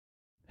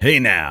Hey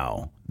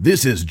now,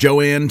 this is Joe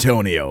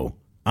Antonio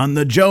on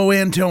The Joe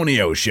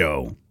Antonio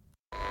Show.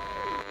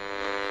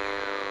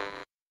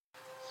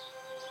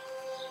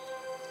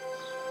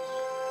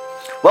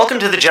 Welcome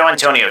to The Joe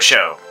Antonio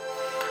Show.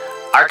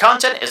 Our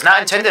content is not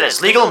intended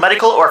as legal,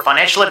 medical, or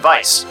financial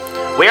advice.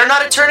 We are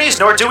not attorneys,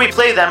 nor do we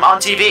play them on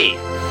TV.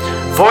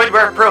 Void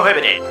where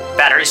prohibited.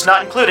 Batteries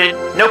not included.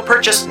 No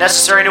purchase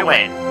necessary to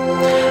win.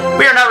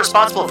 We are not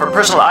responsible for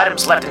personal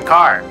items left in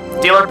car.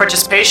 Dealer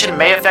participation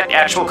may affect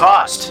actual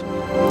cost.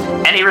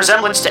 Any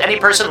resemblance to any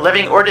person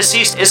living or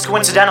deceased is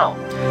coincidental.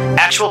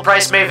 Actual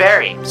price may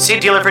vary. See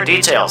dealer for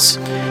details.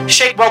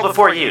 Shake well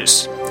before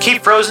use.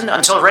 Keep frozen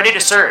until ready to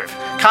serve.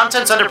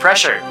 Contents under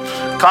pressure.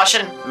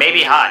 Caution may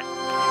be hot.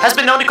 Has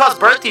been known to cause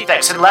birth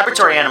defects in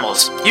laboratory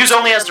animals. Use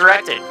only as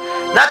directed.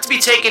 Not to be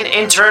taken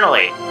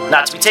internally.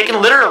 Not to be taken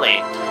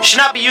literally. Should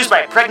not be used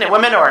by pregnant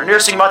women or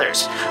nursing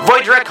mothers.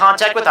 Avoid direct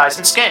contact with eyes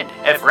and skin.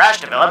 If rash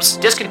develops,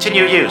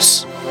 discontinue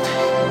use.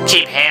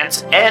 Keep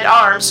hands and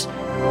arms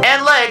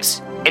and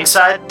legs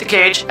inside the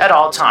cage at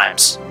all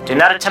times. Do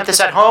not attempt this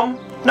at home.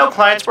 No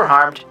clients were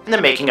harmed in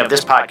the making of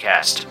this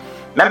podcast.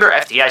 Member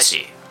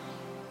FDIC.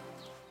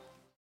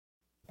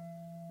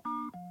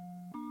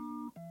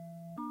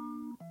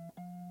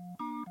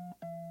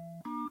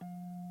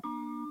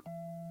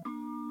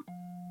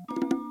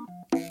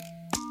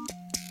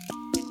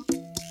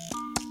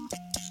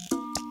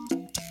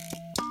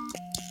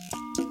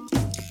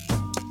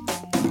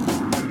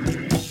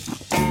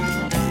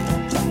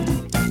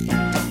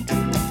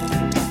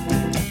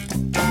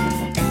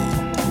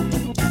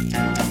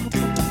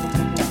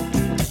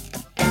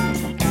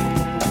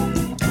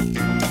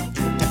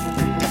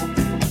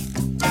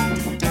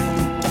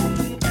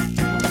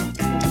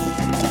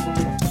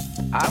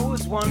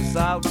 Once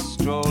out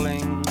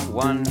strolling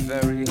one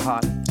very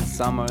hot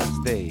summer's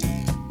day,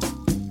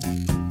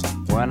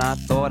 when I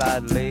thought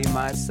I'd lay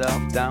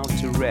myself down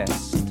to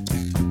rest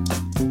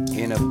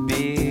in a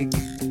big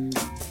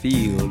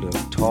field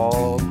of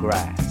tall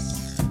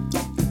grass.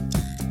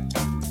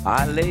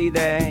 I lay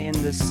there in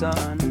the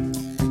sun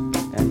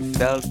and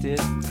felt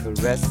it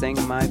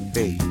caressing my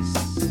face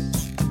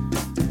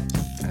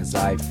as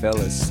I fell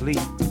asleep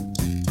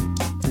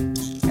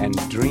and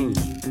dreamed.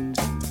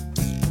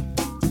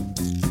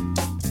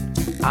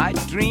 I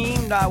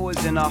dreamed I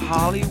was in a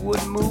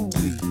Hollywood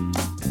movie,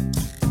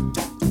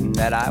 and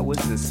that I was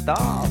the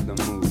star of the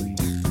movie.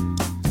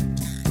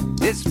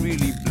 This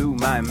really blew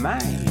my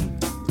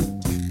mind.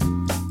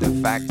 The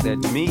fact that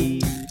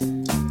me,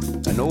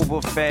 an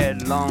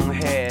overfed,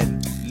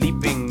 long-haired,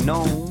 leaping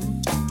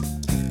gnome,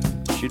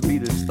 should be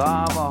the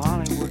star of a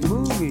Hollywood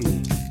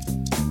movie.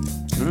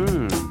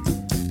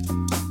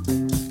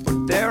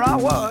 But there I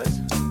was.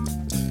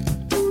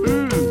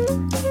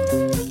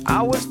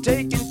 I was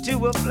taken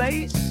to a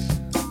place,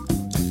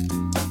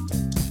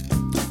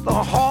 the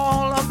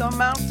Hall of the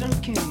Mountain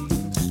King.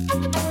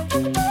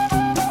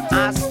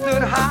 I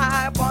stood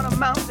high upon a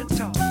mountain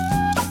top,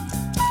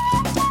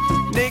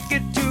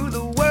 naked to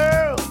the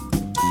world,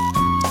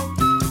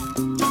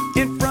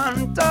 in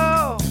front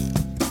of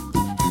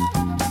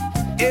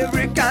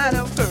every kind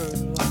of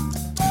girl.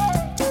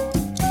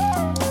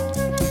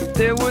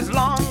 There was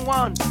long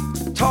ones,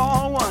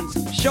 tall ones,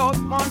 short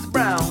ones,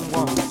 brown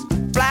ones,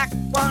 black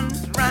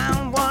ones,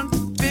 round ones,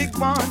 big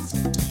ones,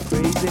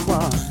 crazy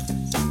ones.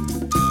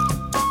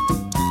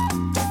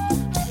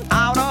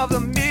 Out of the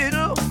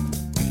middle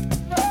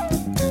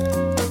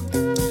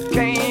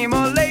came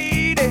a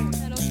lady.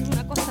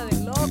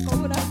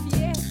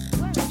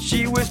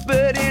 She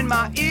whispered in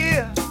my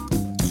ear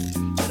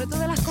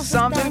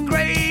something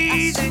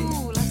crazy.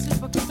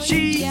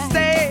 She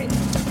said,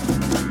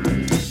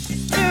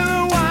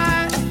 "Still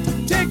wine,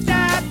 take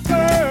that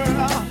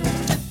girl.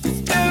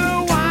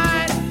 Still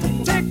wine,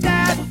 take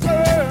that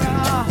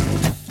girl.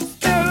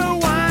 Still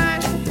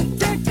wine,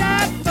 take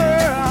that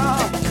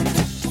girl.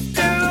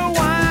 Still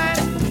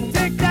wine,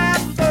 take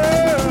that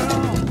girl."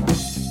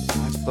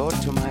 I thought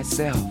to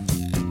myself,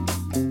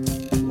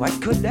 what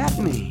could that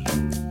mean?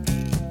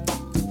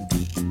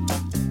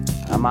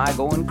 Am I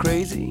going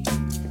crazy?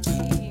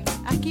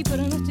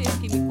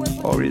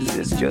 Or is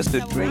this just a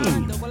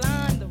dream?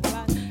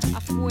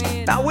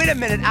 Now wait a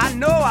minute, I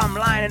know I'm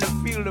lying in a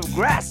field of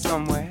grass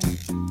somewhere,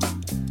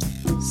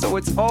 so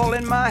it's all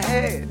in my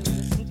head.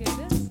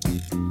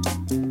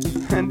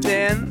 And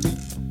then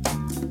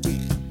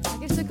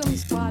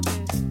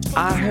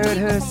I heard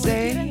her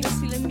say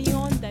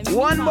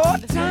one more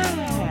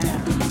time,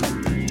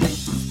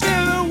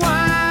 "Still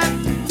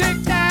wine,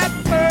 take that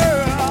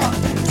girl.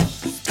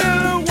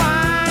 Still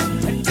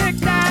wine, take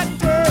that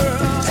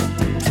girl.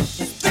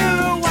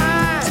 Still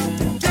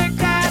wine, take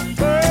that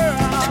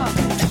girl.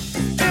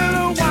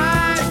 Still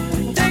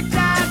wine, take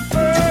that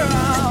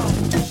girl."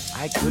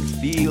 I could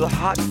feel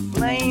hot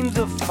flames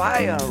of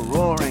fire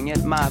roaring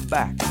at my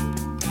back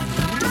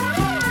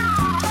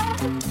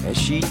as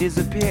she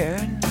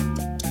disappeared,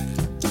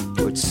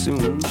 but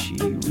soon she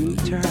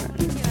returned.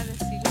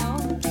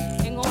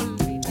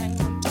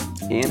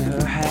 In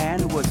her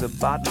hand was a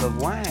bottle of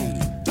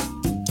wine,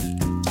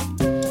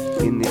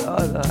 in the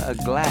other a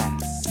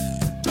glass.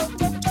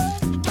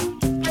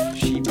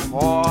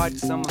 poured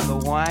some of the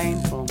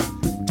wine from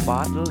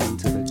bottle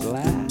into the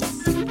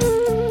glass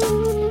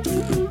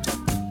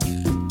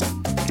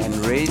and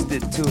raised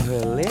it to her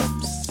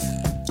lips.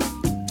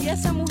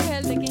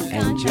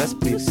 And just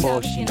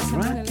before she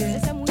drank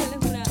it,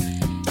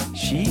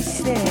 she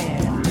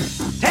said,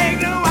 take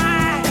the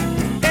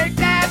wine, take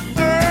that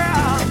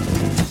girl.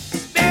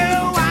 Spill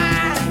the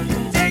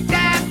wine, take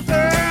that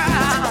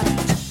girl.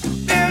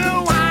 Spill the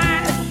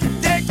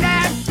wine, take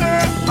that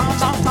girl. Come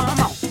on, come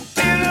on.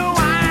 Spill the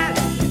wine,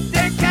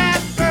 take that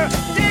girl,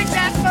 take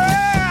that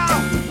girl.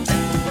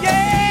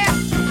 Yeah,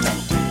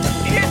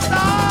 it's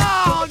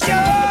all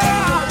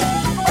yours.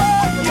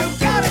 Oh, you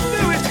gotta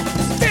do it.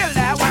 Spill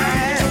that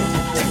wine,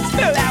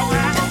 spill that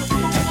wine.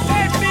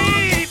 Let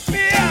me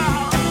feel,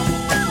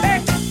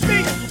 let me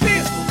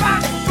feel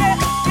rock, yeah,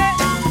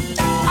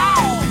 yeah.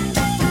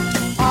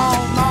 Oh,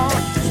 more.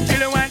 Spill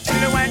the wine, spill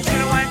the wine, spill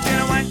the wine, spill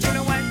the wine, spill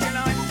the wine, spill the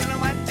wine, spill the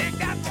wine. Take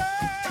that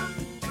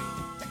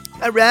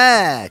girl. All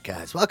right,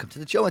 guys, welcome to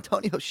the Joe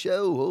Antonio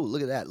Show. Oh,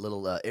 look at that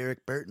little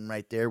Eric Burton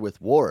right there with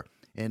War.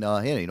 And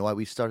Hannah, you know why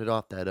we started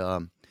off that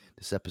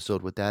this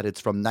episode with that? It's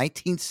from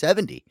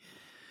 1970,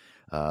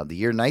 the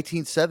year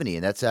 1970,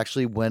 and that's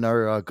actually when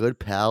our good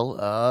pal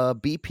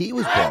BP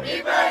was born.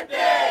 Happy birthday!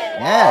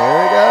 Yeah,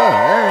 there we go.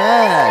 All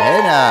right,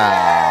 hey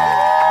now.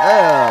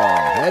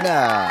 Oh, hey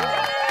now.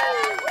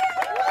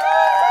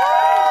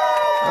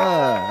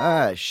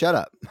 All right, shut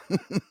up.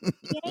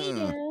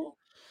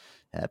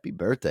 Happy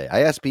birthday.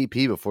 I asked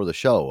BP before the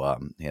show,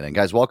 Hannah. And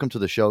guys, welcome to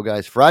the show,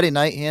 guys. Friday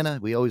night, Hannah.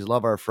 We always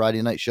love our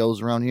Friday night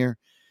shows around here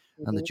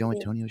on the Joe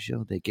Antonio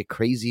Show. They get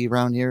crazy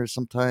around here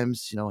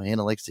sometimes. You know,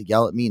 Hannah likes to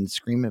yell at me and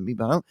scream at me,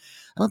 but I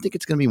don't think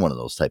it's going to be one of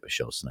those type of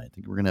shows tonight. I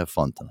think we're going to have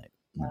fun tonight.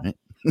 All right.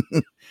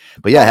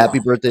 But yeah, happy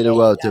birthday to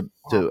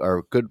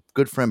our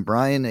good friend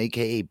Brian,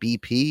 aka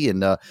BP.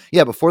 And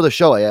yeah, before the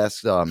show, I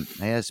asked Brian,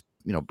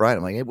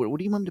 I'm like, hey, what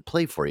do you want me to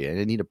play for you?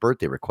 I need a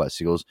birthday request.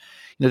 He goes,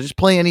 just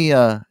play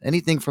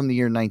anything from the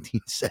year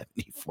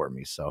 1970 for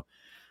me. So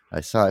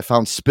I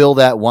found "Spill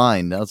That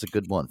Wine." That was a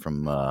good one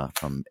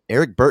from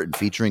Eric Burton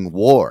featuring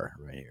War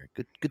right here.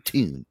 Good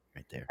tune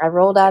right there. I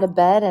rolled out of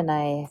bed and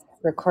I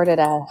recorded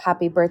a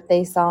happy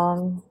birthday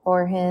song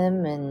for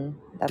him, and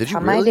that's Did you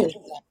how really? my day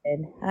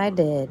started. I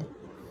did.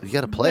 You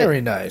got to play. Very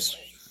it. nice.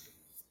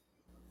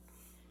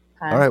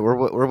 Huh? All right,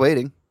 we're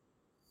waiting.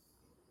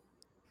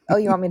 Oh,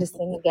 you want me to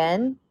sing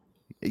again?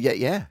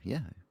 Yeah.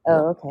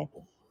 Oh, okay.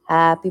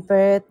 Happy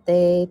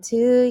birthday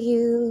to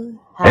you.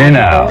 Hey Happy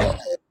now.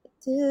 birthday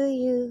to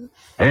you.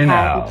 Hey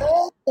now. Happy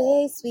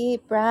birthday,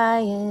 sweet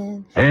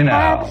Brian. Hey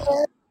now. Happy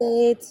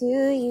birthday to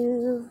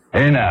you.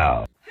 Hey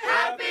now.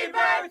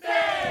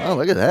 Oh,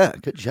 look at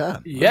that. Good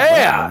job.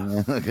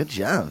 Yeah. Good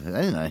job.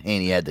 I didn't know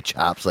Haney had the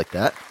chops like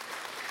that.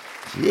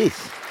 Jeez.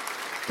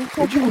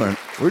 Where'd you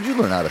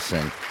learn how to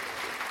sing?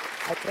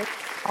 I just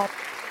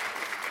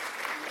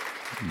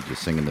You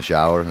just sing in the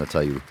shower? That's how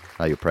you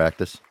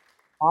practice?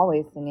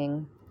 always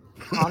singing.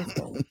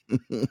 Constantly.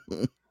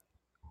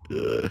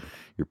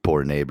 Your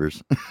poor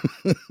neighbors.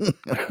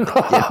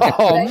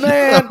 Oh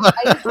man,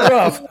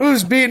 rough.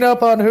 Who's beating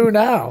up on who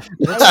now?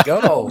 Let's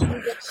go.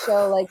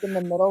 Show like in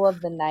the middle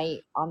of the night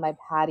on my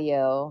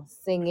patio,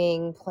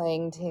 singing,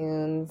 playing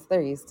tunes.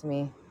 They're used to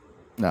me.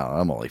 No,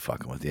 I'm only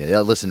fucking with you. Yeah,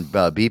 listen,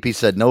 BP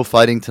said no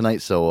fighting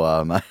tonight,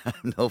 so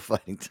no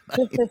fighting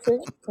tonight.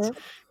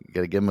 You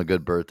got to give him a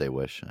good birthday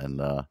wish.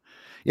 And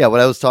yeah, when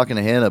I was talking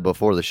to Hannah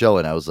before the show,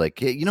 and I was like,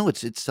 hey,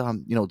 it's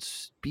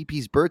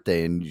BP's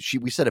birthday, and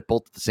we said it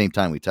both at the same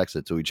time. We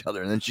texted to each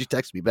other, and then she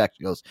texted me back.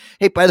 She goes,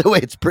 "Hey, by the way,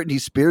 it's Britney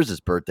Spears'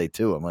 birthday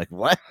too." I'm like,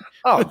 "What?"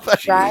 Oh,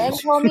 Brian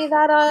jeez. told me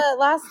that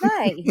last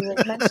night. He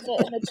was mentioning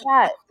it in the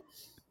chat.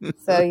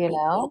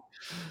 So,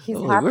 he's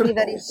Oh, happy we're-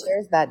 that he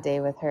shares that day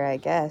with her, I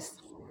guess.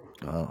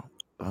 Oh,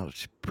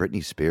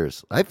 Britney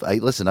Spears.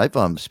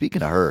 Listen.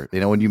 Speaking of her,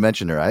 when you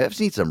mentioned her, I have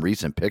seen some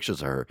recent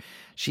pictures of her.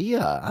 She,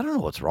 I don't know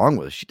what's wrong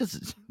with her.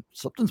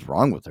 Something's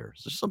wrong with her.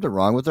 Is there something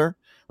wrong with her,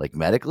 like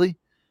medically?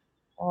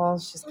 Well,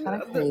 she's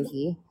kind of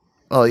crazy.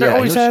 Oh yeah, There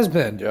always has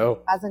been,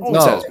 Joe. Hasn't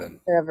Always taken has been.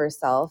 care of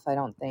herself, I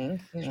don't think.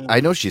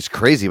 I know she's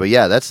crazy, but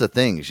yeah, that's the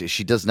thing.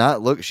 She does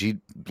not look. She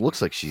looks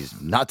like she's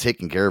not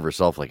taking care of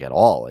herself like at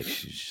all. Like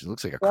she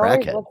looks like a She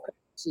always crackhead. looks-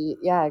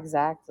 yeah,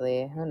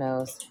 exactly. Who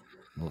knows?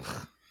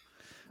 Ugh.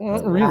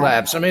 Well,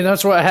 relapse. I mean,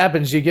 that's what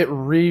happens. You get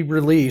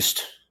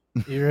re-released.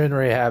 You're in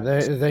rehab.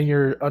 Then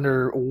you're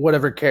under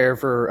whatever care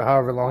for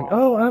however long.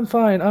 Oh, I'm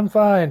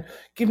fine.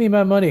 Give me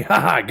my money. Ha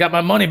ha! Got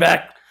my money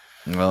back.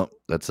 Well,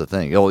 that's the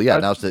thing. Oh yeah,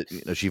 now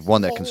that she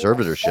won that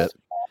conservatorship.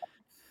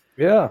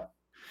 Yeah,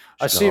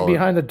 I She's see it all-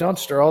 behind the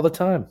dumpster all the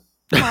time.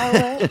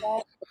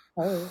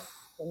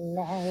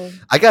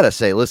 I gotta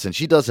say, listen,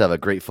 she does have a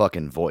great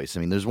fucking voice. I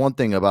mean, there's one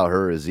thing about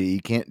her is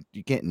you can't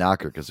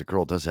knock her because the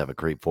girl does have a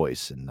great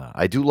voice, and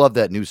I do love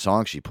that new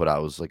song she put out.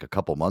 It was like a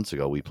couple months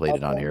ago. We played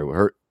it on here with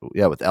her,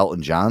 with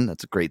Elton John.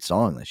 That's a great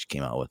song that she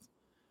came out with.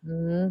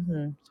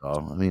 Mm-hmm.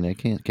 So I mean, I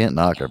can't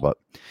knock her, but.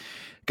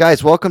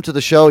 Guys, welcome to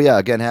the show. Yeah,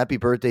 again, happy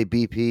birthday,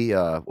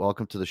 BP.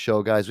 Welcome to the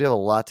show, guys. We have a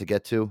lot to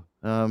get to,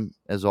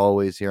 as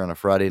always, here on a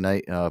Friday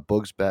night.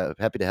 Boogs,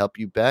 happy to help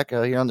you back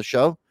here on the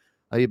show.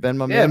 How you been,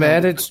 my man? Yeah,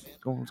 man. It's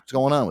what's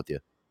going on with you?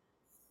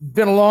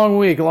 been a long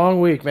week,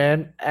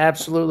 man.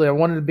 Absolutely. I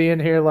wanted to be in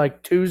here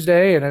like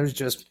Tuesday, and it was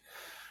just,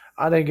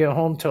 I didn't get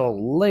home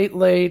till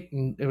late,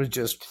 and it was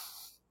just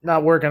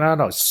not working out.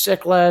 I was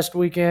sick last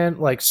weekend,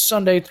 like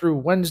Sunday through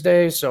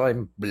Wednesday, so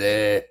I'm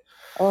bleh.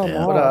 Oh Yeah.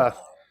 no. But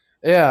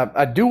yeah,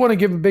 I do want to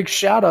give a big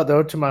shout out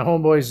though to my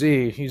homeboy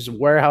Z. He's a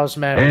warehouse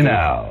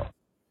manager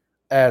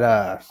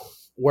at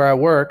where I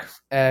work,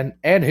 and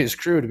his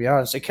crew. To be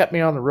honest, they kept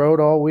me on the road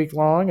all week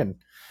long, and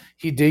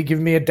he did give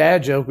me a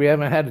dad joke. We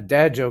haven't had a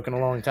dad joke in a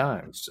long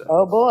time. So.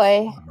 Oh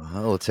boy.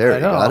 Oh, let's hear it. I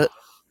You know. got it?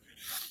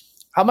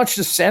 How much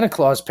does Santa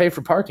Claus pay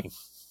for parking?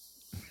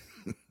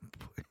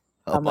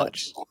 How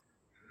much?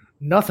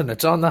 Nothing.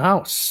 It's on the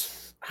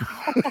house.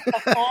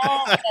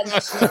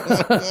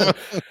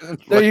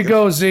 There you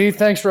go, Z.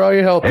 Thanks for all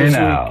your help this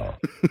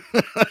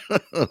week.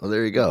 Well,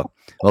 there you go.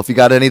 Well, if you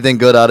got anything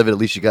good out of it, at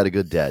least you got a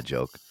good dad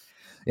joke.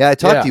 Yeah, I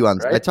talked to you on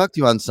right? I talked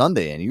to you on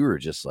Sunday, and you were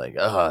just like,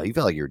 you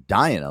felt like you were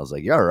dying. I was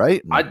like, you all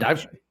right? I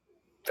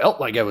felt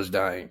like I was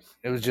dying.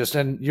 It was just,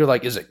 and you're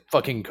like, is it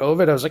fucking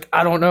COVID? I was like,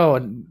 I don't know.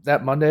 And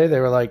that Monday, they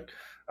were like,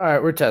 all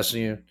right, we're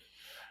testing you.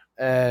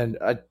 And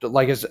I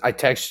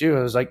texted you, and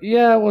I was like,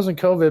 yeah, it wasn't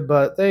COVID,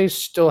 but they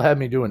still had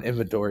me doing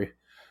inventory.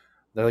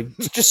 They're like,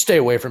 just stay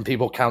away from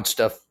people, count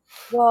stuff.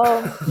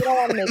 Well, you don't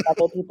want to make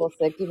other people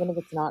sick, even if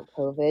it's not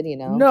COVID, you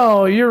know?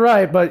 No, you're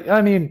right. But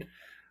I mean,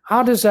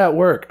 how does that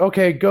work?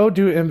 Okay, go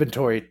do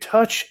inventory.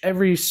 Touch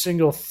every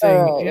single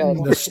thing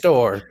in the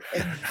store.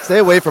 Stay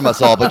away from us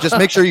all, but just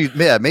make sure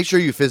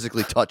you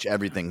physically touch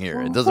everything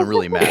here. It doesn't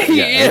really matter.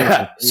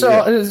 Yeah.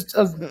 So,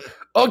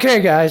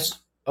 okay, guys.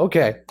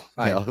 Okay.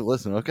 Yeah,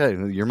 listen, okay,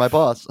 you're my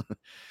boss.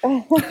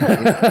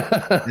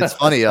 It's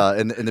funny.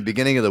 In the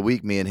beginning of the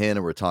week, me and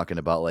Hannah were talking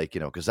about, like,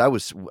 because I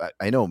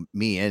know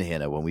me and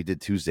Hannah, when we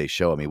did Tuesday's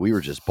show, I mean, we were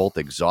just both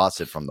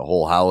exhausted from the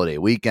whole holiday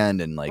weekend,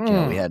 and like,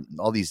 we had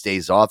all these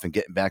days off and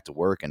getting back to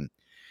work. And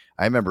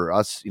I remember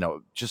us,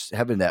 just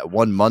having that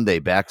one Monday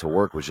back to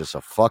work was just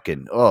a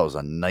fucking, it was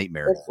a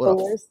nightmare. It's the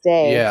worst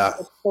day. Yeah.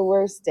 It's the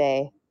worst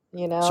day,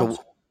 So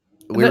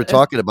we were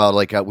talking about,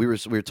 like, we were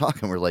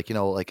talking, we're like,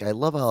 like, I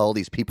love how all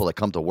these people that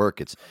come to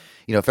work, it's,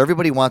 if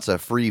everybody wants a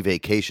free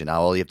vacation, now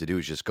all you have to do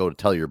is just go to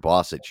tell your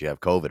boss that you have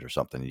COVID or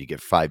something, and you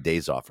get 5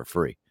 days off for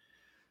free.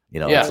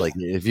 It's like,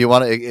 if you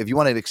want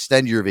to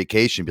extend your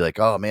vacation, be like,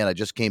 oh man, I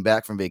just came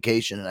back from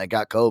vacation and I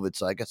got COVID,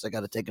 so I guess I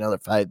got to take another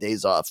 5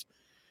 days off.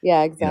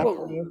 Yeah, exactly.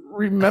 Well,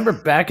 remember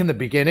back in the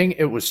beginning,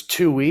 it was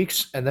 2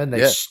 weeks, and then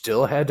they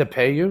still had to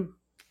pay you.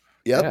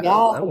 Yep. Yeah,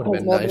 that would have because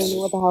been nobody nice.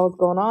 knew what the hell was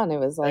going on. It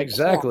was like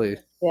Exactly.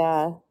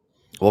 Yeah.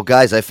 Well,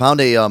 guys, I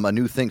found a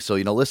new thing. So,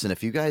 listen,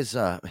 if you guys,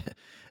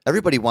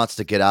 everybody wants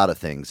to get out of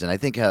things. And I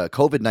think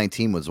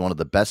COVID-19 was one of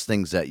the best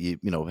things that,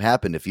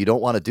 happened. If you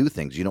don't want to do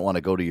things, you don't want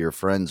to go to your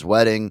friend's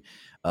wedding,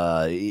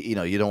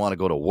 you don't want to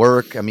go to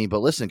work. I mean, but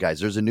listen, guys,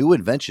 there's a new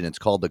invention. It's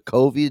called the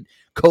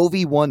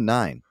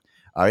COVID-19.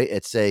 All right.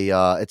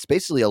 It's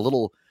basically a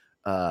little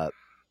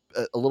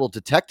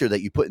detector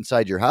that you put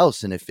inside your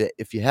house. And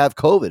if you have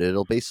COVID,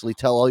 it'll basically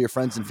tell all your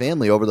friends and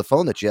family over the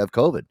phone that you have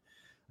COVID.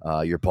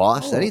 Your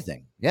boss,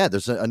 anything. Yeah,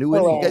 there's a new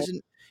one. You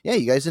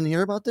guys didn't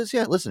hear about this?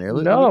 Yeah, listen here.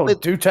 No,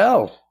 do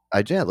tell.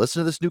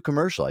 Listen to this new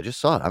commercial. I just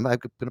saw it. I'm going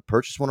to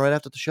purchase one right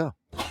after the show.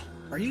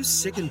 Are you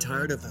sick and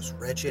tired of those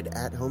wretched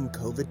at-home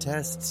COVID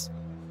tests?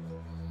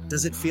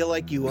 Does it feel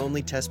like you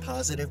only test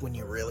positive when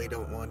you really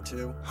don't want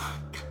to?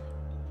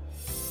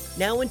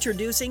 Now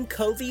introducing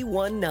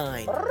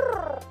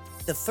COVID-19,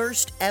 the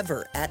first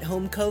ever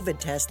at-home COVID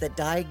test that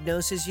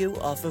diagnoses you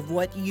off of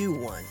what you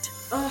want.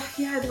 Oh,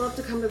 yeah, I'd love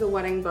to come to the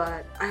wedding,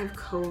 but I have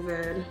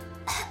COVID.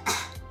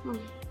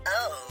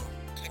 Oh,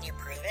 can you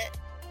prove it?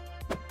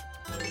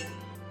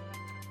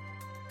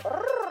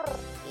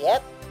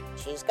 Yep,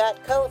 she's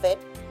got COVID.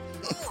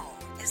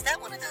 Ooh, is that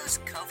one of those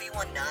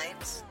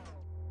COVID-19s?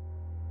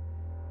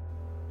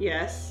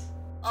 Yes.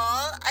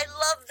 Aw, I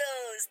love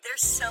those. They're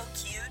so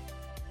cute.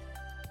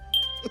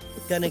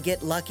 Gonna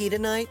get lucky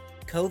tonight?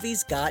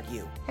 Covy's got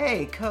you.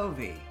 Hey,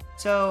 Covey.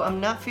 So, I'm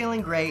not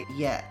feeling great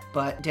yet,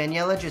 but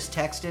Daniela just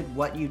texted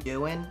what you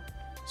doing.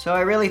 So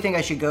I really think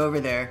I should go over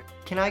there.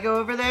 Can I go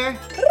over there?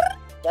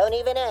 Don't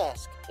even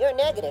ask. You're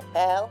negative,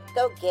 pal.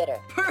 Go get her.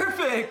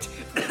 Perfect!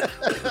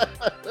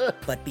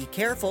 But be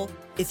careful.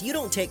 If you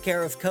don't take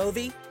care of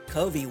Covey,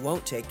 Covey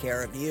won't take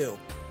care of you.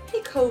 Hey,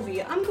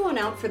 Covey, I'm going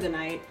out for the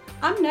night.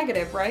 I'm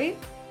negative, right?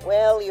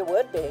 Well, you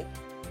would be.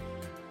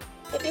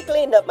 If you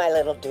cleaned up my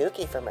little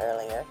dookie from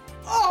earlier.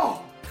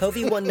 Oh!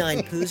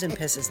 COVID-19 poos and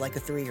pisses like a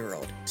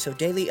 3-year-old, so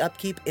daily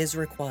upkeep is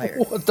required.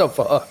 What the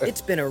fuck?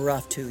 It's been a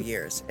rough 2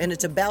 years, and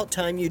it's about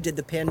time you did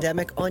the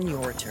pandemic on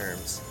your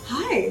terms.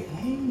 Hi.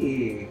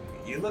 Hey,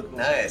 you look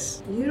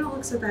nice. You don't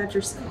look so bad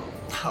yourself.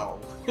 Oh.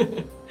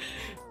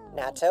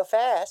 Not so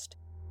fast.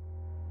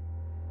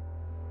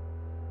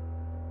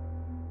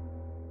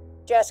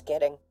 Just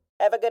kidding.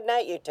 Have a good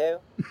night, you two.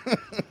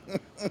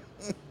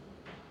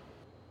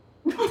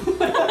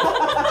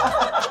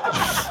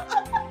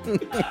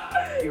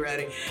 You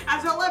ready?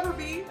 As I'll ever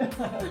be.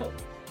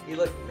 You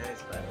look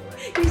nice, by the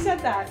way. You said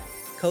that.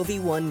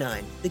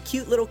 COVID-19, the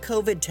cute little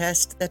COVID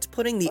test that's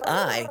putting the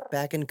I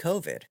back in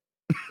COVID.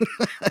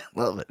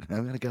 Love it.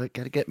 I'm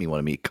gotta get me one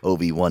of me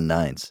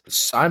COVID-19s.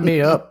 Sign me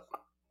up.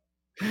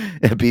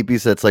 And BP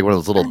said it's like one of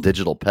those little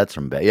digital pets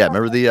from Yeah,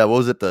 remember the what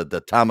was it? The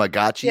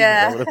Tamagotchi?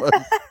 Yeah. Is that what it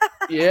was?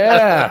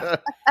 Yeah.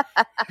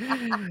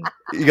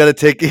 You gotta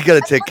take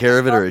care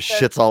of it or it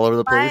shits all over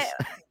the place.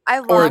 I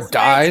Or it lost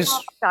dies.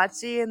 my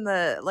Tamagotchi in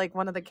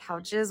one of the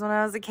couches when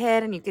I was a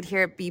kid, and you could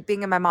hear it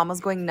beeping, and my mom was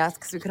going nuts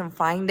because we couldn't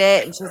find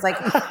it, and she was like,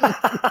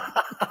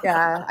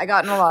 "Yeah, I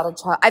got in a lot of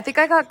trouble. I think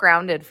I got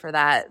grounded for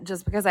that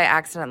just because I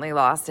accidentally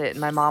lost it, and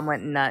my mom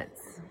went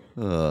nuts."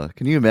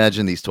 Can you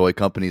imagine these toy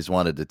companies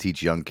wanted to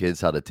teach young kids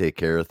how to take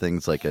care of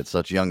things like at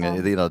such young,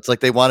 it's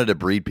like they wanted to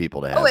breed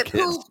people to have It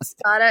kids. poops.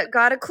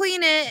 Gotta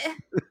clean it.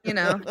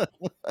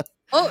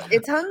 Oh,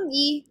 it's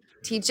hungry.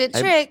 Teach it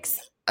tricks.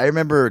 I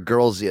remember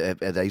girls.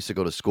 I used to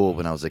go to school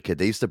when I was a kid.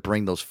 They used to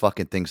bring those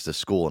fucking things to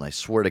school, and I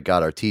swear to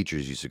God, our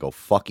teachers used to go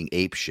fucking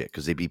ape shit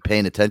because they'd be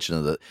paying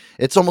attention to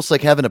it's almost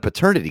like having a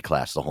paternity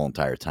class the whole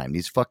entire time.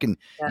 These fucking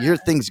you hear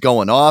things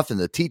going off, and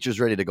the teacher's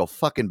ready to go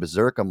fucking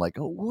berserk. I'm like,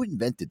 oh, who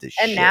invented this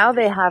shit? And now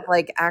they have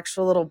like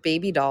actual little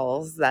baby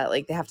dolls that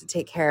like they have to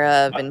take care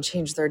of and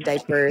change their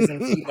diapers and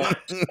feed them.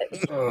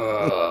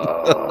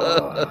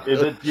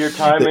 Your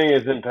timing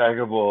is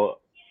impeccable.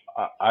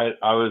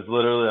 I was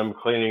literally, I'm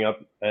cleaning up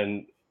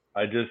and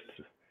I just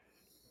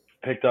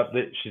picked up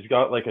that she's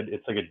got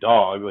it's like a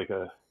dog, like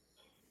a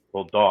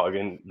little dog,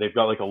 and they've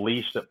got like a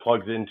leash that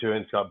plugs into it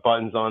and it's got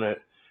buttons on it.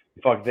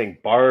 The fucking thing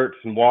barks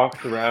and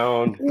walks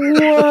around.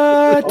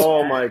 What?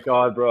 Oh my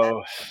God,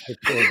 bro. It's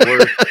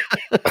the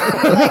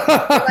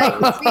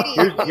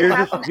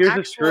worst. Here's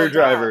a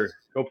screwdriver. Dog.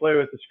 Go play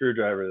with the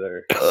screwdriver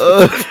there.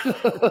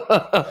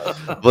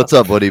 What's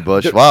up, Woody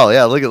Bush? Wow,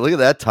 yeah, look at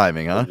that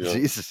timing, huh? Yeah.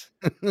 Jesus.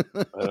 I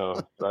know.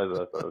 I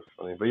thought that was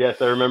funny. But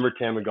yes, I remember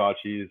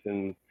Tamagotchis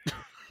and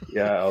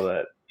all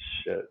that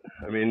shit.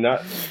 I mean,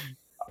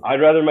 I'd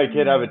rather my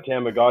kid have a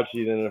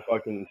Tamagotchi than a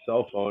fucking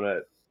cell phone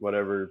at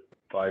whatever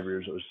 5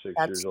 years or 6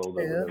 years old.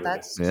 Or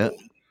That's yeah. true.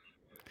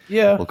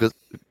 Yeah. Well, because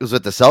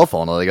with the cell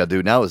phone, all they got to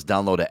do now is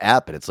download an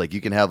app, and it's like you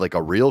can have like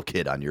a real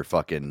kid on your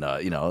fucking,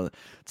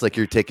 it's like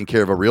you're taking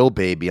care of a real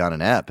baby on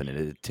an app, and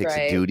it takes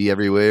a duty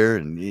everywhere,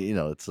 and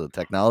it's the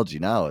technology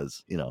now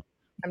is.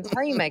 I'm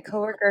telling you, my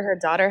coworker, her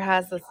daughter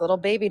has this little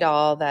baby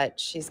doll that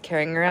she's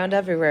carrying around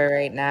everywhere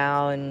right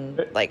now,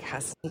 and like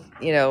has to,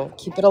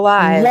 keep it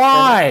alive.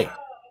 Why?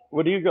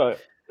 What do you got?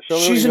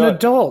 She's an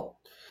adult.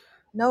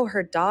 No,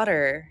 her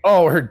daughter.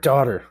 Oh, her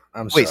daughter.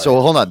 I'm sorry. Wait, so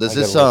hold on. Does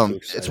this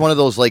it's one of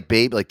those like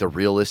the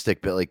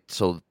realistic, but like,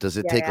 so does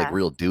it take like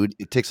real dude?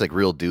 It takes like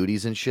real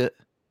duties and shit.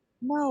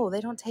 No,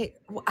 they don't take.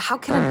 How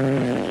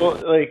can?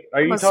 Well, like,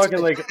 are you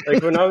talking like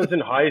when I was in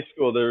high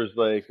school? There was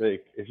like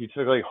if you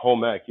took like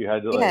home ec, you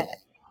had to like.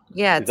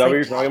 Yeah. Is that what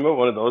you're talking about?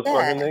 One of those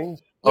fucking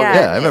things?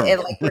 Yeah, I remember. It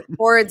like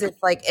records.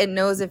 It's like it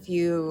knows if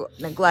you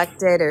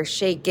neglect it or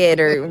shake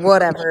it or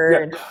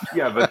whatever.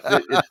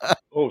 But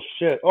oh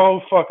shit! Oh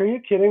fuck! Are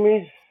you kidding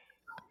me?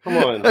 Come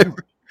on.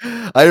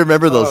 I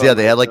remember those.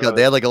 They had like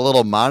a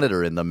little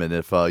monitor in them, and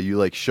if you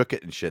like shook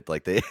it and shit,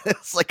 like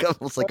it's like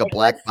almost like a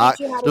black box.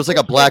 There's like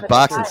a black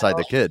box inside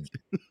the kid.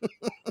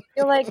 I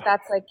feel like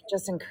that's like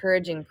just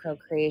encouraging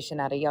procreation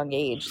at a young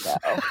age, though.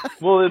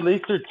 Well, at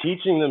least they're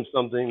teaching them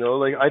something, though.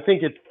 Like I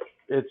think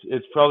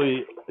it's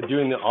probably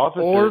doing the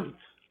opposite. Or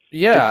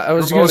I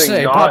was going to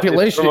say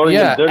population.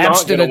 Yeah, they're abstinence.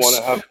 not going to want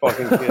to have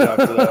fucking kid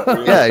after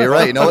that. Yeah, you're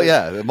right.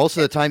 Most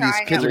of the time these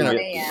kids are gonna.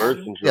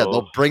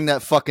 They'll bring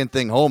that fucking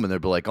thing home and they'll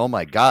be like, "Oh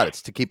my God,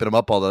 it's to keeping them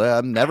up all the day.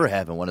 I'm never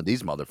having one of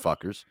these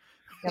motherfuckers."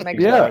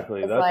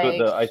 Exactly. That's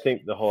what I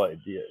think the whole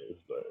idea is.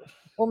 But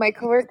well, my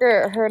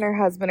coworker, her and her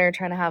husband are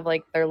trying to have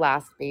like their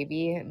last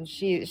baby, and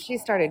she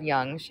started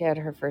young. She had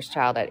her first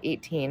child at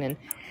 18,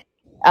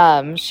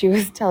 and she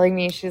was telling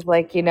me, she's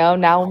like, now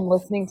I'm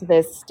listening to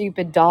this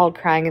stupid doll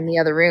crying in the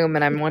other room,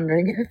 and I'm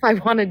wondering if I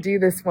want to do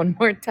this one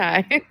more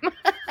time.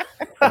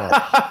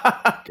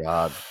 Oh,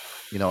 God.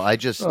 I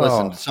just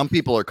listen. Some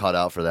people are cut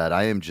out for that.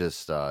 I am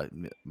just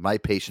my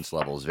patience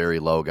level is very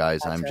low,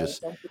 guys.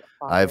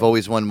 I've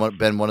always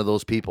been one of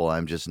those people.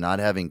 I'm just not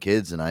having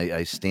kids, and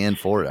I stand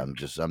for it. I'm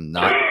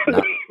not.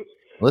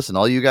 Listen,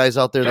 all you guys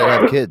out there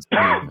that have kids,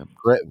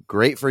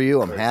 great for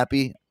you. I'm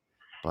happy,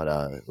 but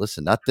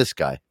listen, not this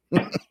guy.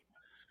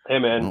 Hey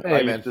man, I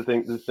used to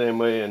think the same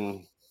way,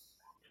 and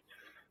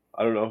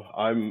I don't know.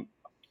 I'm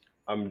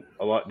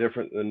a lot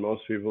different than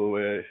most people the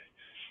way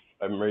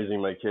I'm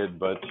raising my kid,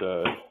 but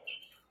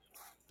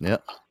yeah.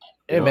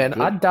 Hey man,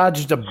 I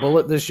dodged a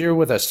bullet this year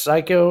with a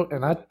psycho,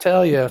 and I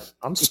tell you,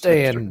 I'm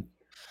staying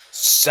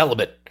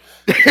celibate.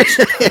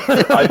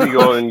 I'd be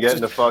going and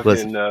getting a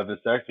fucking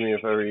vasectomy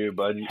if I were you,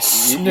 bud. You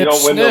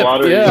don't win the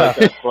lottery like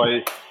that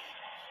twice.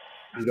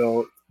 You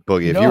don't.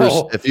 Boogie,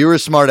 if you were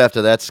smart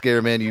after that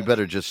scare, man, you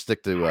better just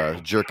stick to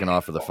jerking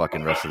off for the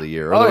fucking rest of the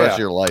year or the rest of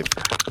your life.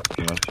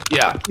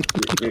 Yeah,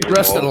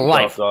 rest of the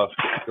life. Off.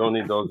 Don't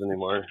need those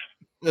anymore.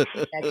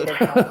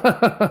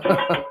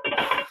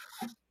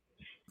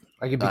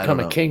 I could become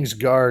a king's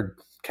guard,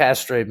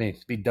 castrate me,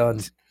 be done.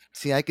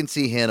 See, I can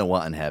see Hannah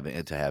wanting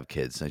to have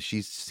kids. And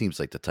she seems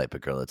like the type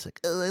of girl that's like,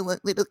 oh, I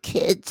want little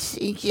kids.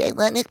 I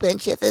want a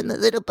bunch of them, a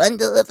little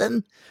bundle of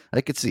them.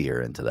 I could see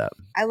her into that.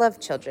 I love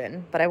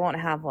children, but I won't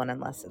have one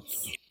unless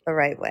it's the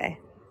right way.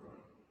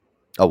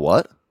 A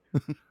what?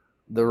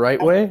 The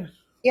right way?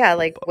 Yeah,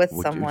 like with Would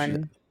you-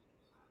 someone.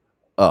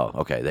 Oh,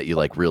 okay. That you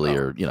like really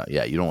are, you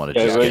don't want to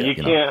Yeah, just but get, you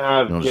know, can't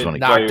have you don't just kids wanna-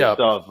 by Knocked up.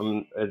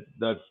 yourself.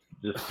 That's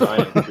just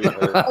science.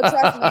 sweetheart. Oh,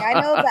 trust me, I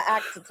know the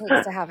acts it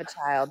takes to have a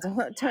child.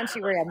 Don't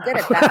you worry, I'm good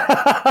at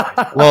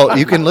that. Well,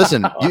 you can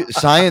listen.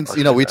 Science,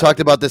 we talked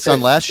about this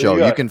on last What do show. you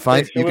You got? can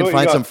find Hey, show me what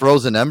you got. some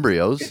frozen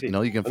embryos. Let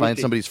You can me find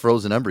see. somebody's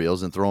frozen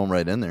embryos and throw them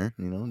right in there.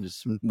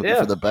 Just looking Yeah.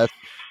 for the best.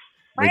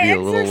 My Maybe a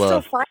eggs are little.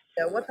 still fine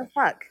though. What the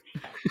fuck?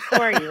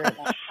 Who are you right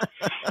now?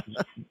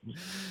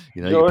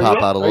 You Joe, pop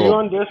are out a you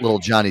on little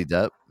Discord? Johnny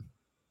Depp.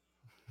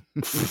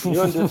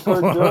 You on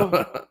Discord,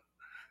 Joe?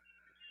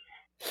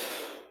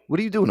 What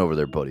are you doing over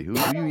there, buddy? Who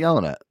are you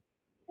yelling at?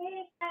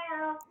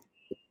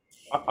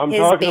 I'm His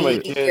talking to my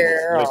baby kids.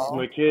 girl.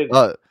 My kids.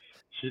 Oh,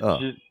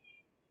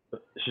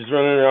 She's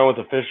running around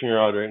with a fishing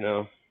rod right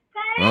now.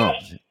 oh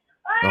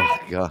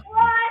God.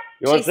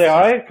 You want to say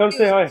hi? Come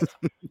say hi.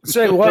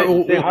 Say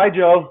what? Say hi,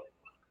 Joe.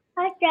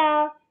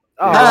 Aw.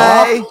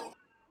 Hi.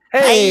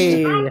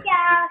 Hey.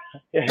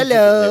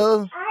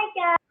 Hello.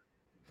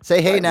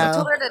 Say hey I now.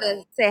 told her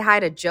to say hi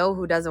to Joe,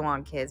 who doesn't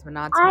want kids, but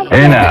not to me.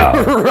 Hey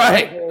now.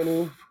 Right.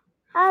 Hanny.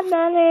 Hi,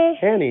 Mommy.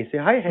 Hanny. Say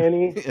hi,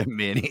 Hanny.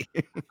 Manny.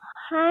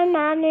 Hi,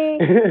 Mommy.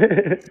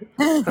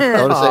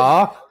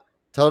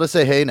 Tell her to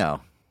say hey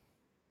now.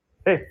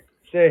 Hey,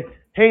 say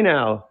hey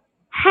now.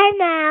 Hi,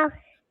 now.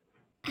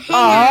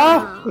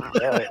 Aw.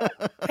 Yeah,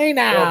 Hey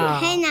now.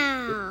 Hey,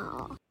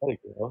 now. there you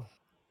go.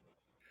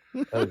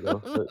 There you go.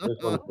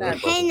 This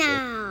one's Hey,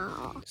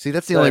 now. See,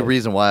 that's the only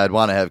reason why I'd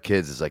want to have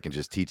kids is I can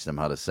just teach them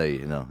how to say,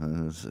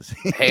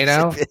 Hey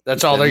now.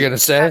 That's all they're gonna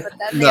say. But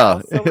then they No.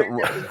 also learn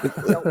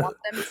that we don't want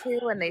them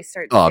to, and they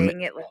start Oh,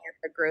 saying it like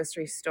at the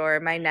grocery store.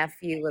 My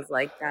nephew was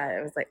like that.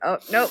 It was like, oh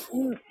nope.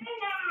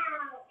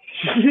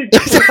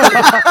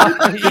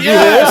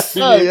 Yes.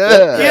 Oh,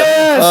 yeah.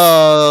 Yes.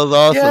 Oh,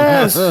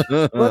 that's awesome.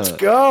 Yes. Let's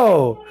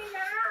go.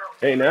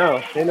 Hey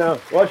now.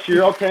 Watch,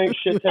 you're all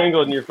shit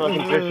tangled in your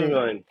fucking fishing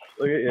line.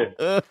 Look at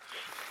you.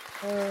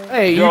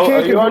 Hey, Joe, you are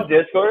can't. you on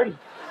Discord?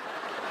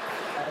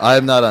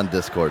 I'm not on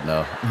Discord,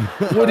 no.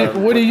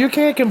 Woody, you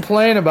can't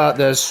complain about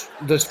this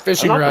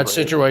fishing I'm not rod complaining.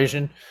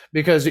 situation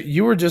because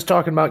you were just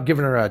talking about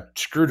giving her a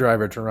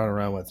screwdriver to run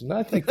around with, and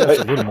I think that's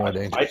a little more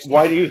dangerous.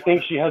 Why do you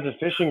think she has a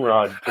fishing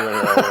rod to run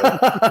around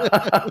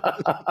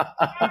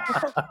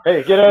with?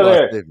 Hey, get out of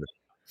there.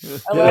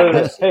 I love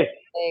that she's Hey,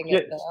 saying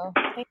get- it though.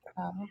 Thank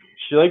you.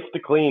 she likes to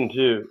clean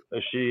too.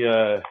 She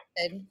Good.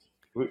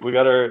 we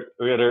got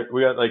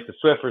like the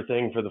Swiffer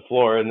thing for the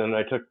floor, and then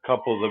I took a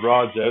couple of the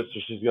rods out, so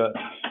she's got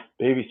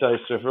baby size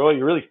Swiffer. Oh,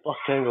 you really fuck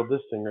tangled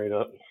this thing right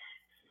up.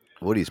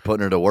 Woody's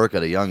putting her to work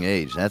at a young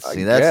age. Now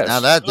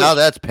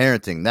that's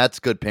parenting. That's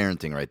good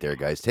parenting right there,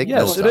 guys. Take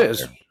Yes, notes. it out is.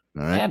 there,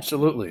 all right?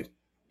 Absolutely.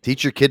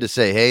 Teach your kid to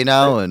say hey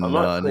now and I'm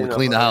not we'll up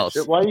clean the on that house.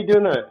 shit. Why are you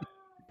doing that?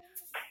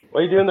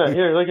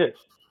 Here, look it.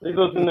 Leave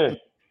those in there.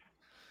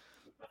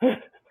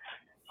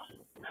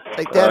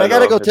 Like, Dad, I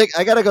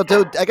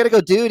gotta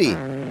go duty.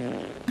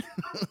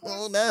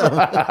 Oh no.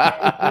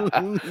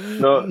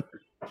 No,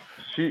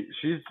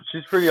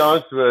 she's pretty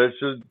honest about it.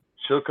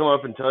 She'll come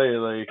up and tell you,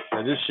 like,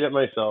 I just shit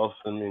myself.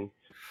 I mean,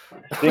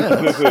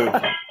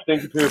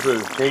 stinky poo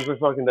poo, change my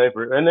fucking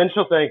diaper, and then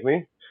she'll thank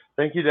me.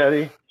 Thank you,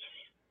 Daddy.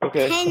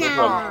 Okay. Hey, no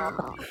now.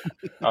 problem.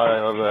 I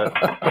love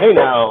that. Hey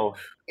now.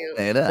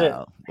 Hey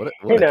now. What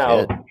Hey a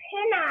now. kid.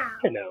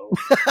 Hey now.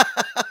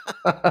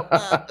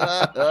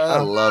 I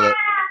love it.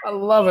 I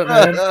love it,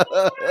 man.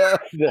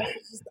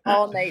 Just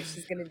all night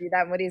she's gonna do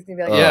that. And Woody's gonna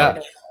be like, Yeah. "I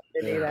don't want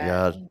to do that."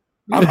 God.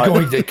 I'm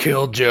going to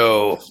kill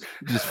Joe.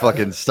 Just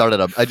fucking started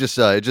I just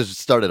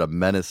started a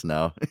menace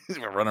now.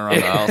 Running around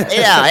the house.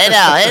 Hey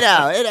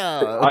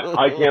now.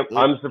 I can't.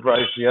 I'm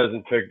surprised she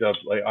hasn't picked up.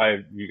 Like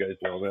you guys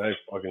know, but I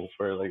fucking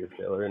swear like a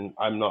sailor, and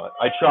I'm not.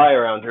 I try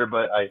around her,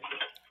 but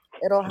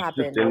It'll it's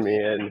happen. just in me.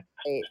 And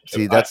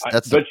See, that's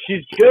but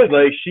she's good.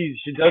 Like she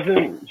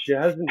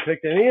hasn't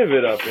picked any of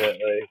it up yet.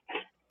 Like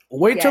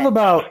Wait till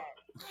about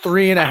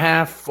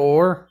 3.5,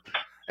 4,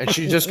 and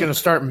she's just going to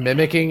start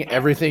mimicking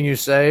everything you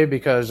say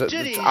because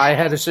I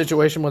had a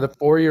situation with a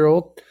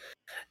 4-year-old,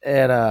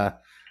 and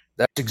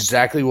that's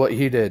exactly what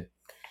he did.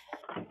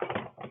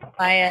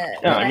 My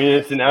yeah, I mean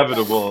it's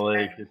inevitable.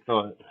 Like it's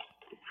not.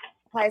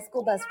 high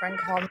school best friend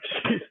called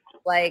me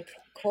like,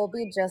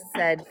 Colby just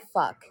said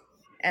fuck.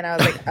 And I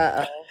was like,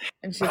 uh-oh.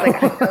 And she's like,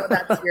 I know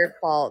that's your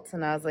fault.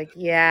 And I was like,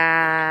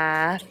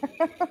 yeah.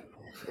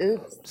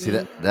 Oops. See,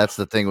 that's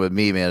the thing with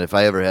me, man. If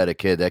I ever had a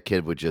kid, that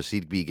kid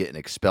he'd be getting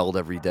expelled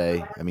every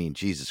day. I mean,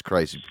 Jesus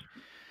Christ.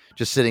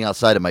 Just sitting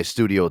outside of my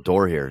studio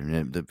door here.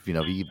 And,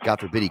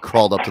 God forbid he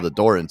crawled up to the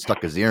door and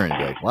stuck his ear in and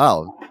be like,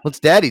 wow, what's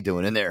Daddy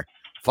doing in there?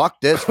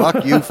 Fuck this,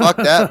 fuck you, fuck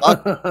that,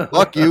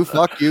 fuck you,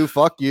 fuck you,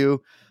 fuck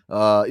you.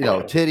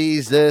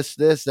 titties, this,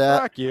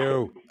 that. Fuck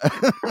you.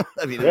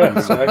 I mean, Yeah,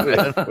 exactly.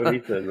 What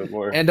he said, but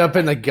more. End up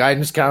in the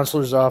guidance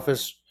counselor's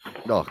office.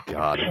 Oh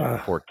God,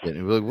 poor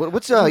kid.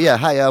 What's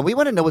hi. We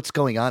want to know what's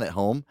going on at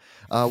home.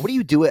 What do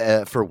you do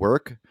for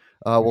work?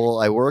 Well,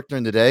 I work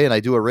during the day and I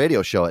do a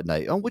radio show at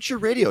night. Oh, what's your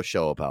radio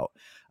show about?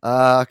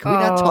 Can we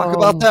not talk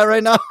about that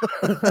right now?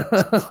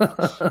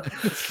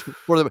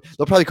 Or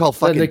they'll probably call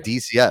fucking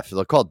DCF.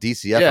 They'll call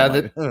DCF. Yeah,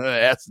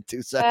 that's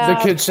 2 seconds.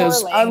 The kid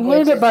says, "I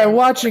learned it by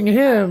watching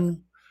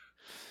him."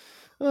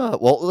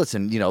 Well,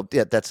 listen,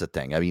 that's the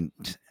thing. I mean,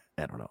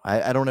 I don't know.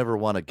 I don't ever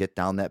want to get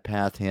down that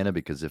path, Hannah,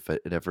 because if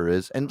it ever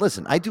is, and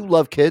listen, I do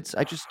love kids.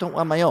 I just don't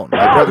want my own.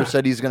 My brother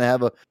said he's going to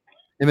have him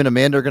and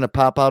Amanda are going to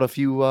pop out a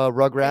few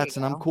Rugrats,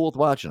 and I'm cool with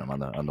watching them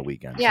on the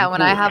weekends. Yeah, I'm when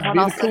cool I with have it. one,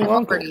 I'll send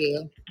one for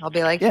you. I'll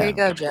be like, here you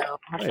go, Joe.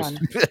 Have fun.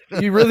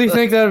 You really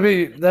think that'd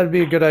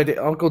be a good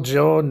idea, Uncle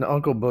Joe and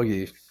Uncle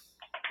Boogie?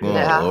 Oh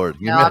Yeah. Lord!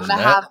 No, I'm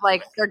gonna have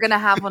they're gonna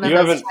have one of You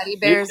those haven't- teddy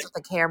bears with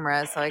a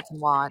camera so I can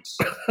watch.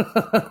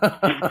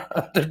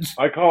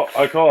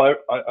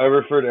 I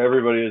refer to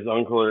everybody as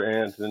uncle or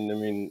aunt, and I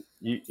mean,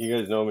 you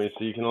guys know me,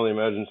 so you can only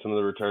imagine some of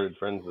the retarded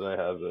friends that I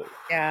have that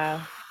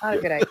Yeah, not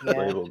a good idea.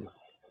 labeled.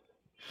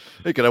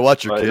 Hey, can I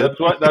watch your kid? That's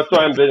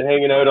why I've been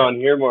hanging out on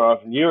here more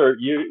often. You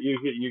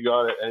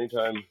got it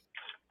anytime.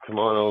 Come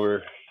on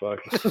over. Fuck.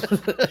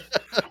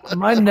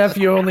 My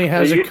nephew only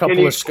has a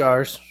couple of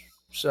scars.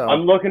 So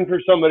I'm looking for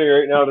somebody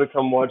right now to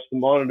come watch the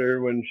monitor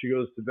when she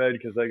goes to bed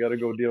because I got to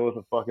go deal with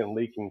a fucking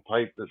leaking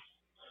pipe that's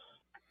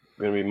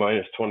going to be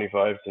minus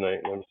 25 tonight.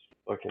 And I'm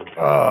fucking.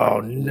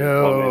 Oh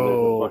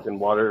no! The fucking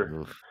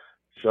water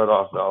shut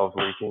off valve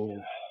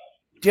leaking.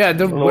 Yeah,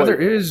 the weather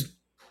is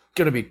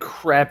going to be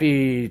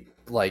crappy.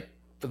 Like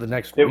for the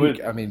next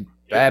week. I mean,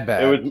 bad.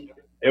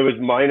 It was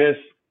minus.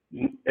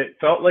 It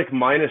felt like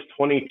minus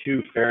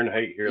 22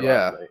 Fahrenheit here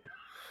last night.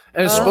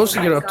 And it's supposed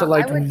to get up to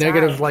like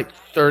negative die. like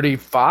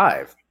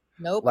 35.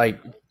 Nope. Like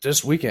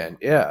this weekend,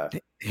 yeah.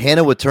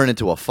 Hannah would turn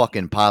into a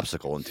fucking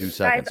popsicle in 2 Guys,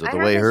 seconds. With I the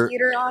have way a her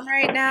heater on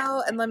right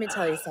now, and let me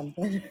tell you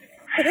something.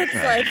 It's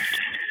like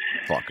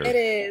fucker. it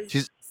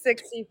is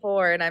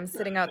 64, and I'm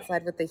sitting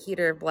outside with the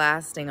heater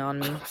blasting on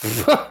me.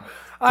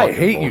 I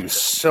hate you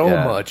so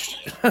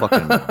much.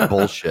 Fucking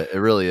bullshit. It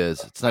really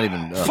is. It's not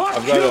even. I've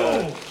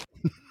got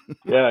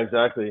yeah,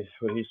 exactly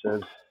what he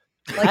said.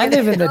 Like, I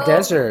live in the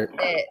desert.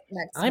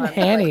 Next I'm month.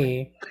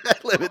 Hanny. I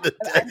live in the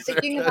I'm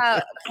thinking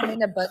about coming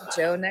to Bud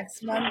Joe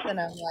next month, and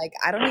I'm like,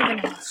 I don't even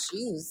have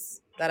shoes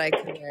that I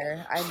can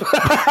wear.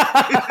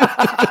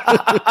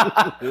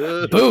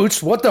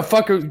 Boots? What the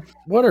fuck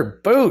what are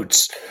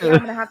boots? I'm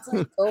gonna have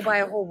to go buy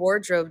a whole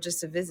wardrobe just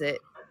to visit.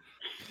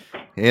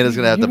 Hannah's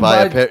gonna have to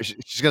buy a pair.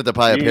 She's gonna have to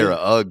buy a pair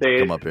of Uggs to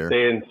come up here.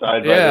 Stay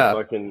inside by the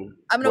fucking.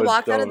 I'm gonna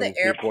walk out of the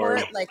Woodstone before-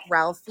 airport like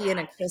Ralphie in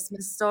A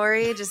Christmas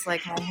Story, just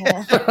like my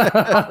whole.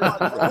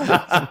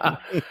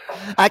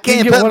 I can't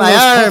You get put one of my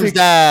those arms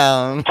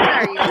down.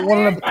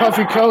 One of the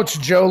puffy coats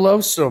Joe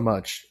loves so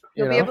much.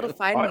 You'll you be know? able to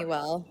find me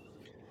well,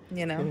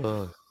 you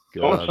know.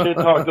 Don't shit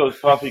talk those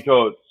puffy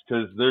coats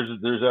because there's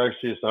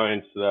actually a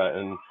science to that,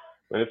 and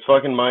when it's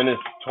fucking minus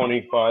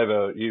 25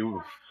 out,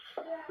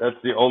 that's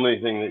the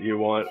only thing that you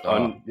want.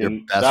 Your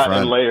best that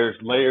friend. and layers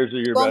are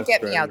your Won't best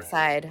get friend. me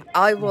outside.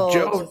 I will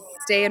Joe- just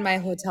stay in my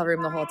hotel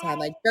room the whole time.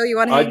 Like, Joe, you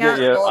want to I'd hang out?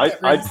 get you. We'll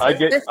get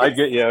room I'd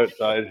get you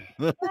outside.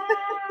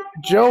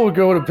 Joe would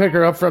go to pick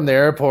her up from the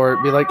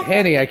airport, be like,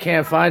 Henny, I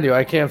can't find you.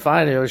 I can't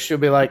find you. She'll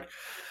be like,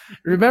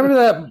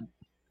 remember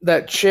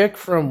that chick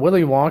from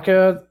Willy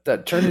Wonka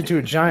that turned into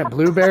a giant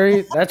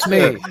blueberry? That's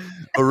me.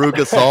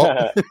 Veruca Salt.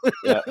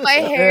 Yeah. My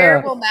hair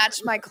Yeah. will match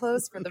my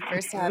clothes for the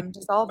first time.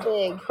 Just all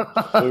big.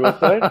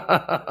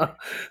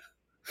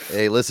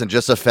 Hey, listen,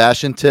 just a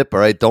fashion tip, all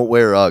right? Don't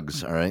wear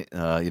Uggs, all right?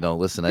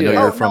 Listen, I know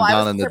you're from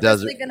down in the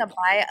desert. I was gonna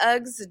buy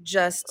Uggs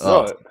just.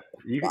 Oh,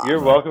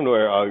 you're welcome to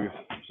wear Uggs.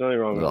 There's nothing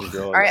wrong with the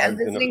girl. All right, I'm Uggs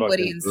and a visiting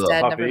Woody fucking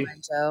instead. Never puppy.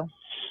 mind, Joe.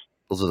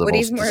 Those are the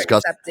Woody's most more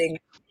disgusting. accepting.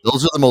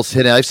 Those are the most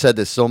hidden. I've said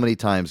this so many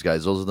times,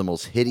 guys. Those are the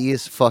most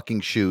hideous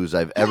fucking shoes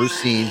I've ever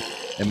seen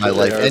in my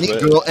life.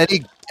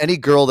 Any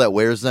girl that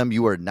wears them,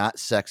 you are not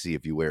sexy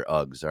if you wear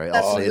Uggs. All right,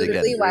 That's I'll say it again.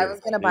 literally why I was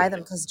gonna buy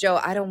them because Joe,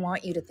 I don't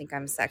want you to think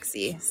I'm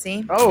sexy.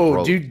 See?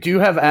 Oh, do you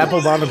have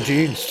apple bottom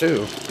jeans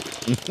too?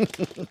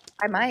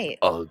 I might.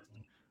 Ugh,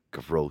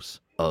 gross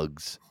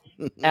Uggs.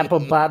 Apple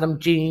bottom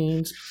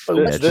jeans.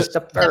 Yeah, Just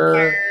a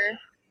fur.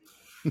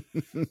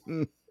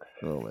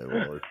 Oh my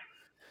lord.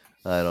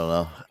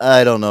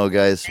 I don't know,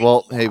 guys.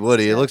 Well, hey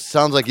Woody,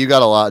 sounds like you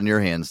got a lot in your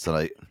hands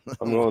tonight.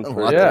 I'm going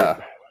for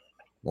a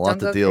lot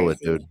to deal with,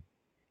 dude.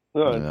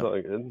 No, it's Yeah. all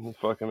good.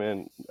 Fucking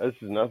man, this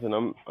is nothing.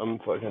 I'm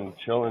fucking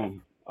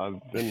chilling. I've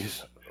been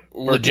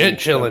Legit working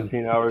chilling.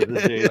 17 hours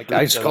a day, Like for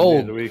ice 7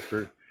 cold. days a week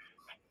for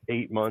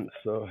 8 months.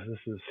 So this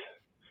is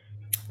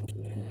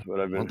what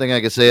I've been. One thing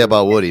I can say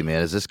about Woody,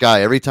 man, is this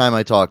guy, every time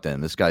I talk to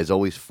him, this guy's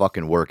always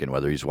fucking working,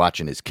 whether he's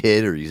watching his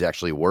kid or he's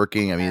actually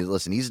working. I mean,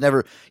 listen, he's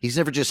never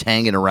just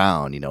hanging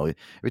around, you know.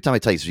 Every time I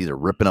tell you, he's either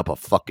ripping up a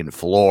fucking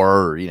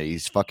floor or, you know,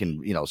 he's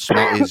fucking, you know,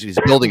 he's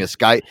building a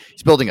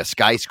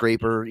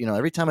skyscraper. You know,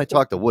 every time I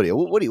talk to Woody,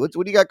 Woody, what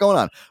do you got going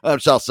on? I'm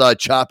outside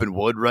chopping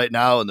wood right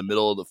now in the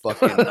middle of the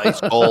fucking nice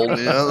cold,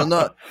 you know,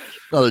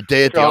 another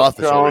day at the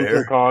office over here.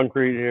 Some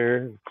concrete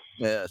here.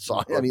 Yeah,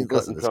 so I mean,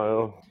 listen,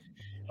 tile.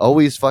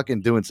 always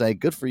fucking doing something.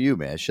 Good for you,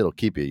 man. Shit'll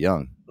keep you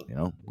young. You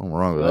know, nothing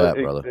wrong with that,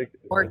 brother.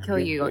 Or kill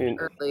you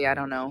early. I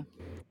don't know.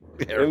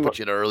 Yeah, or put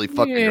you in an early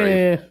fucking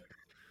grave.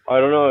 I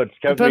don't know. It's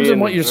kept Depends me on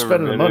what you're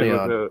spending the money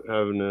on.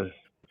 Having to,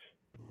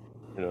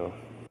 you know.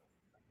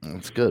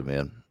 That's good,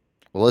 man.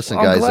 Well, listen,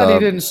 I'm guys. glad he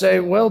didn't say,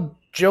 "Well,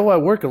 Joe, I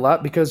work a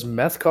lot because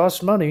meth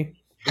costs money."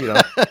 You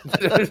know.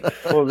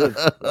 Well,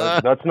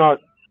 that's not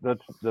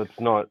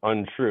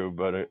untrue,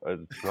 but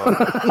it's not.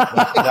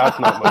 That's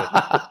not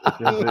my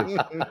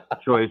specific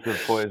choice of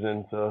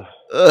poison. So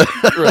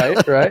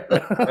right.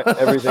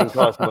 Everything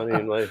costs money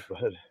in life,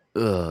 but.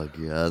 Oh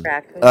god!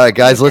 Exactly. All right,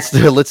 guys, let's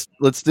do this.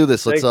 Let's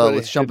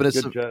jump into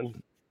some.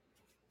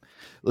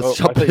 Let's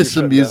jump into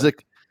some music.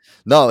 Down.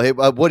 No, hey,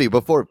 Woody,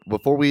 before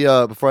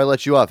I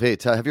let you off, hey,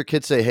 have your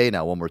kids say hey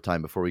now one more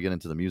time before we get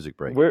into the music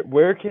break.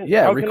 Where can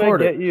how can I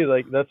get you?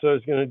 Like that's what I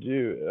was gonna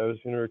do. I was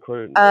gonna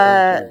record it.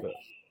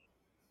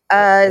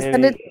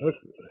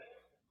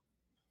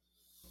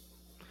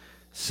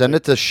 Send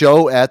it to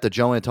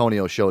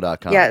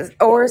show@thejoeantonioshow.com. Yes,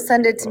 or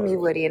send it to me,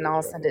 Woody, and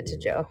I'll send it to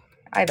Joe.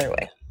 Either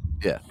way.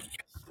 Yeah.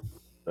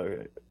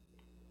 Okay.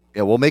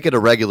 Yeah, we'll make it a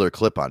regular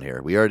clip on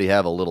here. We already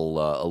have a little.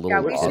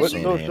 Yeah, we should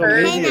use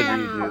her.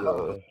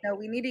 No,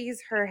 we need to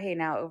use her "Hey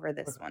Now" over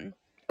this one.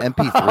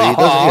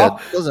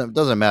 MP3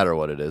 doesn't matter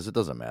what it is. It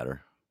doesn't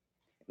matter.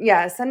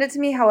 Yeah, send it to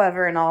me,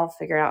 however, and I'll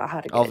figure out how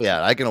to get it.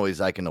 Yeah, I can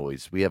always.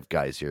 We have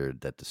guys here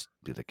that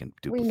can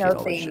duplicate. We know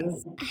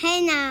things.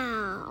 Hey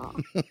now.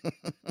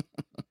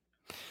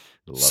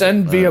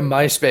 Send via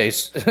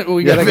MySpace.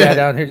 We got a guy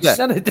down here. Yeah.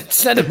 Send it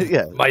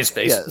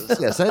MySpace.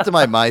 Yeah, send it to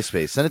my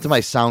MySpace. Send it to my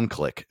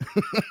SoundClick.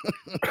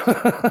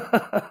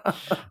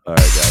 All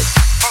right, guys.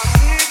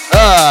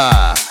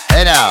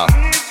 Hey now.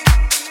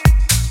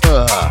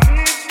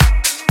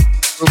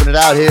 Moving it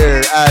out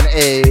here on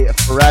a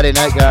Friday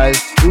night, guys.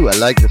 Ooh, I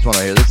like this one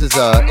right here. This is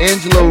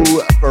Angelo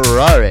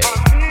Ferrari.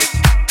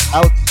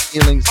 Out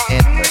Feelings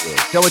Anthem right here.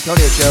 Joe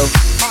Antonio Show.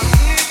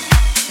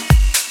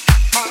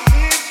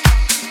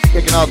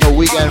 Kicking off the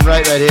weekend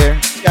right here.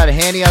 Got a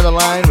Handy on the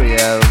line. We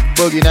have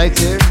Boogie Nights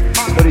here.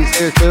 Hoodie's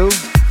here too.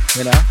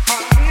 You know.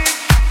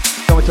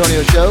 Joe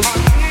Antonio Show.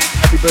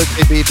 Happy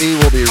birthday, BB.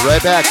 We'll be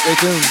right back. Stay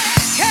tuned.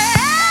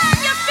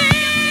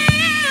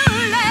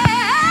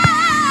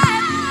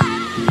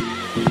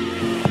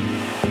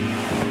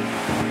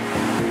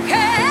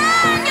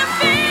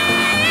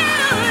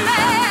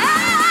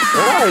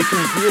 I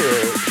can hear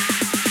it.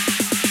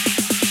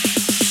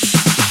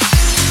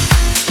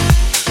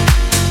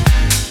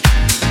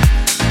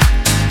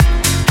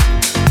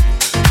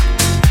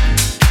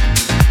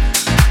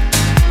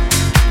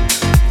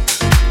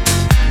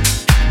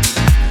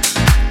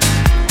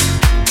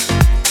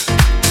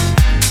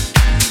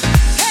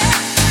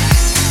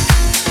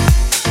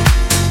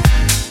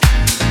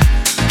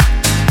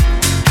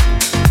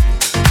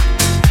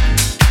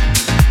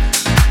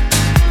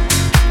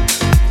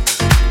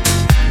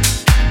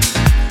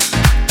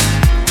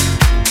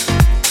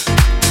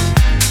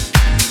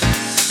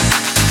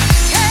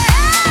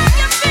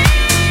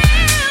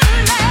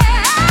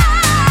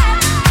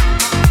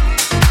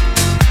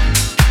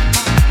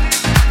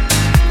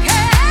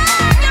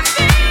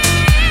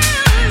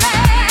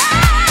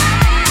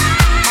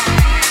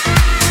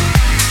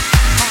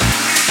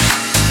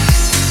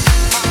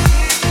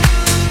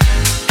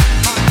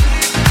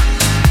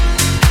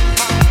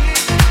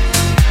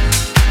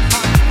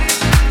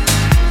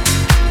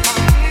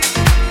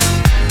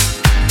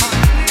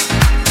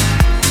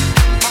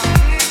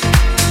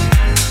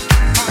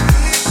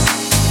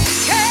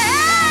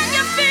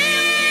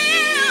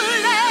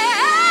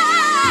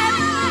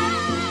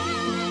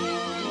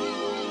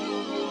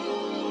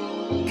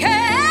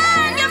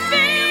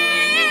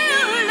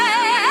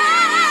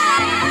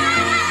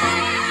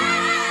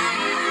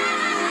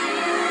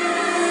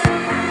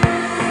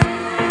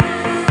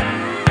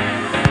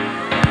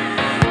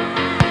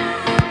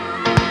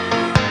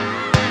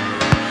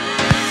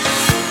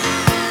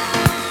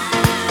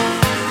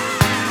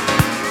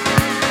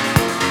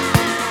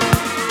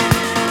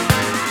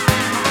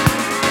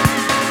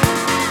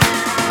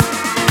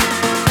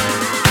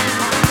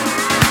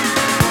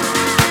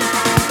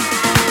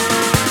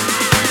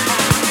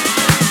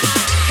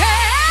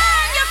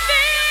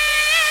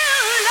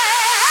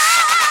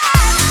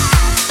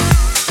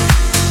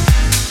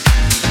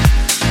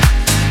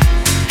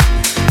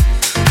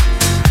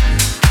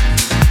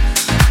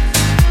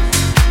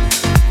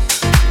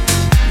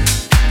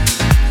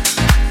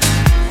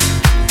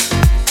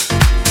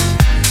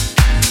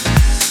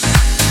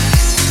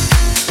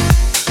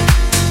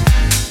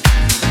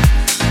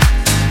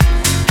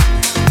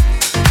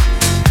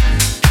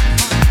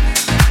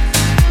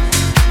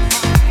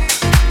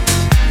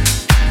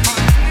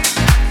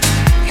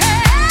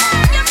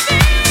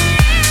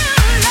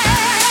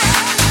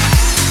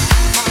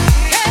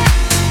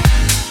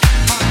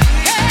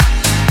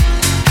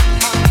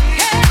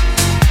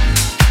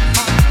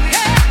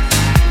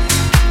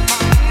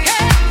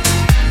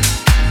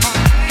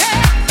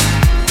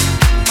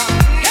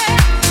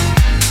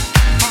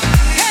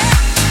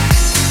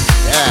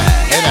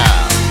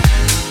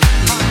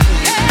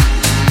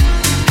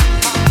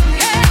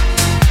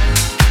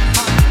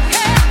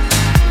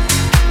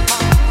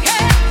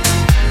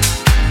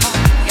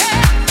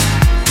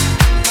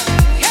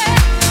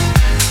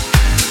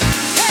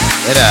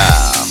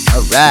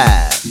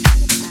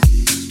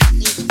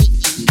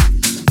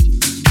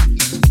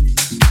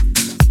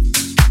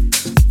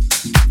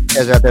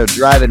 guys are out there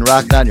driving,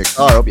 rocking on your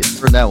car. I hope you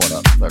turned that one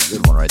up. That's a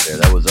good one right there.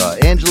 That was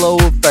Angelo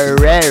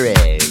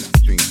Ferrari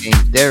featuring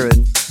James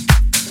Darren.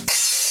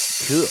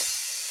 Cool.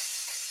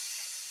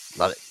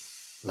 Love it.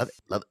 Love it.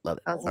 Love it. Love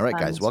it. All right,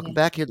 guys. Welcome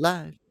back here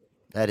live.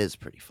 That is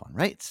pretty fun,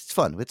 right? It's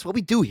fun. It's what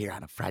we do here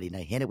on a Friday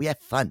night, Hannah. We have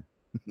fun.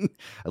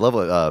 I love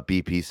what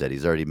BP said.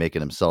 He's already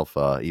making himself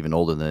even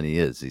older than he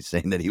is. He's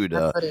saying that he would.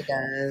 That's what he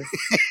does.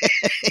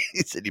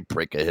 He said he'd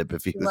break a hip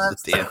if he was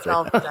loves a dancer.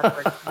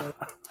 self-deprecate.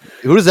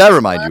 Who does that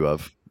remind you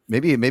of?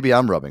 Maybe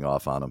I'm rubbing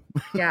off on him.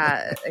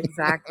 Yeah,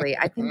 exactly.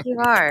 I think you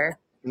are.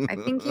 What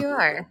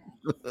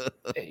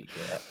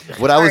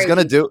I was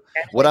gonna do,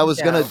 what I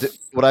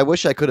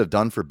wish I could have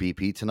done for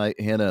BP tonight,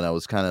 Hannah, and I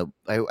was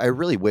I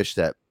really wish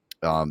that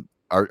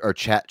our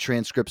chat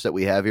transcripts that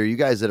we have here, you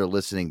guys that are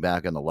listening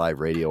back on the live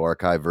radio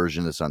archive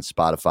version, that's on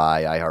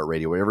Spotify,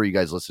 iHeartRadio, wherever you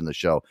guys listen to the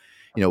show,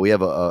 we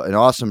have an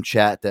awesome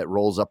chat that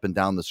rolls up and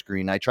down the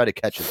screen. I try to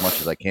catch as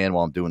much as I can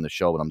while I'm doing the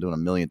show, but I'm doing a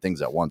million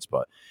things at once.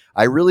 But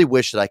I really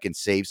wish that I can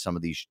save some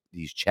of these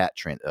chat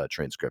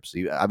transcripts.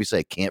 Obviously,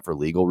 I can't for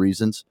legal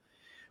reasons,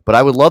 but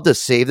I would love to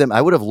save them.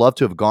 I would have loved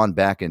to have gone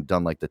back and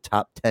done like the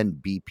top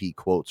 10 BP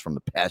quotes from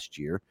the past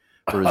year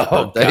for his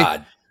birthday.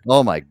 God.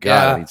 Oh my God.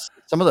 Yeah. I mean,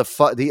 some of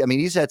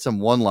he's had some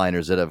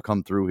one-liners that have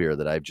come through here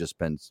that I've just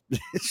been,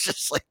 it's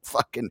just like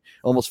fucking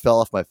almost fell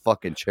off my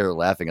fucking chair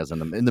laughing as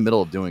I'm in the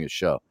middle of doing a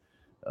show.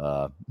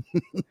 I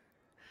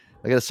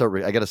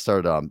gotta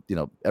start.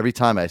 Every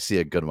time I see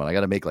a good one, I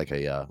gotta make like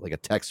a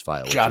text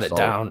file. Jot it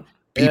down.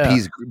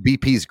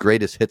 BP's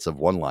greatest hits of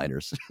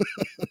one-liners.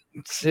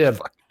 Yeah,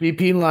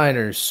 BP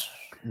liners.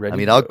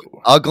 Ready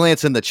I'll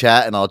glance in the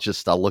chat and I'll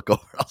look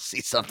over. I'll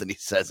see something he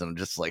says and I'm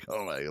just like,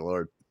 oh my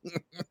Lord.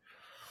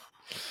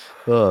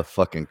 Oh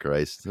fucking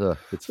Christ!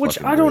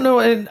 Which I don't know,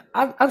 and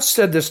I've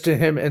said this to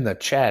him in the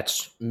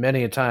chats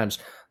many a times.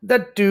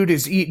 That dude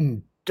is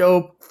eating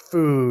dope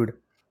food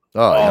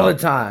all the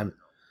time.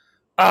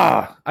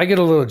 I get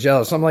a little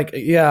jealous. I'm like,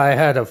 yeah, I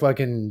had a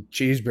fucking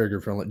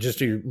cheeseburger from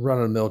just a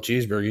run-of-the-mill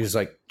cheeseburger. He's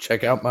like,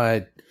 check out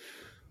my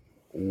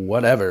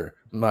whatever.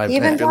 He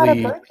even got a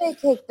birthday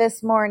cake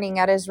this morning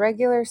at his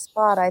regular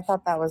spot. I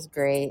thought that was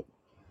great.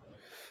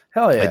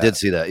 Hell yeah. I did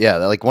see that. Yeah.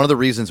 Like one of the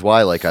reasons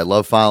why, like, I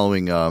love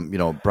following,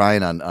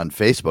 Brian on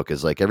Facebook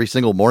is like every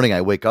single morning I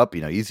wake up,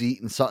 he's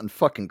eating something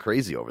fucking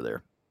crazy over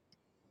there.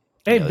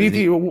 Hey,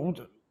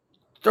 BP,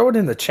 throw it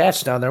in the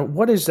chats down there.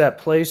 What is that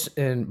place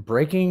in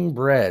Breaking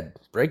Bread?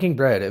 Breaking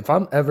Bread. If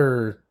I'm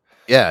ever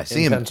in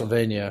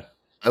Pennsylvania.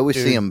 I always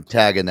see him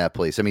tagging that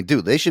place. I mean,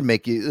 dude, they should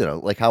make you,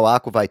 like how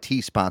Aquavite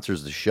Tea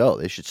sponsors the show.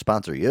 They should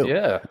sponsor you.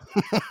 Yeah.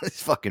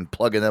 He's fucking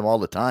plugging them all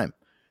the time.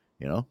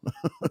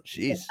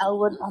 Jeez.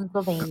 Elwood,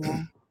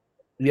 Pennsylvania.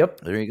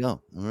 Yep. There you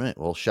go. All right.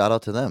 Well, shout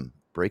out to them.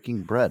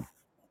 Breaking Bread.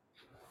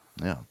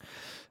 Yeah.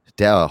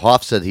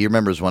 Hoff said he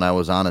remembers when I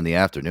was on in the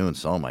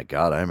afternoons. Oh my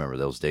God, I remember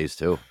those days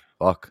too.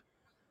 Fuck.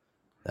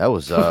 That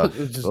was that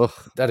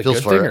a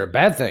good thing or a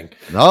bad thing?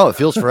 No, it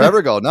feels forever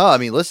ago. No, I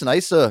mean, listen,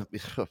 I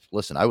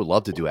would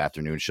love to do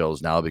afternoon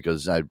shows now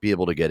because I'd be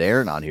able to get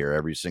Aaron on here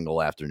every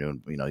single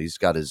afternoon. He's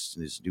got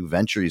his new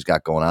venture he's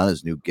got going on,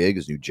 his new gig,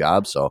 his new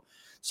job. So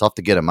it's tough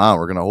to get him on.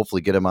 We're going to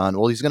hopefully get him on.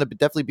 Well, he's going to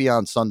definitely be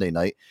on Sunday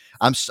night.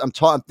 I'm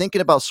thinking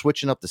about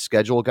switching up the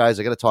schedule, guys.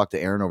 I got to talk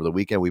to Aaron over the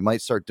weekend. We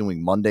might start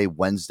doing Monday,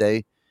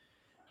 Wednesday,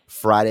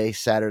 Friday,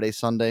 Saturday,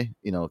 Sunday,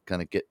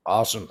 kind of get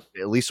awesome.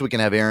 At least we can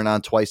have Aaron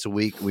on twice a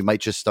week. We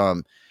might just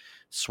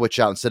switch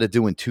out instead of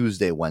doing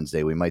Tuesday,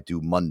 Wednesday, we might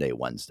do Monday,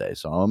 Wednesday.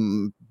 So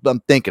I'm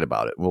thinking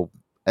about it. Well,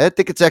 I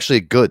think it's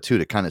actually good too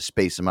to kind of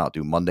space them out.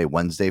 Do Monday,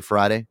 Wednesday,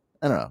 Friday.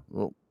 I don't know.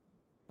 Well,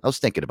 I was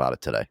thinking about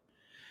it today.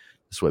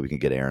 This way we can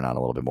get Aaron on a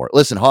little bit more.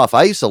 Listen, Hoff,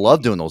 I used to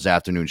love doing those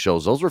afternoon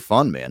shows. Those were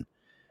fun, man.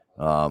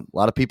 A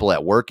lot of people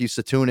at work used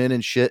to tune in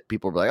and shit.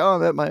 People were like, "Oh,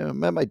 I'm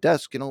at my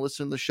desk,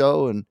 listen to the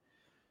show," and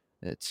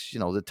it's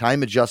the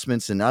time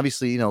adjustments and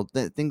obviously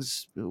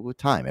things with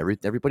time.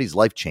 Everybody's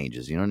life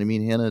changes. You know what I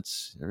mean, Hannah?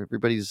 It's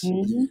everybody's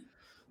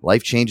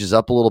life changes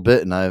up a little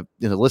bit. And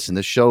listen,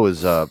 this show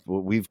is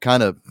we've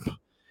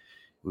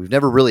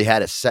never really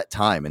had a set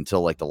time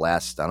until like the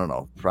last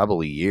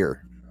probably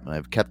year.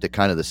 I've kept it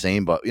kind of the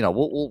same, but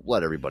we'll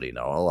let everybody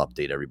know. I'll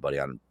update everybody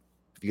on.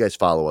 If you guys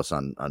follow us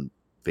on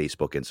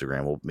Facebook,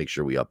 Instagram, we'll make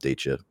sure we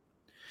update you.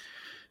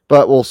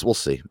 But we'll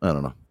see. I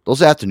don't know.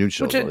 Those afternoon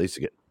shows they used to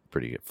get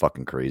pretty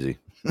fucking crazy.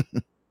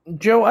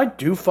 Joe, I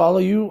do follow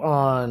you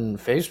on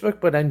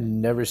Facebook, but I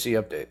never see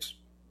updates.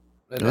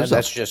 And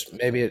that's just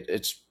maybe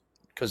it's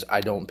because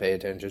I don't pay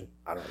attention.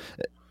 I don't know.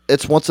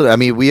 It's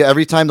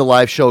every time the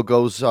live show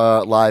goes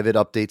live, it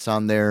updates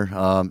on there.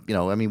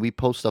 We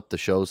post up the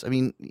shows. I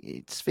mean,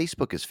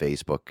 Facebook is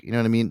Facebook. You know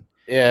what I mean?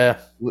 Yeah.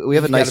 We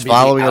have a nice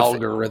following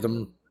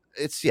algorithm.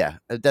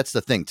 That's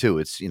the thing too.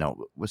 It's,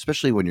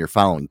 especially when you're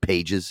following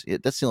pages.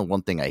 That's the only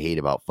one thing I hate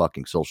about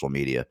fucking social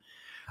media.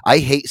 I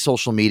hate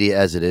social media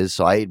as it is,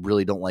 so I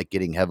really don't like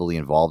getting heavily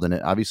involved in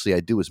it. Obviously, I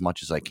do as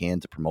much as I can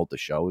to promote the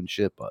show and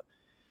shit, but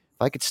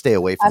if I could stay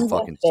away from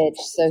fucking bitch,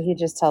 so he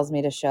just tells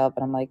me to show up,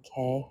 and I'm like,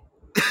 okay.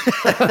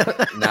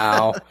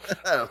 No.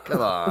 Oh,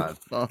 come on.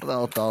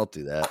 Don't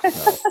do that.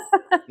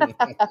 No.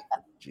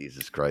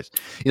 Jesus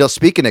Christ!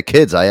 Speaking of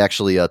kids, I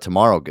actually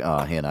tomorrow,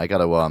 Hannah, I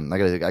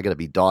gotta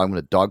be dog. I'm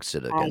gonna dog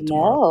sit I again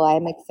tomorrow. know.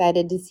 I'm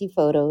excited to see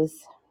photos.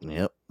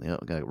 Yep.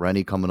 Got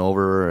Rennie coming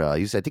over.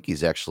 I think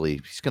he's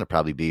gonna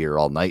probably be here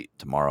all night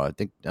tomorrow. I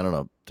don't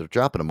know. They're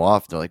dropping him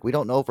off. They're like, we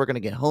don't know if we're gonna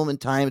get home in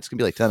time. It's gonna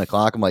be like 10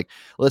 o'clock. I'm like,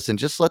 listen,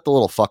 just let the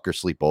little fucker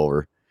sleep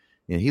over.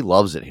 He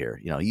loves it here.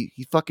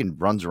 He fucking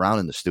runs around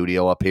in the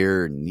studio up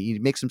here and he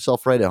makes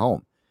himself right at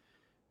home.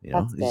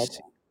 That's good.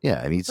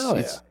 Yeah, I mean,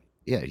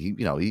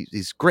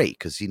 he's great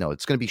because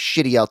it's going to be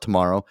shitty out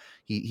tomorrow.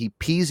 He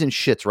pees and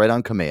shits right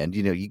on command.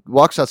 He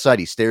walks outside,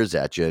 he stares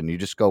at you, and you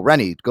just go,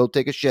 Rennie, go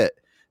take a shit,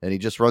 and he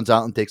just runs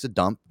out and takes a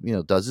dump.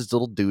 Does his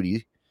little duty,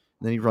 and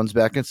then he runs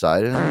back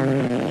inside.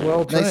 And,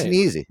 well, nice and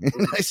easy,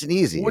 nice and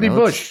easy.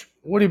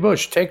 Woody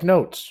Bush, take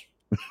notes.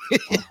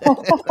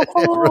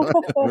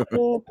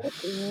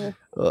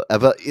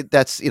 But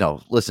that's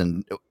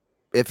listen.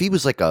 If he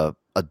was like a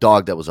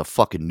dog that was a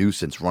fucking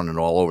nuisance running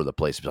all over the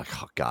place, I'd be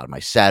like, oh God, my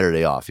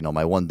Saturday off,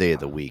 my one day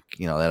of the week,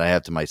 that I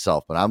have to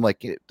myself. But I'm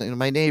like,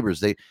 my neighbors,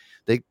 they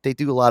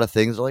do a lot of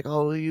things. They're like,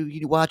 oh,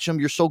 you watch them,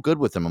 you're so good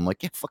with them. I'm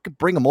like, yeah, fucking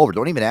bring them over.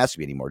 Don't even ask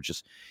me anymore.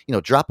 Just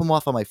drop them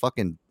off on my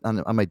fucking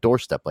on my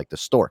doorstep like the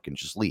stork and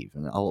just leave,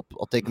 and I'll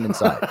take them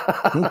inside.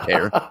 I don't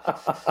care.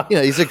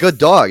 He's a good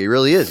dog. He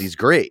really is. He's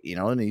great.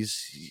 And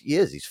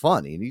he's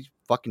fun. And he's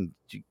fucking,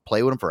 you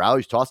play with him for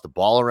hours, toss the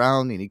ball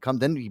around, and he comes.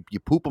 Then you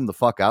poop him the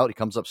fuck out. He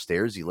comes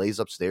upstairs. He lays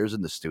upstairs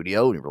in the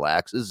studio and he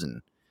relaxes,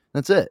 and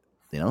that's it.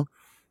 Yeah,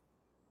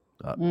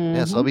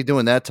 so I'll be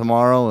doing that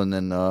tomorrow, and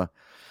then I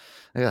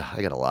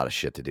got a lot of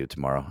shit to do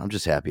tomorrow. I'm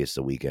just happy it's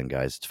the weekend,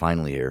 guys. It's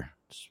finally here.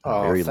 It's been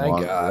a very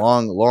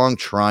long,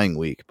 trying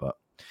week, but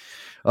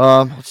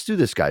let's do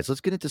this, guys.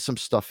 Let's get into some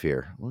stuff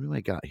here. What do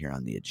I got here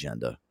on the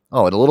agenda?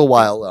 Oh, in a little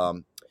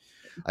while,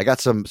 I got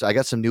some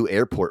new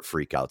airport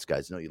freakouts,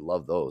 guys. I know you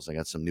love those. I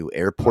got some new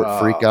airport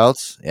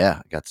freakouts. Yeah,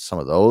 I got some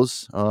of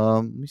those.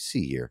 Let me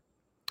see here.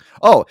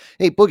 Oh,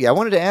 hey, Boogie, I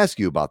wanted to ask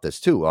you about this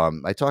too.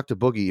 I talked to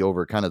Boogie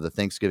over kind of the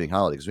Thanksgiving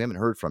holiday because we haven't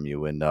heard from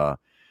you. And I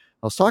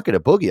was talking to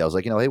Boogie. I was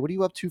like, hey, what are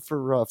you up to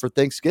for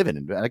Thanksgiving?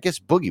 And I guess,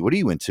 Boogie, what are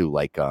you into?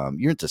 Like,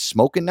 you're into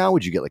smoking now?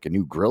 Would you get like a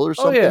new grill or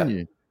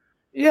something? Oh,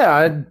 yeah.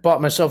 I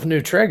bought myself a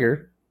new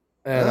Traeger.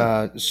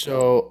 And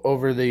so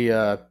over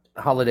the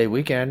holiday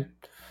weekend,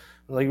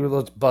 like,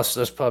 let's bust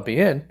this puppy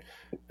in.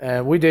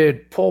 And we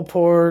did pulled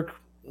pork,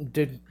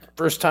 did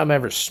first time I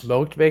ever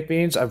smoked baked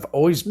beans. I've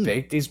always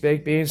baked these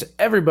baked beans.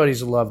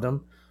 Everybody's loved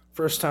them.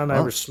 First time I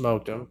ever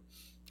smoked them.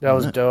 That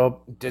was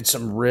dope. Did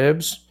some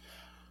ribs.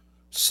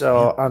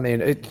 So, I mean,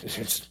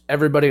 it's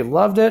everybody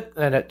loved it.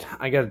 And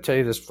I got to tell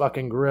you, this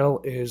fucking grill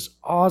is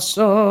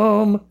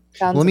awesome.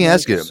 Let me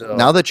ask you,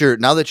 now that you're,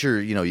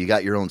 you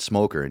got your own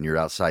smoker and you're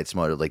outside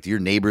smoking, like, do your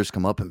neighbors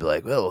come up and be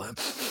like, well,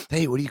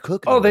 hey, what are you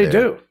cooking? Oh, they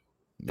do.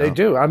 They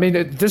do. I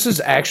mean, this is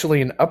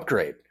actually an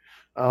upgrade.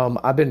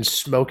 I've been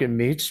smoking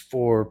meats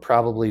for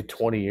probably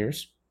 20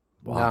 years.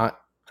 Wow. Not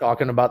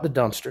talking about the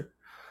dumpster.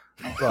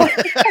 But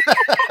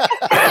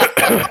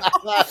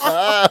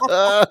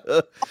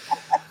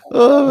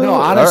no,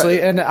 honestly,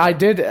 right. And I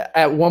did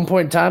at one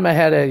point in time. I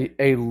had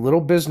a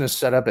little business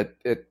set up.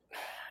 It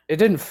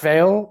didn't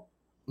fail,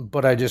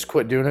 but I just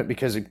quit doing it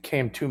because it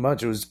came too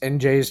much. It was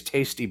NJ's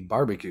Tasty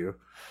Barbecue,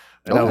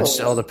 and I would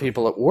sell to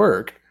people at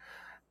work.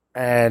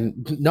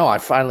 And no, I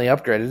finally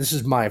upgraded. This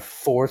is my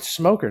 4th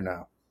smoker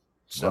now.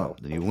 So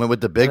you went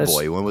with the big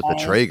boy. You went with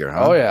the Traeger,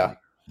 huh? Oh yeah,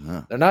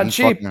 they're not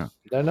cheap.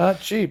 They're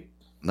not cheap.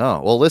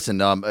 No. Well, listen,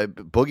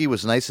 Boogie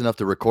was nice enough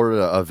to record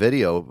a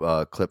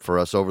video clip for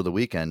us over the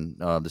weekend,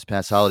 this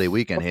past holiday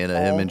weekend,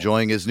 him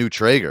enjoying his new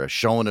Traeger,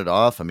 showing it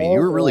off. I mean, you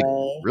were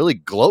really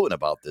gloating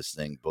about this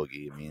thing,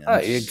 Boogie. I mean,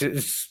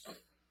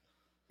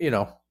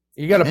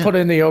 you got to put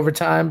in the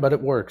overtime, but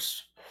it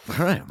works.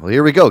 All right. Well,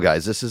 here we go,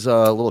 guys. This is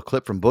a little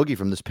clip from Boogie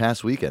from this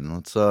past weekend.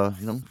 Let's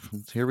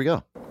here we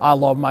go. I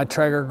love my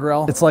Traeger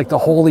grill. It's like the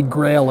holy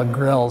grail of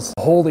grills.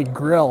 Holy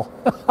grill.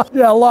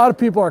 Yeah, a lot of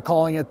people are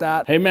calling it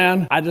that. Hey,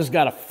 man, I just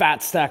got a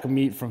fat stack of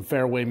meat from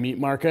Fairway Meat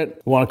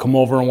Market. You want to come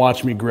over and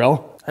watch me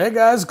grill? Hey,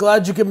 guys,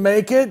 glad you can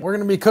make it. We're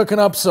going to be cooking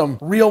up some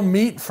real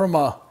meat from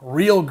a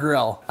real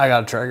grill. I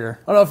got a Traeger.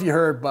 I don't know if you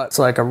heard, but it's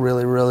like a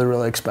really, really,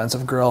 really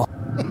expensive grill.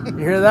 You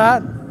hear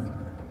that?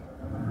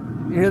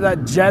 You hear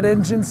that jet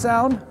engine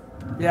sound?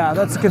 Yeah,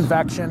 that's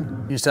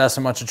convection. You used to ask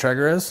how much a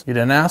Traeger is? You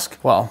didn't ask?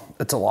 Well,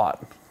 it's a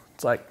lot.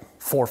 It's like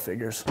 4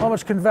 figures. How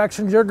much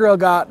convection your grill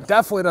got?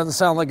 Definitely doesn't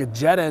sound like a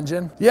jet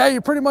engine. Yeah,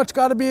 you pretty much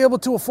got to be able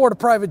to afford a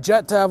private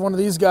jet to have one of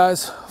these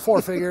guys. 4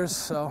 figures,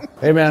 so.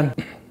 Hey, man.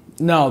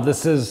 No,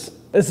 this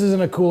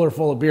isn't a cooler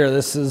full of beer.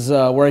 This is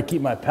where I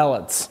keep my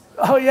pellets.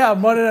 Oh, yeah,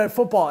 Monday Night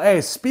Football. Hey,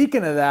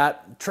 speaking of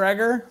that,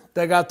 Traeger,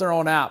 they got their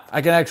own app.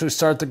 I can actually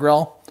start the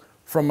grill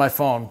from my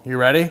phone. You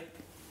ready?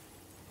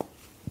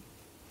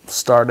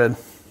 Started.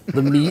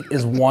 The meat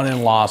is won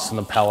and lost in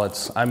the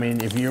pellets. I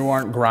mean, if you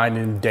aren't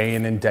grinding day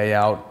in and day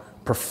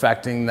out,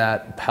 perfecting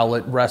that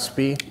pellet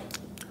recipe,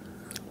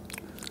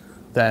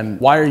 then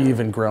why are you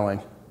even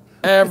grilling?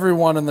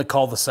 Everyone in the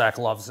cul-de-sac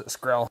loves this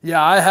grill.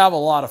 Yeah, I have a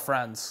lot of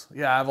friends.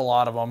 Yeah, I have a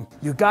lot of them.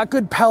 You got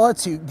good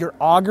pellets. Your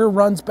auger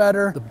runs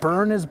better. The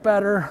burn is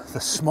better. The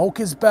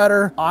smoke is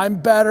better. I'm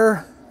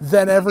better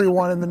than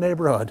everyone in the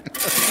neighborhood.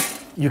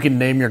 You can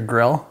name your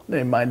grill.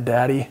 Name mine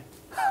Daddy.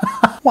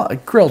 Well,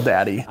 Grill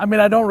Daddy. I mean,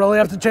 I don't really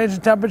have to change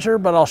the temperature,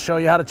 but I'll show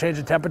you how to change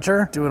the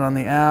temperature. Do it on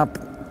the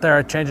app. There,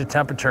 I change the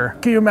temperature.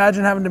 Can you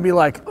imagine having to be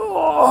like,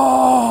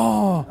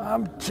 oh,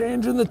 I'm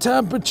changing the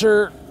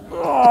temperature.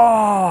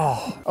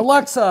 Oh.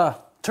 Alexa,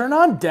 turn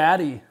on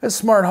Daddy. It's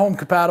smart home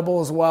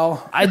compatible as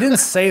well. I didn't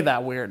say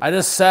that weird. I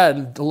just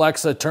said,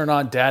 Alexa, turn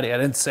on Daddy. I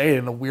didn't say it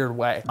in a weird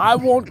way. I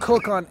won't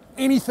cook on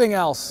anything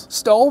else.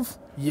 Stove?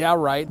 Yeah,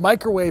 right.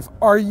 Microwave?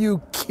 Are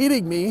you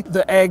kidding me?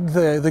 The egg,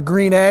 the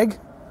green egg?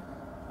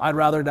 I'd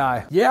rather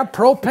die. Yeah,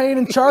 propane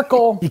and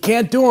charcoal. You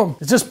can't do them.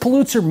 It just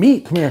pollutes your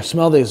meat. Come here,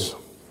 smell these.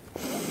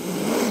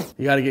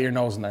 You gotta get your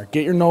nose in there.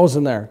 Get your nose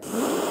in there.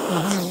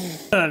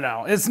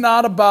 No. It's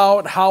not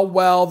about how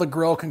well the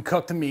grill can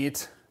cook the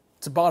meat.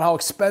 It's about how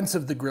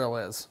expensive the grill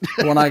is.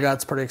 The one I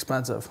got's pretty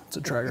expensive. It's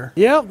a Traeger.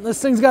 Yep,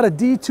 this thing's got a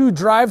D2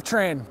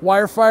 drivetrain.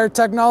 Wire-fire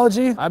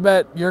technology. I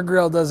bet your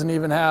grill doesn't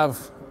even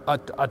have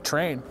a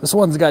train. This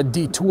one's got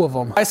D2 of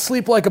them. I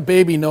sleep like a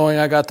baby knowing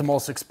I got the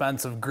most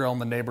expensive grill in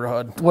the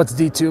neighborhood. What's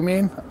D2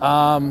 mean?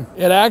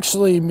 It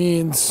actually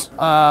means,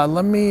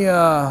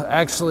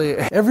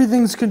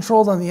 everything's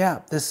controlled on the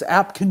app. This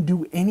app can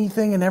do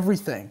anything and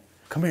everything.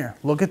 Come here,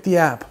 look at the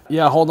app.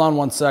 Yeah, hold on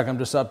one sec. I'm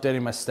just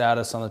updating my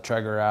status on the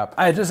Traeger app.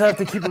 I just have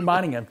to keep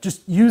reminding him,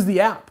 just use the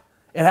app.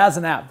 It has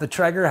an app. The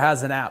Traeger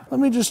has an app. Let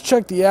me just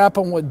check the app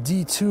on what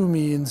D2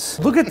 means.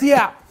 Look at the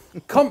app.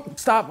 Come,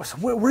 stop.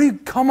 Where you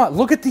come on?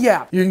 Look at the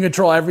app. You can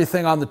control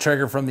everything on the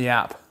Traeger from the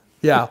app.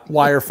 Yeah,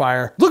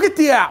 wire-fire. Look at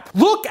the app.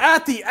 Look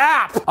at the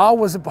app. Oh,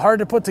 was it hard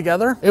to put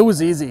together? It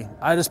was easy.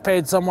 I just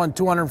paid someone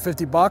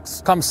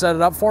 $250, come set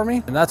it up for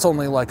me. And that's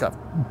only like a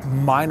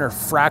minor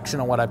fraction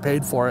of what I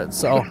paid for it.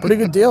 So pretty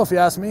good deal if you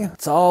ask me.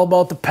 It's all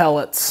about the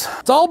pellets.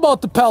 It's all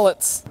about the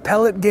pellets.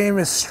 Pellet game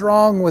is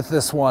strong with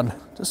this one.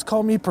 Just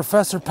call me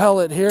Professor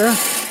Pellet here.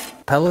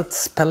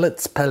 Pellets,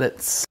 pellets,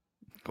 pellets.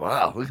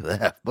 Wow, look at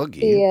that. Boogie.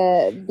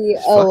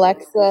 The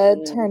Alexa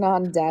turn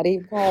on Daddy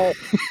part.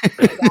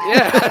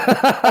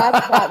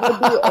 That would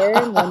be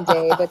Aaron one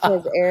day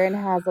because Aaron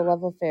has a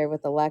love affair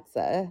with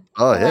Alexa.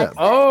 Oh, yeah. Alexa,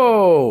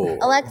 Oh.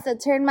 Alexa,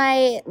 turn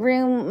my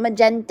room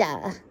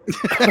magenta.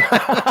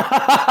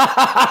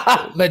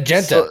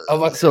 Magenta.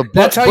 So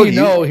that's how Boogie, you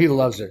know he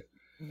loves her.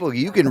 Boogie,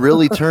 you can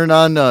really turn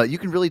on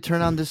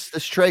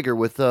this Traeger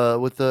with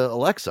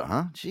Alexa,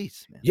 huh?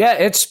 Jeez, man. Yeah,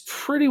 it's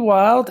pretty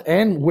wild.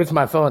 And with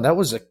my phone, that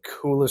was the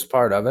coolest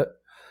part of it.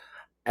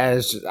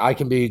 As I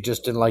can be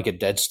just in like a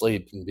dead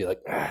sleep and be like,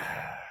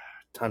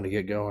 time to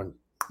get going.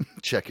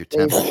 Check your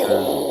temperature.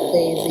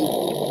 Lazy.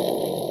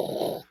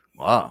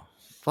 Wow.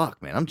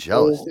 Fuck, man. I'm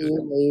jealous, dude.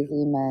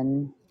 Lazy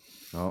men.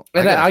 Oh,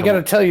 And I got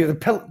to tell you,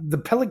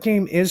 the pellet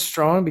game is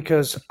strong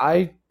because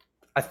I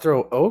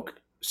throw oak,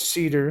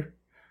 cedar,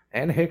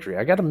 and hickory.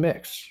 I got a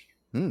mix.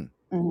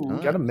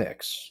 Got a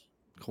mix.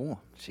 Cool.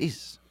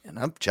 Jeez. And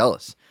I'm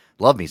jealous.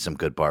 Love me some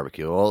good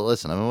barbecue. Well,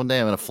 listen, one day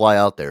I'm going to fly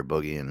out there,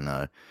 Boogie,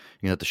 and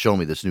you have to show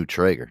me this new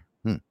Traeger.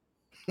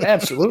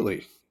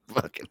 Absolutely.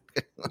 Fucking.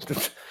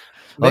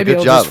 Maybe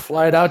I'll just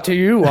fly it out to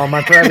you on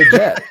my private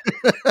jet.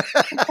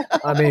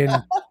 I mean,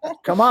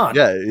 come on.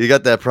 Yeah, you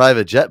got that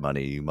private jet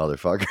money, you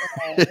motherfucker.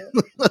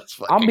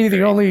 I'll be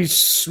the only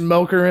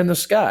smoker in the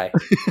sky.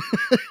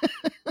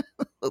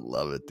 I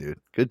love it, dude.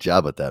 Good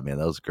job with that, man.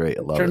 That was great.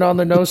 I love Turn it. on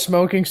the no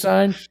smoking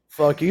sign.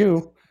 Fuck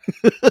you.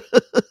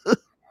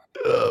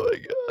 Oh my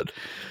god.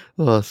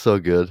 Oh, so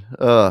good.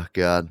 Oh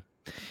god.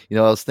 You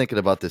know, I was thinking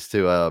about this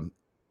too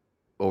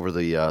over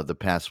the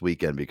past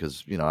weekend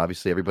because, you know,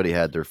 obviously everybody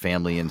had their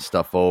family and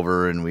stuff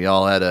over and we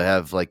all had to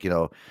have like, you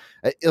know,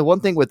 one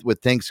thing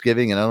with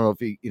Thanksgiving, and I don't know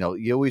if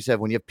you always have,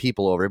 when you have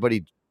people over,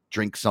 everybody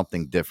drinks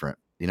something different.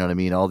 You know what I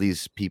mean? All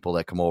these people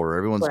that come over,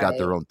 everyone's got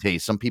their own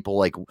taste. Some people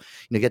like,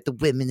 get the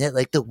women that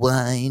like the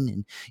wine,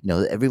 and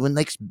everyone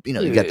likes,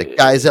 you got the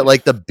guys that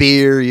like the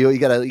beer. You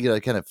gotta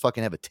kind of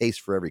fucking have a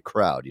taste for every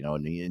crowd,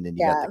 and then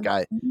you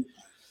got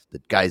the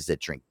guys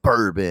that drink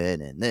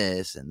bourbon and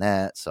this and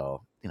that.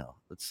 So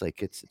it's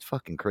like it's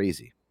fucking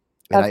crazy.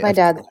 That's my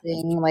dad's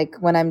thing. Like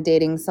when I'm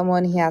dating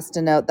someone, he has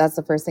to know. That's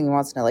the first thing he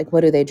wants to know. Like,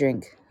 what do they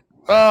drink?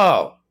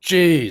 Oh,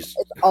 jeez.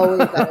 It's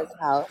always at his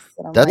house.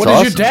 What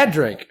does your dad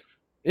drink?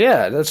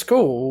 Yeah, that's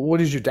cool. What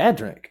does your dad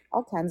drink?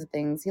 All kinds of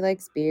things. He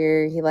likes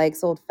beer. He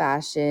likes old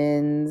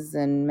fashions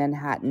and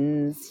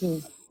Manhattans.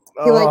 He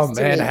likes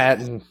to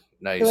Manhattan.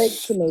 Nice. He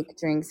likes to make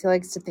drinks. He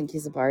likes to think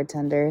he's a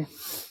bartender.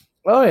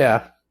 Oh,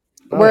 yeah.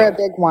 We're a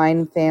big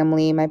wine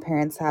family. My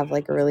parents have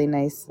like a really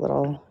nice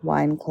little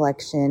wine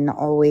collection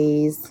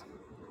always.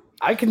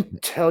 I can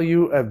tell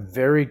you a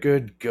very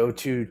good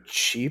go-to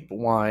cheap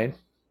wine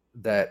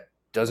that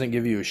doesn't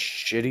give you a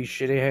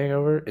shitty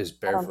hangover is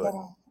Barefoot.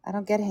 I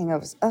don't get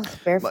hangovers. Ugh,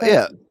 Barefoot.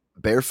 Yeah,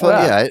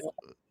 Barefoot.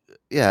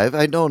 Yeah,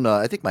 I don't know.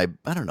 I think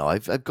I don't know.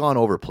 I've gone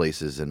over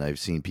places and I've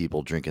seen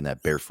people drinking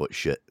that Barefoot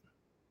shit.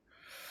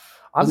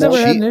 I've never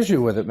had an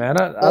issue with it, man.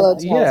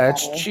 Yeah,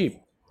 it's cheap.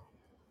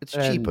 It's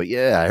cheap, but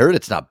yeah, I heard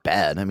it's not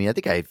bad. I mean, I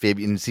think I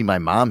even see my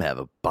mom have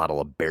a bottle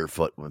of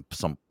Barefoot at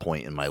some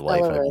point in my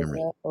life. I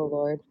remember. Oh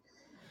Lord.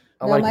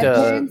 I No, like my the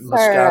parents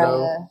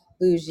Moscato. are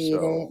bougie.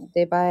 so-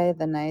 They buy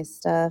the nice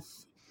stuff.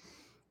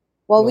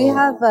 Well, we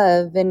have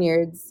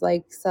vineyards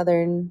like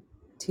southern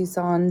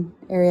Tucson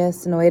area,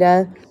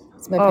 Sonoyta.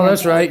 So my Oh,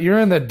 parents that's right. You're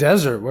in the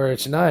desert where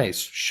it's nice.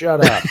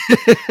 Shut up.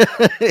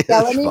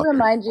 Yeah, let me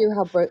remind you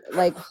how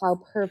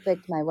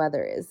perfect my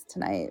weather is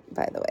tonight.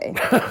 By the way,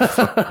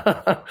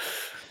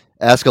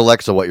 Ask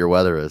Alexa what your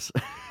weather is.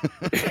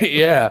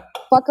 Yeah.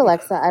 fuck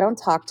Alexa. I don't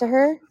talk to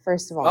her.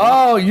 First of all.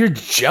 Oh, you're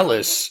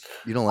jealous.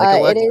 You don't like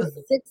Alexa? It is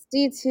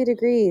 62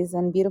 degrees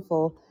and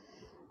beautiful.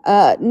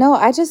 No,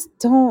 I just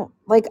don't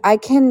like. I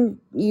can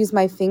use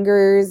my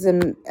fingers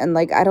and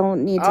like I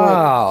don't need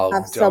to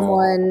have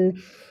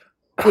someone,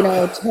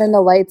 turn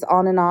the lights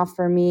on and off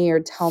for me or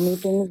tell me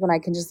things when I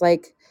can just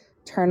like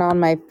turn on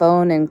my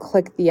phone and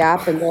click the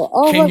app and go,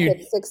 oh look,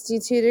 it's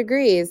 62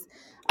 degrees.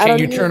 Can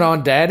you turn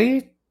on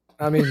Daddy?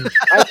 I mean,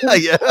 I can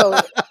still.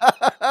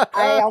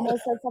 I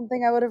almost said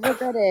something I would have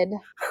regretted.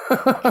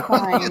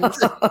 Fine.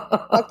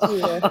 Fuck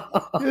you.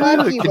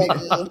 Fuck you,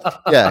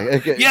 Biggie. Yeah.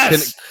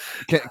 Yes.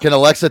 Can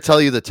Alexa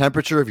tell you the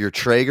temperature of your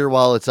Traeger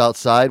while it's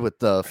outside with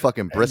the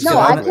fucking brisket? No,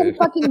 on I it? can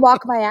fucking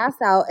walk my ass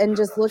out and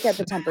just look at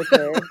the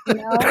temperature.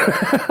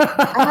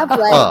 I have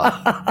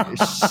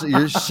legs.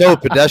 You're so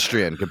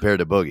pedestrian compared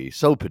to Boogie.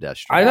 So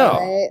pedestrian. I know.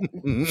 Right?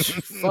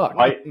 Fuck.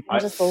 I'm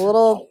just a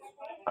little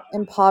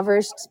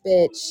impoverished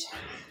bitch.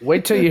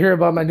 Wait till you hear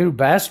about my new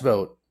bass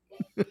boat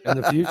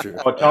in the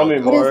future. Oh, tell me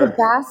What is a more.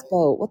 bass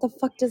boat? What the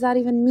fuck does that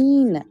even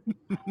mean?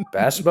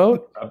 Bass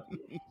boat?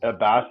 A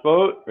bass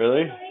boat?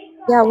 Really?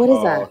 Yeah, what is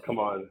Oh, that? come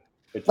on.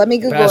 It's Let me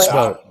Google bass it.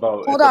 boat.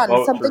 boat. Hold It's a on,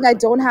 boat something for I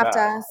don't have to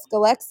bass. ask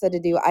Alexa to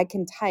do. I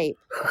can type.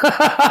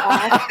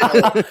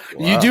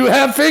 You do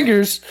have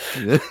fingers.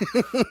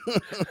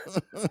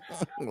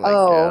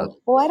 Well,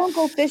 I don't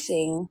go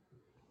fishing.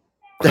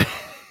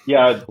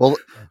 Yeah. Well,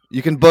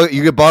 you can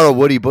borrow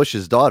Woody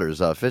Bush's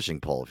daughter's fishing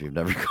pole if you've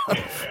never gone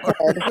before.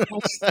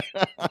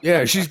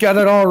 Yeah, she's got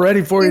it all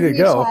ready for you to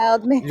go.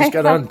 Child, You just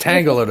got to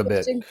untangle it a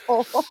bit.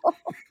 Oh,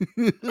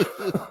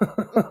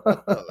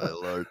 my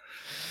Lord.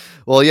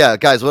 Well, yeah,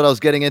 guys, what I was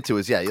getting into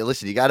is,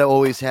 listen, you got to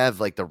always have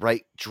like the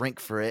right drink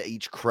for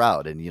each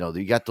crowd. And,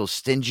 you got those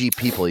stingy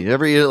people. You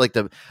never hear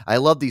I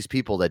love these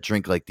people that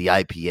drink like the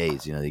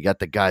IPAs. You got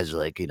the guys who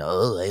are like,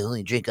 oh, I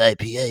only drink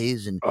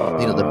IPAs. And,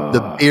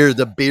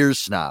 the beer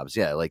snobs.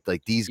 Yeah, like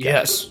these guys.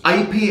 Yes.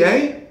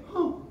 IPA?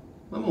 Oh,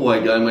 I'm a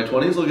white guy in my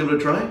 20s. I'll give it a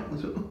try.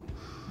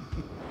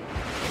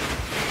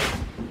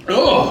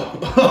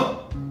 Oh!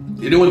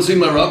 Anyone seen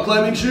my rock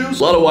climbing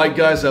shoes? A lot of white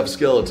guys have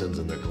skeletons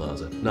in their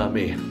closet. Not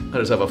me. I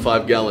just have a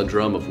 5-gallon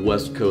drum of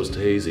West Coast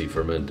hazy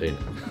fermenting.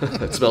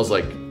 It smells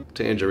like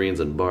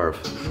tangerines and barf.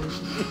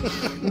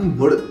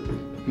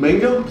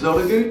 Mango? Is that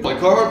what I get? My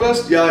Carhartt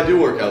vest? Yeah, I do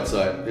work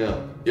outside.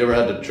 Yeah. You ever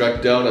had to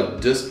track down a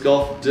disc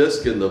golf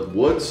disc in the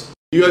woods?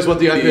 You guys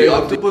want the IPA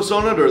octopus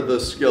on it or the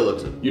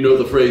skeleton? You know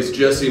the phrase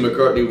Jesse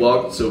McCartney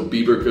walked so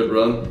Bieber could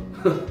run?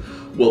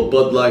 Well,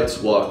 Bud Lights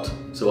walked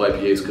so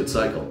IPAs could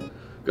cycle.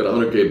 Got a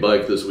 100K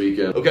bike this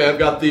weekend. Okay, I've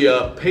got the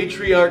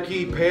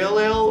Patriarchy Pale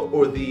Ale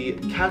or the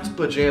Cat's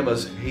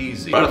Pajamas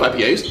Hazy. Right off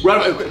IPAs?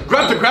 Right,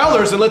 grab the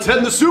growlers and let's head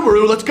in the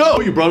Subaru. Let's go.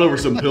 You brought over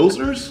some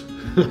Pilsners?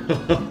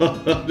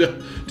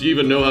 Do you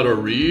even know how to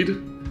read?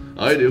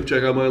 I do.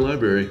 Check out my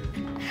library.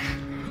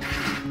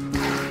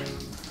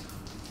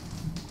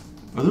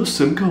 Are those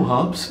Simcoe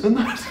hops in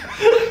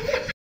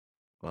that?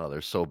 Wow, they're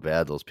so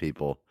bad, those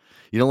people.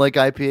 You don't like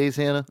IPAs,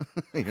 Hannah?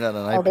 You're not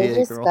an IPA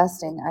They're girl?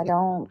 disgusting. I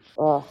don't.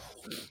 Ugh.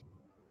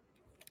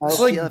 It's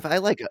Okay. like, I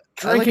like a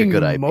Drinking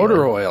good IPA.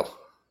 motor oil.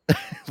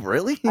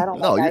 Really? I don't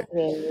like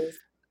IPAs.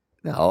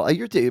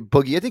 You're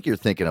Boogie. I think you're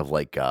thinking of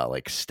like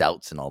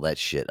stouts and all that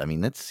shit. I mean,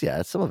 that's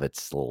some of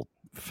it's a little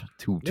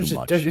too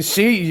much. Does you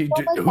see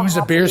who's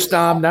a beer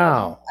snob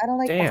now? I don't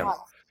like the Damn.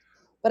 hops.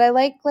 But I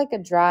like a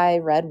dry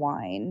red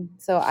wine.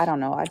 So I don't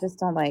know. I just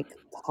don't like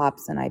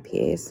hops and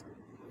IPAs.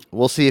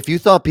 Well, see, if you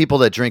thought people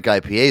that drink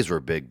IPAs were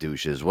big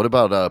douches, what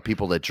about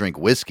people that drink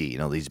whiskey?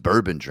 These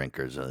bourbon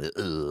drinkers.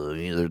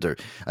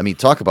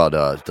 Talk about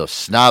the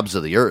snobs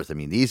of the earth. I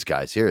mean, these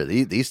guys here,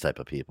 these type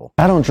of people.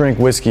 I don't drink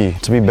whiskey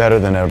to be better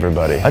than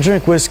everybody. I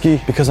drink whiskey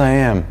because I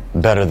am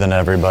better than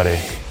everybody.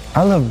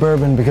 I love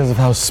bourbon because of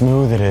how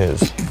smooth it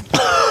is.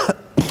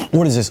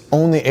 What is this,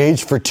 only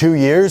aged for 2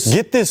 years?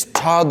 Get this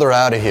toddler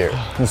out of here.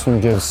 This one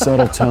gives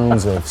subtle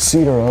tones of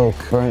cedar oak,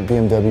 burnt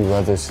BMW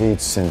leather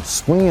seats, and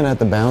swinging at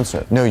the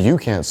bouncer. No, you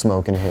can't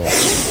smoke in here.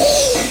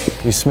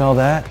 You smell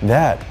that?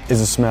 That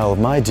is the smell of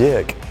my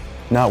dick.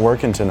 Not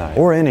working tonight,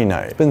 or any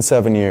night. It's been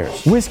 7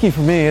 years. Whiskey for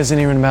me isn't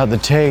even about the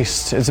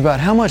taste. It's about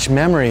how much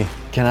memory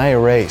can I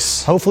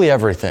erase? Hopefully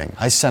everything.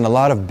 I sent a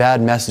lot of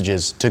bad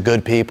messages to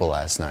good people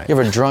last night. You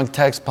ever drunk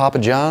text Papa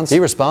John's? He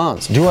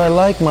responds, do I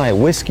like my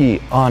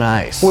whiskey on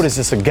ice? What is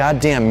this, a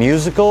goddamn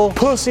musical?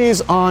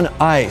 Pussies on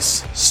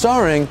Ice,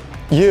 starring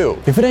you.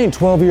 If it ain't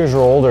 12 years or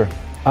older,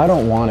 I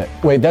don't want it.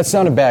 Wait, that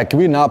sounded bad. Can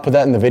we not put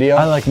that in the video?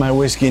 I like my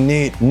whiskey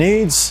neat.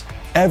 Needs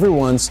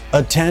everyone's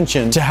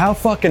attention to how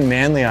fucking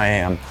manly I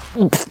am.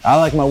 I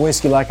like my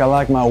whiskey like I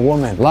like my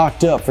woman.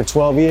 Locked up for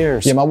 12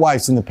 years. Yeah, my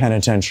wife's in the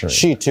penitentiary.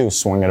 She too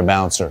swung at a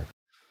bouncer.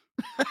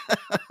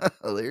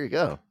 Well, there you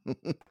go.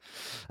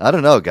 I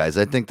don't know, guys.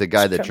 I think the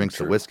guy that drinks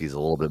the whiskey is a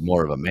little bit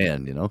more of a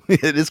man, you know?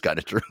 It is kind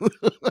of true.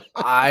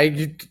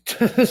 I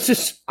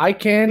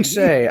can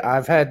say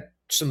I've had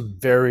some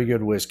very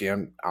good whiskey.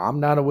 I'm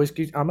not a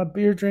whiskey. I'm a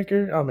beer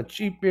drinker. I'm a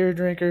cheap beer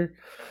drinker.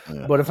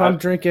 Yeah. But if I'm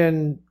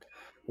drinking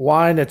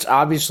wine, it's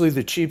obviously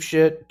the cheap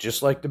shit,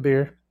 just like the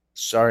beer.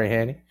 Sorry,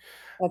 Hanny.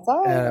 That's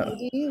all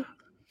right.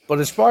 But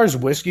as far as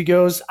whiskey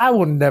goes, I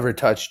will never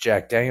touch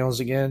Jack Daniels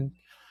again.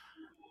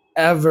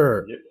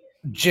 Ever.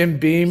 Jim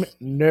Beam,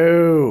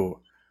 no.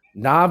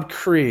 Knob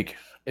Creek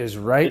is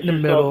right in the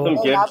middle. Some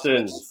Knob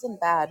Gibsons. Creek isn't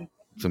bad.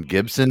 Some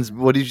Gibsons.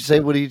 What did you say?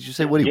 What did you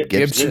say? What do you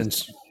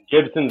Gibsons.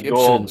 Gibson's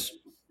gold.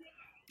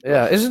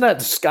 Yeah, isn't that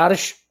the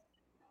Scottish?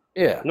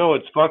 Yeah. No,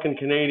 it's fucking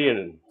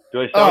Canadian.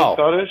 Do I sound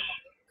Scottish?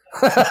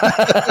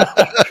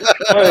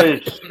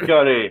 Hey,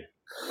 Scotty.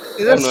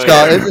 That's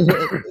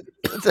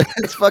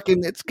it's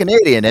fucking, it's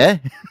Canadian, eh?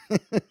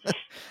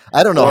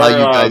 I don't know how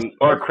you guys.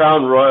 Or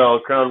Crown Royal.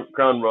 Crown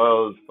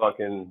Royal is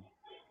fucking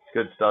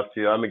good stuff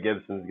too. I'm a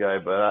Gibson's guy,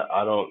 but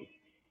I don't.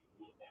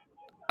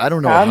 I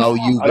don't know how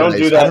you guys. I don't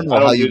do that. I don't know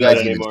how you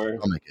guys even anymore.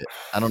 stomach it.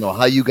 I don't know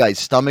how you guys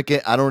stomach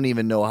it. I don't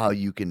even know how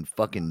you can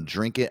fucking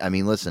drink it. I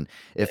mean, listen,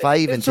 if I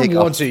even It's take a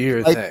once a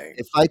year thing.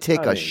 if I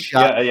take a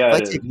shot, yeah, if I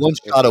take one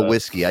shot of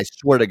whiskey, I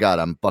swear to God,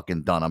 I'm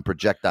fucking done. I'm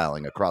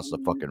projectiling across the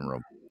fucking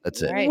room.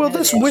 That's it. Right, Well,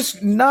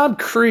 this Knob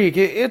Creek,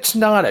 it's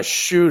not a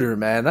shooter,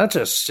 man. That's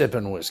a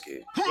sipping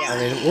whiskey. I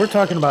mean, we're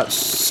talking about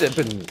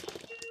sipping.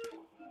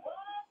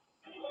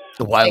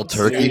 The wild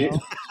turkey.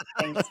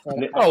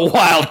 Oh,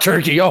 wild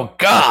turkey. Oh,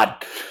 God.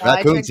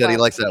 Raccoon said he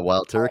likes that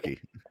wild turkey.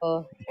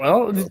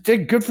 Well,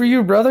 good for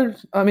you, brother.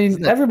 I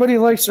mean, everybody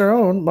likes their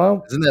own.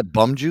 Well, isn't that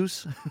bum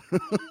juice?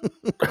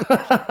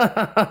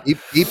 EP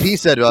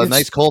said a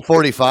nice Colt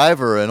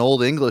 45 or an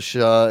old English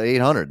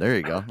 800. There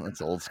you go. That's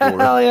old school.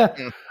 Hell yeah.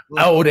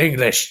 Old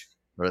English.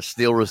 Or a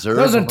Steel Reserve.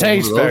 Doesn't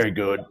taste very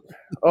good.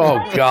 Oh,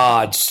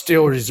 God.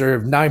 Steel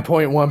Reserve,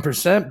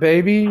 9.1%,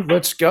 baby.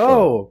 Let's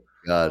go.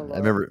 God, I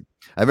remember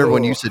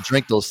when you used to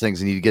drink those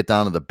things and you get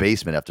down to the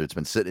basement after it's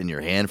been sitting in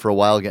your hand for a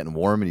while, getting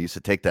warm, and you used to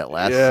take that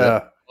last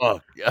sip. Oh,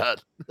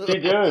 God. What are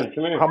you doing?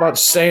 Come here. How about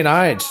St.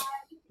 Ides?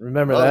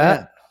 Remember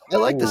that? Yeah.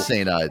 I like the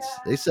St. Ides.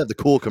 They used to have the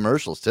cool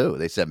commercials, too.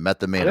 They said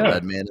Method Man and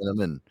Red Man in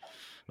them. And,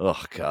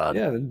 oh, God.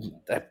 Yeah,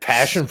 that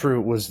passion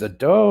fruit was the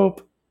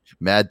dope.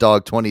 Mad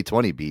Dog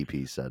 2020,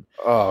 BP said.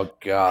 Oh,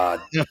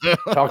 God.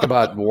 Talk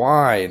about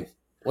wine.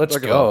 Let's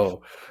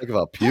go. Talk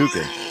about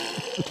puking.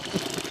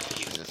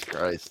 Jesus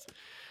Christ.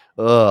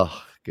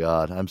 Oh,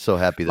 God. I'm so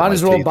happy that might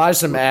as well buy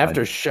some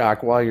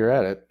Aftershock while you're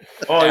at it.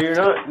 Oh, you're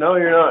not? No,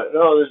 you're not.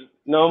 No, there's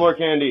no more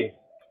candy.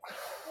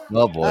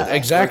 Oh, boy.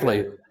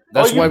 Exactly.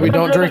 That's why we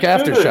don't drink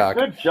Aftershock.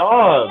 Good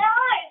job.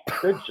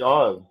 Good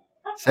job.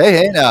 Say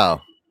hey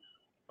now.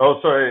 Oh,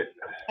 sorry.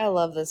 I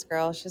love this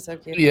girl. She's so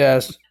cute.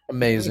 Yes.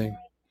 Amazing.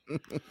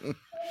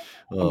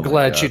 I'm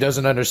glad she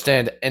doesn't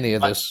understand any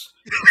of this.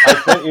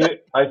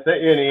 I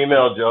sent you an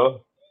email,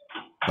 Joe.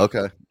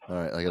 Okay. All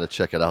right. I got to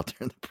check it out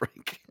during the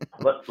break.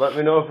 Let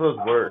me know if those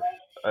work.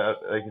 I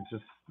can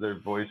just their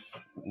voice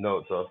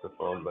notes off the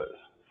phone, but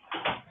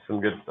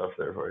some good stuff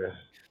there for you.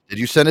 Did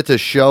you send it to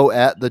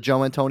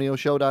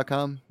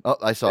show@thejoeantonioshow.com? Oh,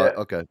 I saw it.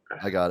 Okay.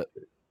 I got it.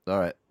 All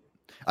right.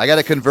 I got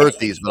to convert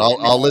these, but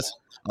I'll listen.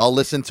 I'll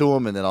listen to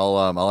them, and then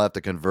I'll have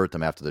to convert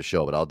them after the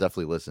show. But I'll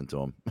definitely listen to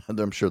them.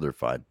 I'm sure they're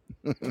fine.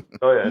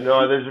 Oh yeah,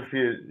 no, there's a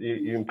few.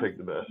 You can pick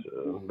the best,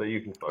 but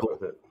you can fuck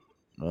with it.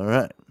 All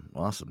right,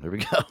 awesome. There we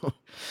go. All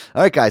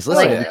right, guys,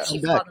 listen.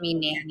 She called me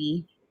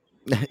nanny.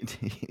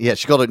 Yeah,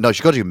 she called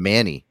you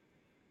Manny.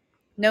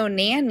 No,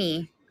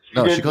 nanny.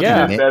 She did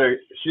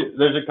better.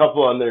 There's a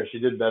couple on there. She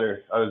did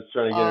better. I was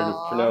trying to get her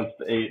to pronounce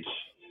the H.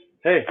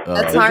 Hey,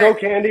 there's no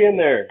candy in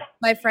there.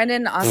 My friend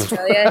in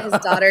Australia, his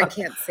daughter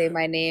can't say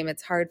my name.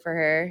 It's hard for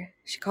her.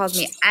 She calls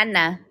me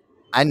Anna.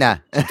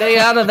 Anna. Stay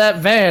out of that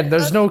van.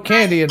 There's no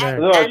candy in there.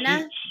 No,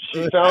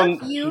 she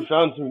found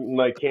some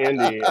my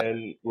candy,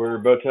 and we're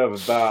about to have a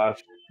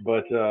bath,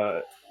 but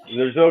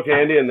there's no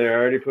candy in there. I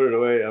already put it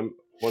away. I'm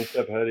one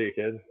step ahead of you,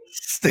 kid.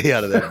 Stay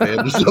out of that van.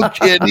 There's no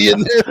candy in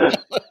there.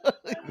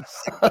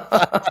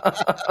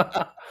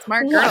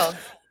 Smart girl.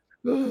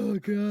 Oh,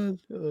 God.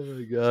 Oh,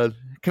 my God.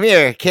 Come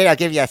here, kid. I'll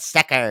give you a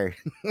sucker.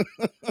 Don't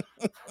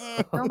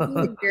be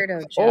a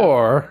weirdo,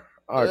 Joe.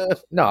 Or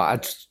no,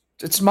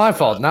 it's my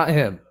fault, not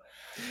him.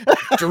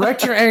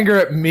 Direct your anger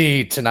at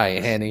me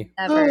tonight, Hanny.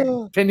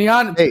 Never.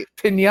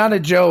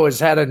 Pinata Joe has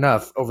had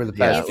enough over the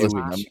past few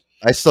weeks.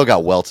 I still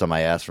got welts on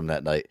my ass from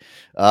that night.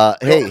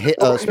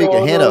 Speaking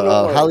of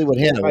Hannah, Hollywood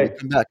Hannah, when we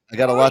come back, I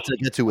got a lot to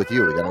get to with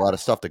you. We got a lot of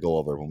stuff to go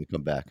over when we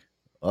come back.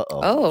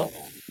 Oh,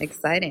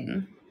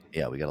 exciting.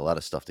 Yeah, we got a lot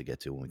of stuff to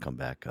get to when we come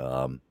back.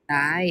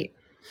 Right.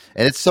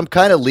 And it's some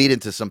kind of lead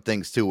into some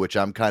things too, which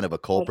I'm kind of a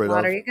culprit of.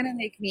 Are you gonna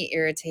make me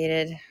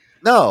irritated?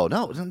 No.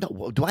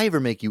 Do I ever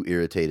make you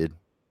irritated?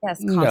 Yes,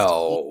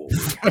 No.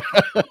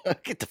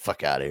 Get the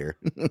fuck out of here.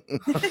 All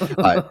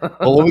right.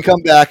 Well, when we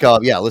come back,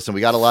 listen,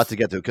 we got a lot to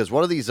get to because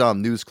one of these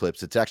news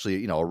clips, it's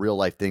actually, a real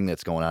life thing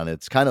that's going on.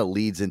 It's kind of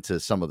leads into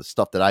some of the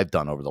stuff that I've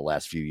done over the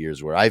last few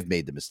years where I've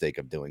made the mistake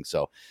of doing.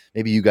 So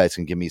maybe you guys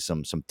can give me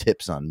some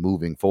tips on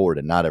moving forward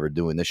and not ever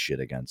doing this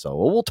shit again. So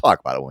we'll talk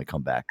about it when we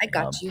come back. I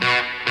got you.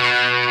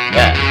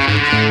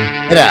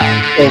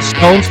 Yeah. Those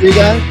Stones for you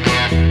guys?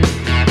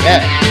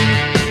 Yeah.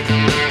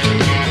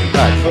 All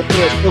right,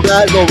 so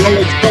guys, we'll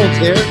Rolling Stones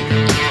here.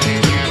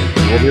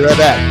 We'll be right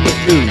back.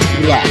 Be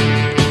live.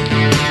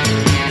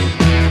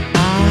 I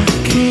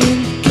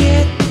can't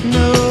get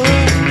no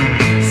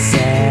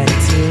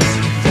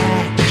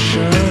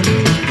satisfaction.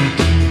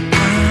 I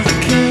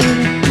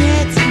can't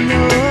get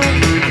no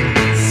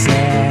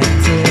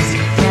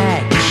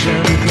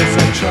satisfaction 'cause I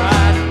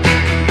tried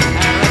and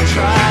I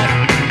tried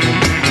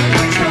and I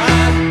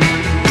tried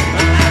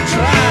and I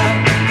tried.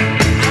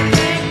 I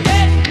can't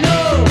get no.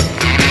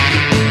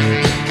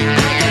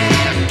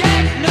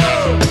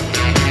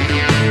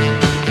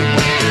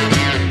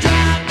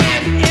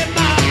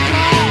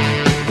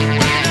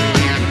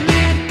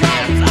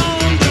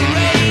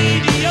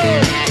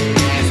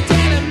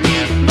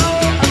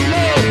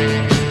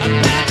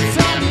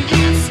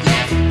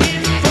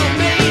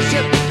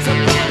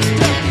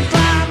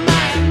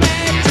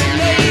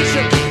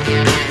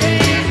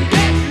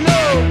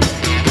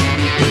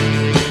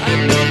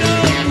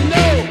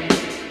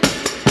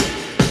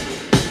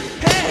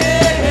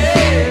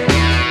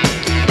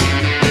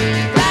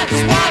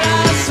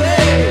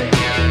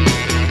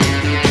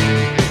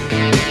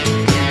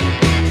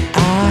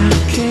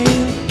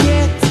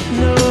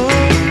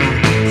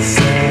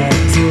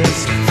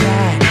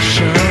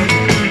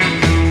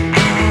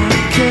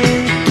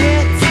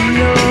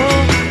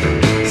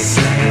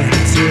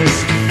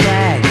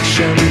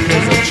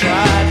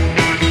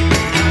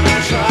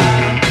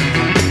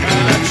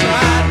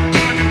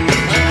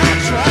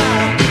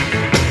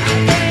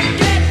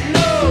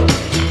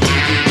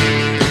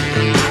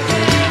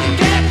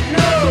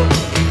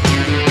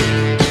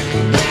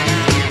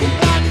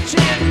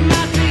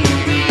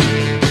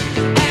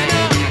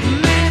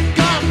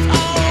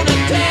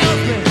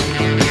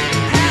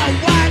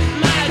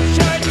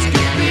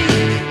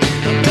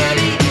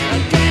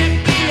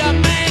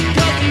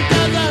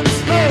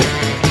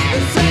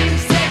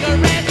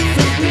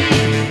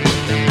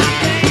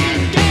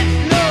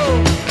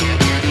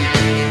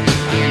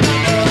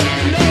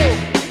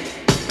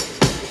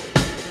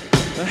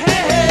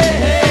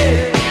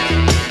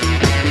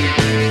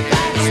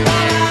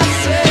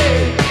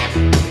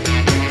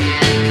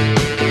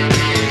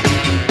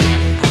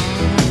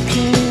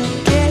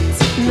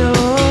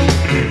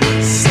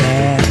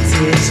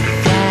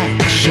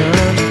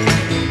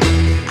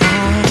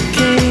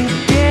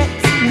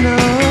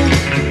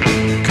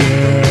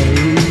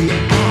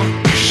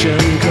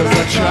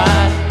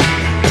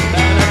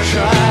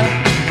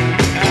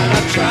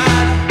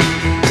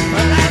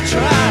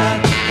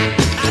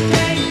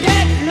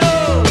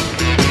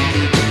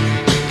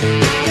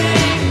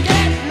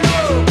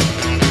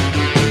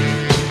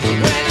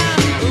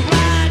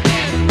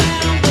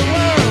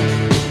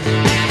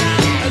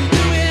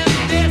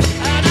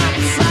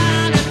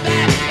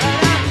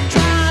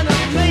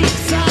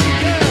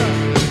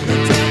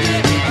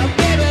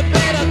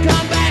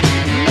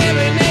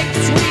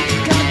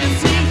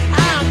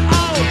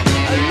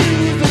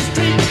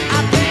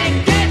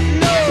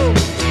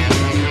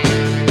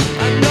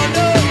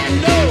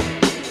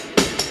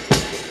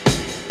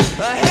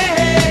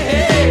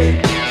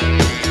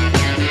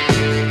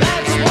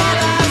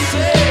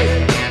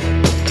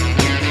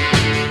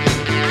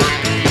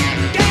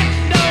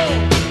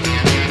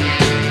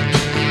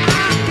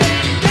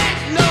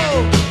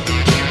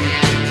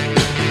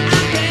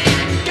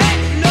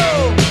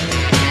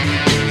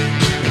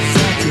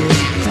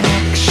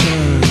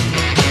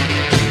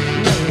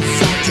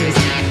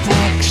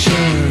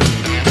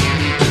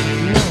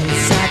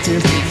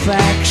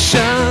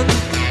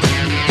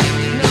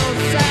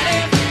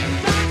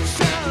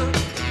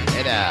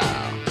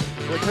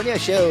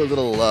 Show,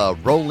 little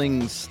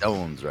Rolling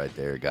Stones right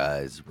there,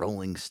 guys.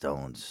 Rolling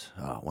Stones,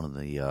 one of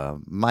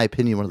the, my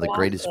opinion, one of the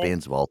greatest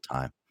bands of all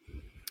time.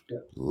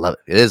 Love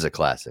it. It is a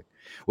classic.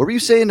 What were you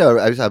saying?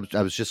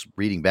 I was just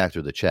reading back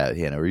through the chat,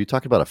 Hannah. Were you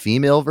talking about a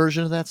female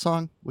version of that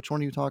song? Which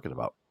one are you talking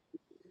about?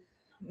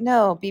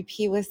 No,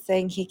 BP was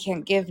saying he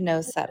can't give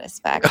no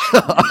satisfaction.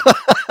 But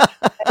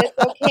it's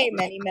okay.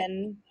 Many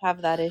men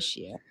have that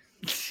issue.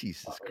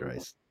 Jesus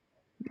Christ.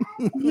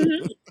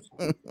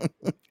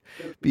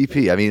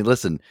 BP, I mean,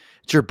 listen,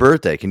 it's your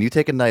birthday. Can you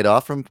take a night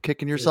off from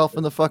kicking yourself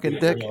in the fucking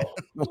dick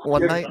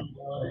one night?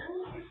 All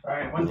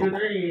right, 1, 2,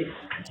 3.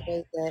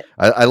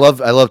 I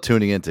love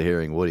tuning into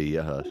hearing Woody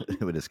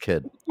with his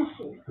kid.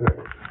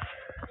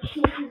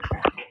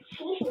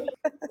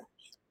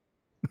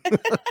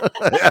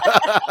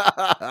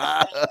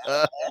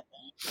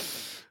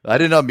 I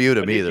didn't unmute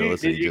him either.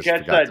 Did you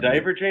catch that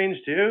diaper change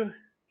too?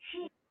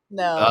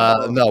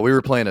 No, we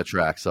were playing a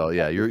track, so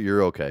yeah,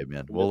 you're okay,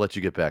 man. We'll let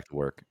you get back to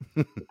work.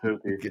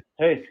 Poopy.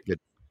 Hey, Good.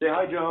 say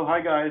hi, Joe.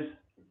 Hi, guys.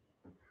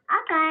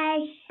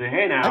 Okay. Say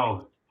hey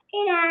now.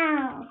 Hey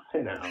now.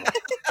 Hey now.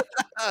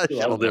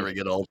 That'll never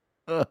get old.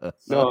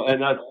 No,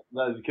 and that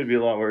could be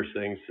a lot worse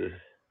things to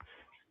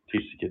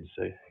teach the kids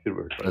to say. Good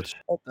word.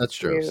 That's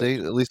true. See,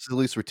 at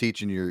least we're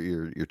teaching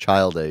your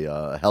child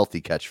a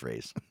healthy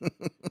catchphrase.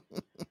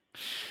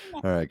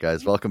 All right,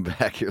 guys, welcome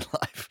back. You're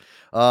live.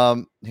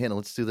 Hannah,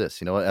 let's do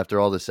this. You know what? After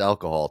all this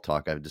alcohol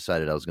talk, I've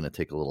decided I was going to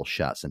take a little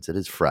shot since it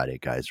is Friday,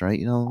 guys. Right?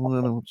 You know, a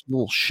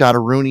little shot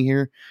of Rooney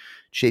here.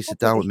 Chase it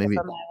down with maybe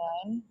a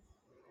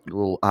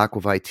little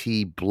Aquavite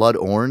tea, blood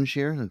orange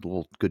here, a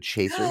little good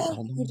chaser.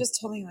 You just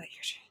told me what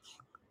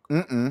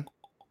you're Mm-mm.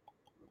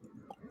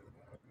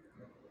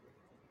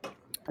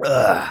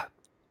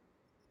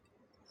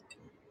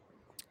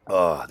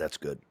 Oh, that's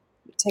good.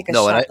 Take a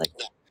shot like that,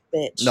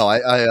 bitch. No,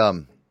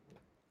 I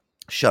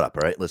shut up,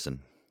 all right?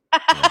 Listen.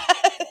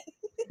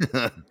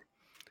 I'm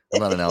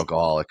not an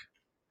alcoholic.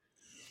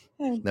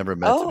 Never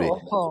meant to be.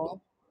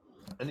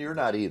 And you're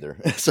not either.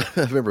 So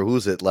I remember what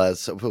was it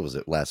last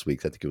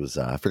week? I think it was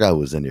I forgot who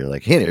was in here.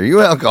 Like, hey, are you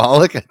an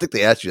alcoholic? I think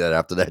they asked you that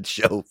after that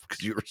show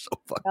because you were so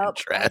fucking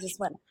trash. I just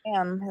went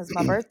ham. It's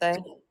my birthday.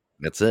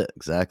 That's it.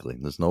 Exactly.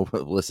 There's no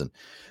listen.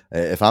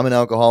 If I'm an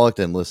alcoholic,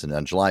 then listen,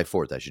 on July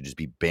 4th, I should just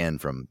be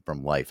banned from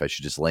life. I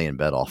should just lay in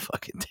bed all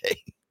fucking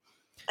day.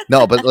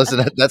 No, but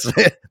listen,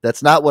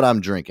 that's not what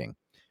I'm drinking.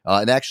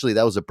 And actually,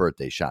 that was a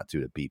birthday shot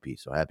too to BP.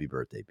 So happy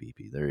birthday,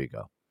 BP. There you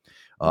go.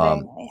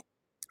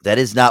 That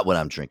is not what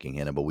I'm drinking,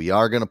 Hannah, but we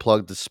are going to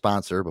plug the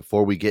sponsor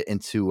before we get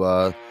into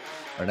our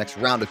next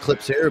round of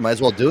clips here. Might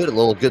as well do it. A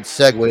little good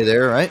segue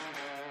there, right?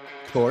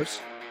 Of course.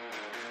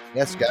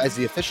 Yes, guys,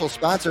 the official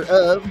sponsor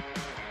of the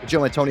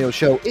Joe Antonio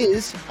Show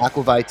is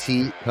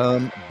Aquavite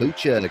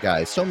Kombucha,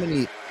 guys. So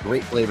many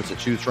great flavors to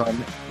choose from.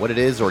 What it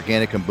is,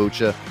 organic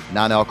kombucha,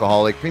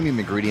 non-alcoholic, premium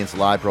ingredients,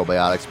 live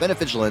probiotics,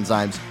 beneficial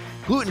enzymes,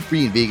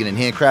 gluten-free and vegan, and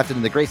handcrafted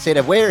in the great state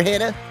of where,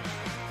 Hannah?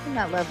 Isn't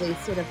that lovely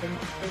state of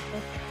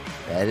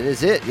That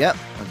is it. Yep.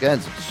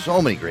 Again,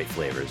 so many great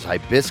flavors.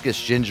 Hibiscus,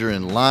 ginger,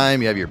 and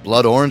lime. You have your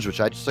blood orange, which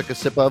I just took a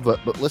sip of.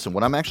 But listen,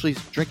 what I'm actually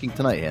drinking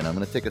tonight, Hannah, I'm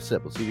going to take a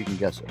sip. Let's see if you can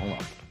guess it. Hold on.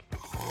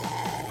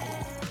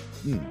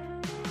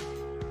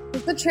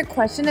 It's a trick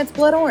question. It's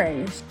blood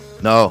orange.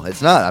 No,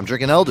 it's not. I'm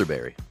drinking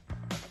elderberry.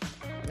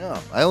 No,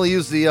 I only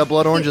use the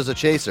blood orange as a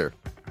chaser.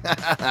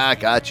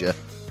 Gotcha,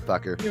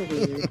 fucker. You're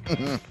weird.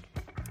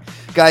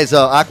 Guys,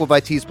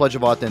 Aquavite's pledge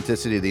of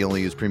authenticity. They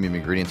only use premium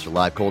ingredients for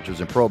live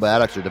cultures and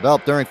probiotics are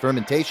developed during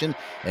fermentation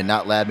and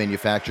not lab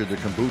manufactured. Their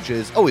kombucha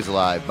is always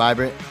alive,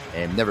 vibrant,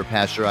 and never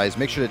pasteurized.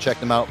 Make sure to check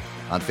them out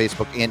on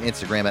Facebook and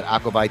Instagram at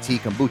Aquavite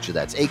Kombucha.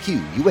 That's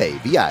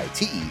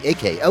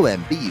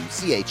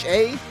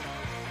AQUAVITEAKOMBUCHA.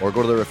 Or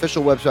go to their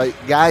official website,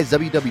 guys,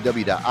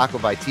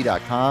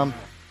 www.aquavite.com.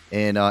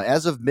 And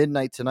as of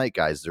midnight tonight,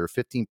 guys, they're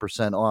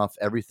 15% off.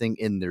 Everything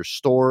in their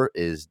store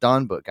is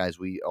done. But, guys,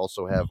 we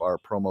also have our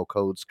promo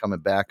codes coming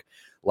back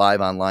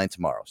live online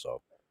tomorrow.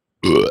 So,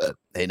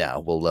 hey, now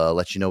we'll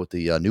let you know what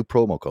the new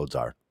promo codes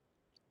are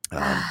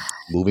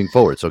moving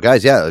forward. So,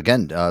 guys, yeah,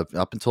 again,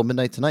 up until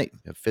midnight tonight,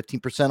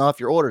 15% off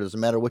your order. Doesn't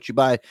matter what you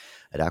buy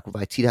at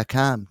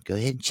aquavite.com. Go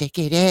ahead and check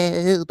it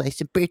out. Buy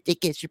some birthday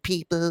gifts for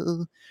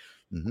people.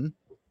 Don't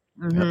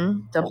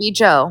be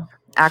Joe.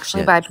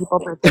 Actually, buy people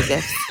birthday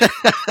gifts.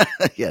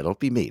 Yeah, don't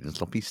be mean.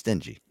 Don't be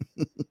stingy.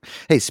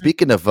 Hey,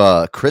 speaking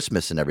of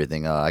Christmas and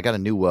everything, I got a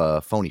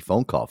new phony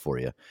phone call for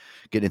you.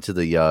 Get into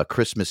the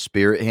Christmas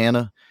spirit,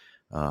 Hannah.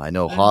 I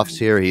know Hoff's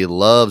here. He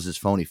loves his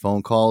phony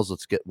phone calls.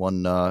 Let's get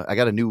one. I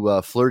got a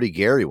new Flirty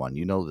Gary one.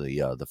 You know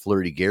the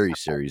Flirty Gary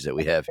series that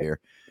we have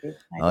here.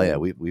 Oh yeah,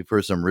 we've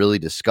heard some really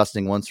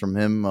disgusting ones from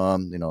him.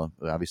 You know,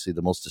 obviously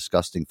the most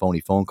disgusting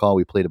phony phone call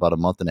we played about a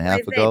month and a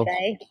half ago.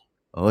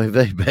 Oh,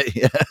 baby,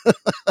 yeah,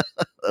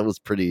 that was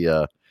pretty.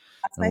 That's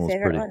my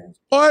favorite one.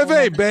 Oh,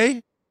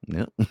 baby.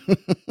 Yeah. All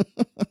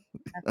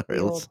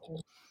right,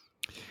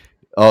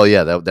 oh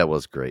yeah, that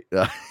was great.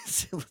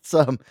 Let's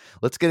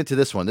get into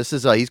this one. This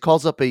is he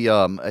calls up a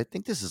I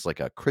think this is like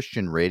a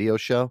Christian radio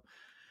show.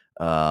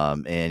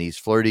 And he's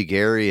Flirty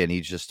Gary, and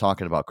he's just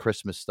talking about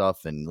Christmas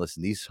stuff. And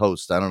listen, these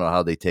hosts, I don't know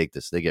how they take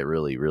this. They get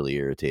really, really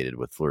irritated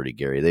with Flirty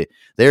Gary.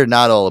 They're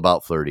not all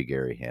about Flirty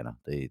Gary, Hannah.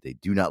 They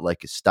do not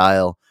like his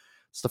style.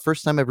 It's the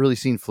first time I've really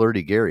seen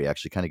Flirty Gary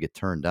actually kind of get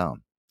turned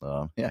down.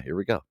 Yeah, here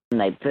we go.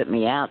 They put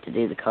me out to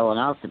do the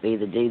colonoscopy.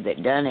 The dude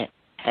that done it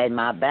had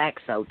my back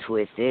so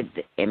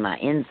twisted and my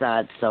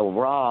insides so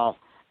raw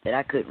that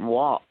I couldn't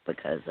walk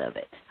because of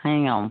it.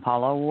 Hang on,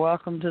 Paulo.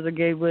 Welcome to the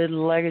Gatewood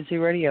Legacy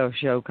Radio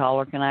Show.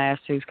 Caller, can I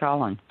ask who's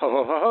calling? Ho,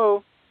 ho, ho,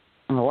 ho.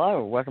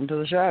 Hello. Welcome to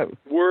the show.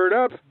 Word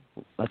up.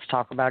 Let's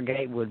talk about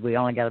Gatewood. We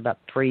only got about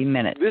 3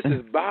 minutes. This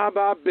is Bob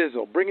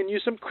Bizzle bringing you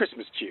some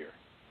Christmas cheer.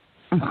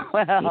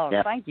 Well,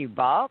 thank you,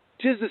 Bob.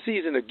 'Tis the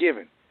season of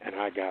giving, and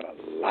I got a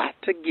lot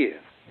to give.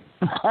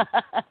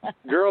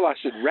 Girl, I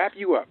should wrap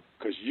you up,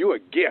 'cause you a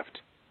gift.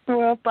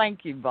 Well,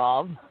 thank you,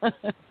 Bob.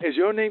 Is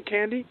your name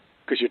Candy?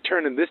 'Cause you're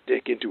turning this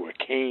dick into a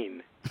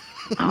cane.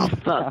 Oh,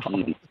 fuck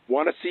you.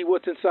 Want to see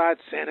what's inside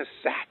Santa's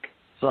sack?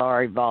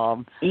 Sorry,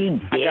 Bob. You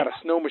I dick. got a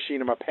snow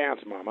machine in my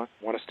pants, Mama.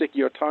 Want to stick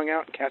your tongue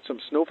out and catch some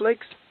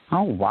snowflakes?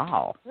 Oh,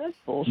 wow. That's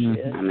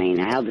bullshit. I mean,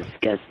 how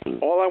disgusting.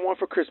 All I want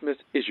for Christmas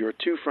is your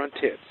 2 front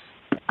tits.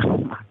 Oh,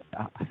 my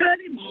God. Cut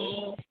him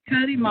off.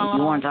 Cut him off.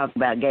 You want to talk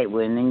about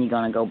Gatewood, and then you're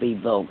going to go be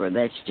vulgar.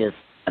 That's just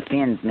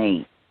offends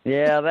me.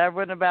 Yeah, that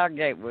wasn't about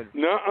Gatewood.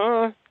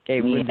 Nuh-uh.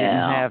 Gatewood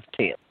didn't have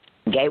tits.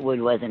 Gatewood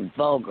wasn't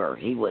vulgar.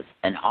 He was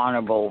an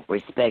honorable,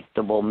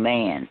 respectable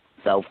man.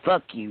 So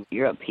fuck you.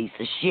 You're a piece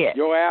of shit.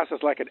 Your ass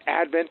is like an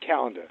advent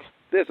calendar.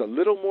 There's a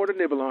little more to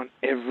nibble on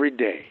every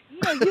day.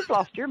 You've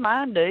lost your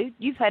mind, dude.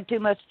 You've had too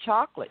much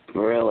chocolate.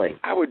 Really?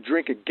 I would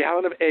drink a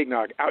gallon of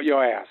eggnog out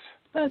your ass.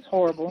 That's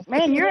horrible.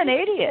 Man, you're an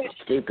idiot.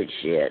 Stupid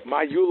shit.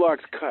 My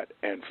Ulog's cut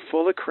and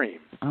full of cream.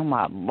 Oh,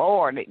 my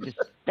Lord.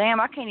 Damn,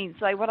 I can't even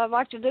say what I'd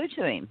like to do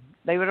to him.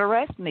 They would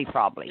arrest me,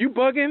 probably. You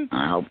bugging?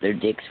 I hope their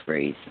dicks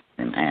freeze.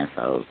 Them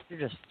assholes. You're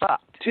just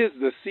fucked. 'Tis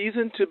the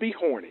season to be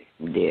horny.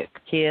 Dick.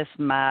 Kiss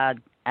my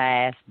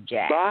ass,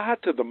 Jack. Bye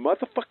to the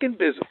motherfucking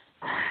bizzle.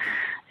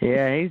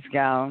 Yeah, he's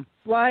gone.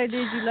 Why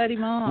did you let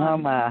him on? Oh,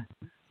 my.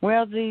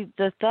 Well,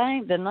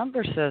 the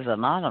number says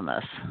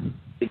anonymous.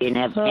 We didn't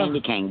have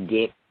Candy Cane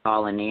Dick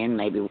calling in.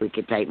 Maybe we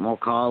could take more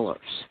callers.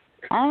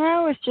 I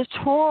know, it's just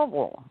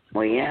horrible.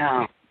 Well,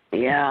 yeah.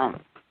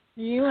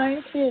 You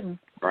ain't kidding.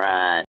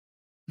 Right.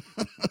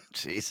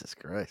 Jesus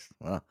Christ.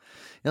 Wow.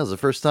 Yeah, it was the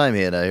first time,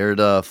 I heard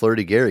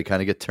Flirty Gary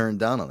kind of get turned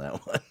down on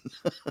that one.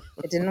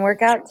 It didn't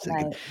work out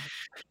tonight.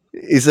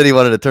 He said he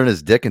wanted to turn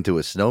his dick into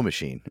a snow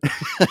machine.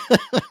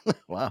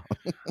 Wow.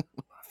 I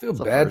feel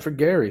bad for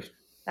Gary.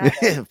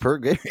 Yeah, per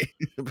Gary.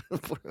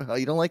 Oh,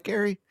 you don't like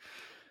Gary?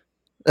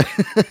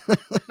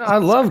 No, I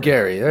love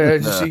Gary.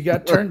 He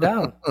got turned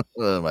down.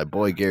 My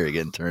boy Gary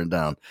getting turned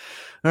down.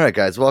 All right,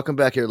 guys, welcome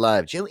back here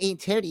live. Joe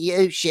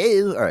Antonio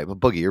Show. All right, but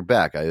Boogie, you're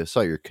back. I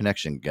saw your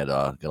connection get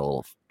a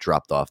little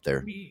dropped off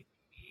there.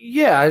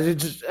 Yeah,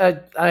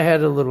 I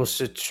had a little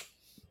sitch.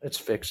 It's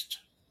fixed.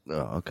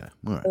 Oh, okay.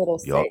 All right. A little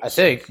sitch. I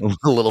think.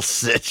 A little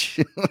sitch.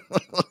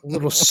 A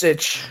little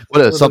sitch.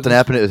 What? Something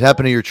happened? It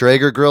happened to your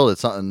Traeger grill?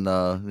 It's something.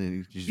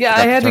 Yeah,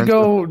 I had to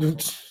go.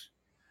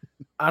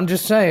 I'm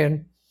just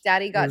saying.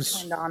 Daddy got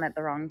turned on at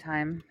the wrong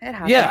time. It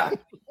happened. Yeah.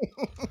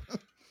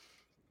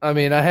 I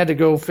mean, I had to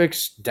go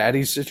fix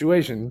Daddy's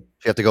situation.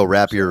 You have to go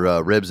wrap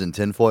your ribs in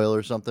tinfoil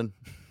or something?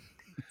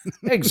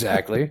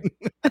 Exactly.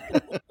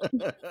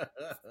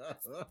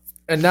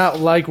 And not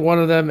like one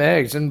of them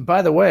eggs. And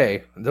by the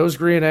way, those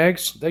green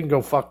eggs, they can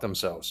go fuck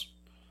themselves.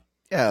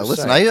 Yeah, Just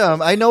listen,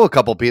 saying. I know a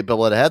couple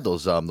people that had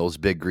those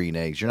big green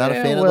eggs. You're not a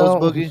fan of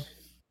those, Boogie?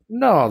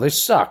 No, they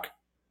suck.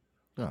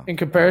 Oh. In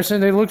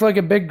comparison, they look like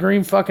a big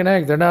green fucking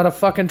egg. They're not a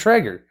fucking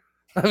Traeger.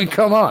 I mean,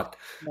 come on.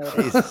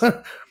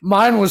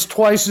 Mine was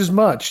twice as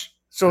much,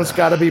 so it's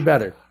got to be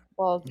better.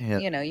 Well, you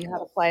have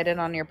to fly it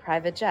on your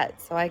private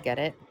jet, so I get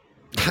it.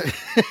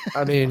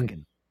 I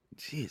mean,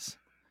 jeez.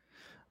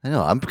 I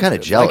know. I'm kind of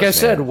jealous. Like I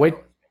said, man.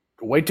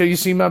 wait till you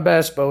see my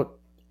bass boat.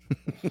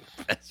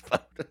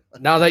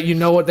 Now that you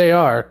know what they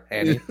are,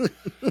 Annie.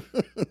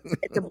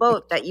 It's a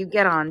boat that you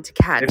get on to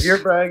catch. If you're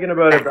bragging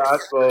about a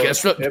bass boat,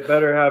 Guess what? it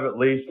better have at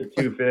least a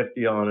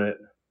 250 on it.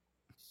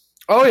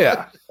 Oh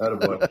yeah.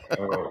 Attaboy.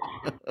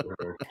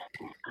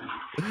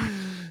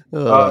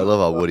 I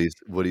love how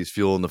Woody's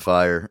fueling the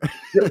fire.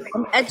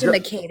 I'm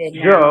educated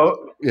now.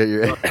 Joe. Yeah,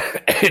 you're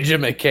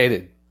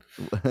educated.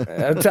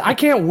 I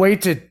can't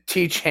wait to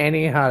teach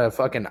Annie how to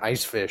fucking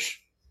ice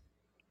fish.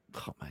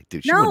 Oh my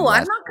dude! No,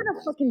 I'm not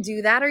gonna fucking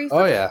do that. Are you?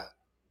 Oh yeah.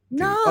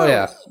 No. Oh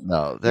yeah.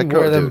 No, that You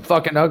girl. wear them Dude,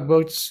 fucking Ugg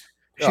boots.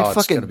 she'd Oh, it's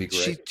fucking. gonna be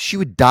great. She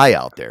would die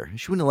out there.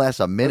 She wouldn't last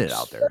a minute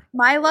out there.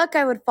 My luck,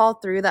 I would fall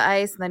through the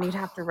ice, and then you'd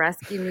have to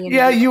rescue me. And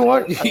Yeah, you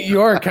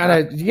are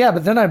kind of. Yeah,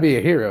 but then I'd be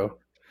a hero.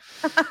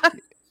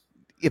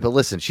 Yeah, but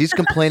listen, she's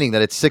complaining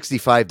that it's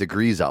 65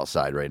 degrees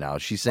outside right now.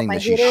 She's saying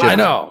that she heater should. I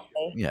know.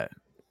 Yeah,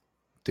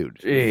 dude.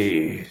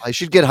 Jeez. I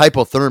should get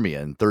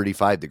hypothermia in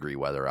 35-degree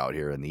weather out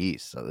here in the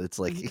east. So it's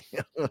like it's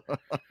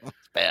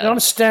bad. I'm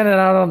standing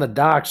out on the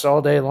docks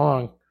all day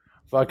long.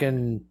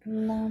 Fucking.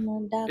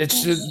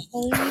 It's just.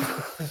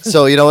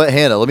 So you know what,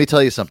 Hannah? Let me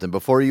tell you something.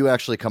 Before you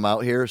actually come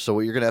out here, so what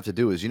you're gonna have to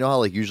do is, you know how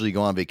like usually you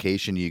go on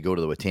vacation, you go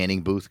to the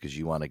tanning booth because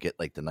you want to get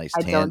like the nice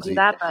I tan. don't do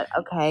that, but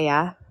okay,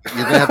 yeah.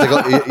 You're gonna have to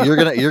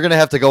go. You're gonna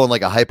have to go in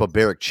like a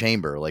hyperbaric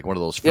chamber, like one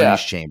of those freeze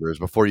chambers,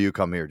 before you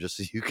come here, just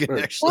so you can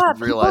actually Yeah,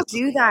 realize.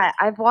 people do that.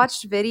 I've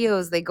watched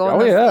videos. They go Oh, on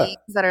those yeah. things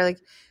that are like,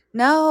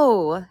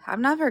 no,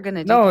 I'm never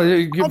gonna do No,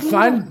 that. you I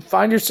do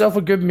find yourself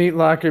a good meat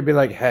locker. And be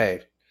like,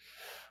 hey,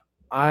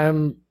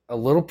 I'm a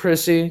little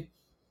prissy.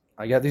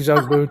 I got these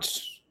Ugg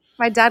boots.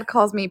 My dad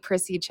calls me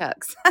Prissy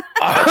Chucks.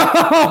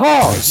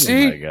 Oh,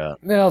 see, my God.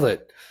 nailed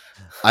it.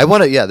 I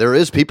want to. Yeah, there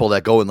is people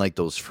that go in like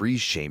those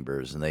freeze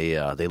chambers, and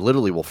they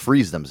literally will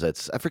freeze them. So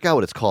I forgot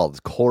what it's called. It's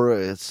Cora.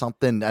 It's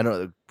something. I don't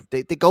know.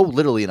 They go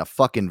literally in a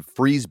fucking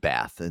freeze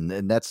bath, and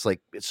that's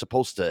like it's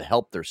supposed to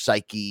help their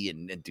psyche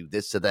and do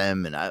this to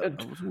them. And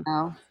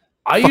No.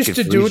 I used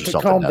to do it to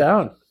calm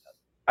down.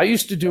 I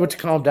used to do it to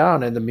calm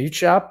down in the meat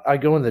shop. I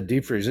go in the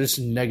deep freezer. It's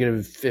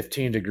negative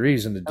 15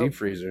 degrees in the deep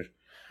freezer.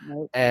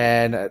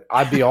 And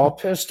I'd be all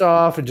pissed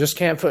off and just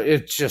can't put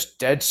it's just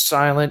dead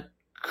silent,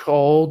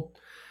 cold.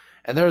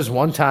 And there was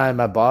one time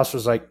my boss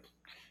was like,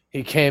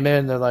 he came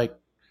in, they're like,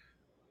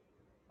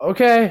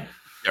 okay,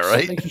 all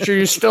right, making sure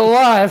you're still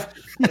alive.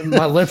 And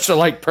my lips are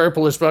like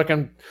purple as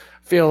fucking,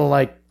 feeling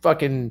like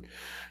fucking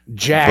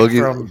Jack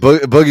from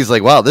Boogie's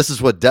like, wow, this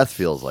is what death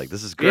feels like.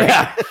 This is great.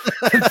 Yeah,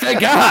 thank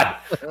God.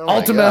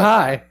 Ultimate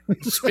high.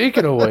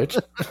 Speaking of which,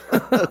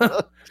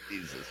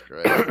 Jesus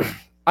Christ,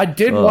 I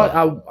did want.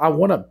 I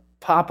want to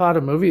pop out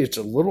a movie. It's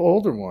a little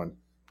older one.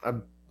 I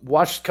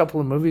watched a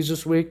couple of movies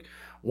this week.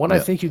 One I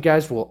think you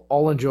guys will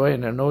all enjoy,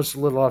 and I know it's a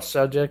little off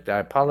subject. I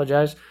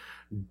apologize.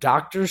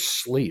 Doctor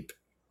Sleep.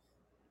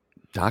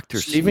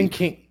 Stephen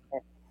King.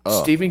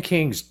 Stephen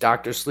King's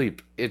Doctor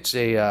Sleep. It's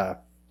a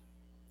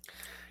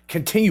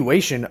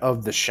continuation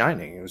of The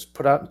Shining. It was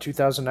put out in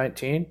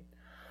 2019.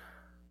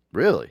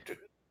 Really?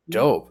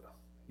 Dope.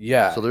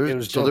 Yeah. So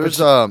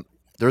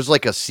there's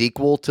like a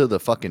sequel to the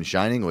fucking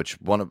Shining, which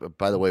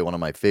by the way, one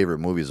of my favorite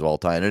movies of all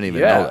time. I didn't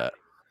even know that.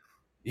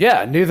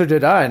 Yeah, neither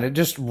did I. And it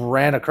just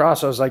ran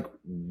across. I was like,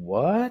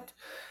 what?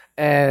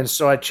 And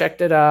so I checked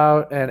it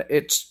out, and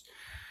it's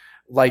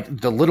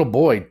like the little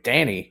boy,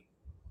 Danny,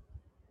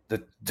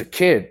 the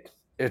kid.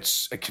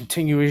 It's a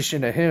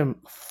continuation of him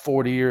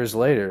 40 years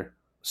later,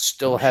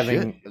 still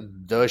having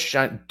the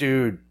shine.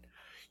 Dude,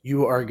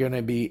 you are going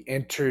to be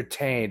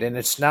entertained. And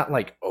it's not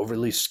like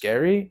overly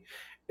scary.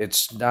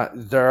 It's not,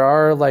 there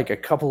are like a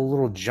couple of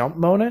little jump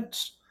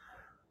moments,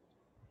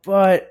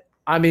 but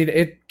I mean,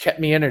 it kept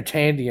me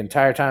entertained the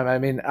entire time. I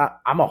mean,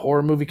 I'm a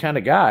horror movie kind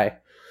of guy.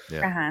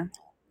 Yeah.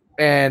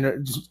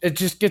 And it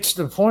just gets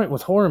to the point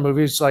with horror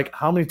movies, like,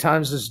 how many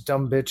times is this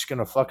dumb bitch going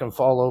to fucking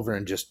fall over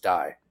and just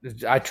die?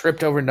 I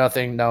tripped over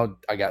nothing. No,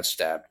 I got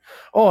stabbed.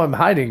 Oh, I'm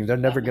hiding. They're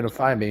never going to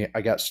find me.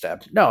 I got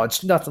stabbed. No,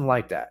 it's nothing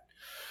like that.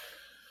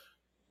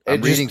 I'm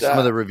reading some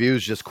of the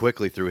reviews just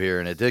quickly through here,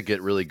 and it did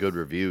get really good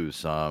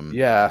reviews.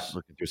 It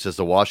says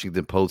the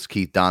Washington Post,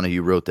 Keith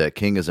Donahue wrote that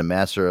King is a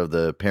master of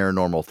the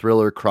paranormal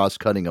thriller,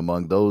 cross-cutting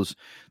among those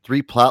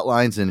three plot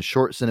lines and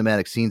short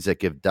cinematic scenes that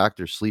give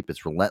Dr. Sleep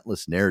its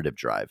relentless narrative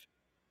drive.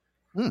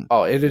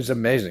 Oh, it is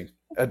amazing.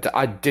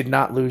 I did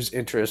not lose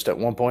interest at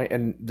one point,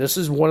 and this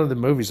is one of the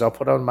movies I'll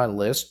put on my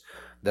list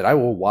that I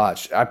will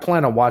watch. I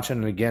plan on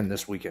watching it again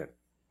this weekend.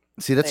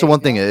 See, that's the one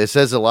thing. It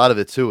says a lot of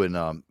it too,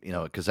 and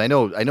because I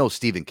know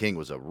Stephen King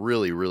was a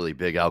really, really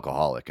big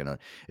alcoholic, and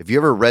if you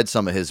ever read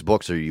some of his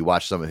books or you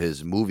watch some of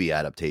his movie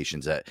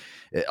adaptations, a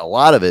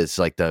lot of it's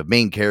like the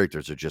main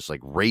characters are just like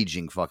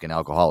raging fucking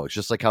alcoholics,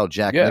 just like how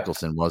Jack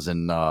Nicholson was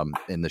in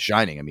The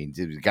Shining. I mean,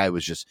 the guy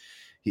was just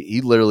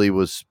he literally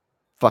was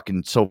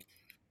fucking so.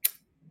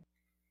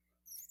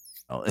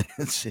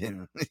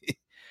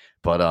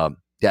 But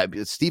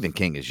Stephen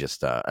King is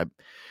just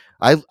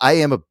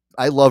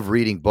I love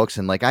reading books,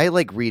 and like I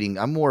like reading.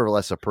 I'm more or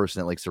less a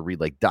person that likes to read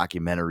like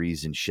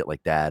documentaries and shit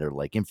like that, or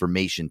like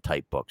information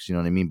type books. You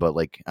know what I mean? But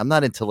like I'm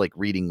not into like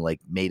reading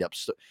like made up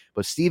stuff.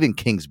 But Stephen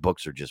King's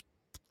books are just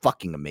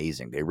fucking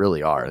amazing. They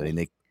really are. I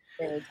mean,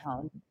 Very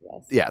talented,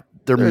 yes. yeah,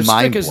 they're as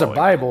mind thick as the blowing.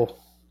 Bible,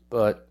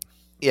 but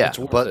Yeah, it's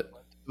worth it.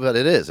 But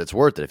it is. It's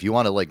worth it if you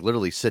want to like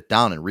literally sit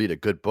down and read a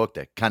good book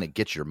that kind of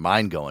gets your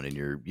mind going, and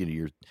you're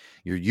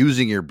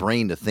using your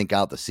brain to think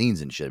out the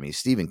scenes and shit. I mean,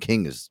 Stephen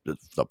King is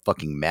the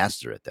fucking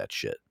master at that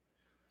shit.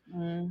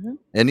 Mm-hmm.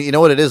 And you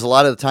know what it is a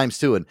lot of the times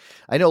too. And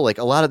I know like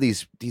a lot of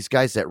these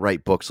guys that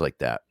write books like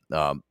that,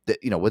 that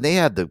when they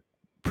have the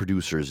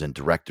producers and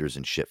directors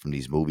and shit from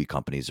these movie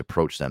companies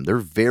approach them, they're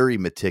very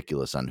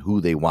meticulous on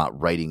who they want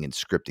writing and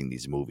scripting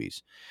these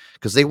movies,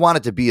 because they want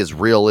it to be as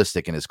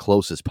realistic and as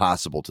close as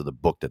possible to the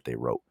book that they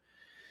wrote.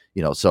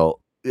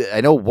 So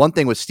I know one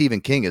thing with Stephen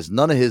King is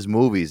none of his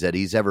movies that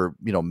he's ever,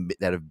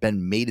 that have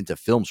been made into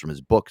films from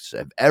his books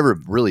have ever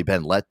really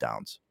been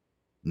letdowns.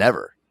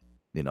 Never.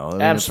 I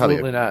mean,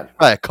 Absolutely not.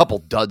 Probably a couple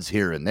duds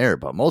here and there,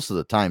 but most of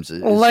the times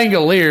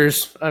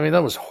Langoliers. I mean,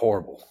 that was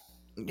horrible.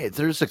 Yeah,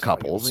 there's a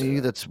couple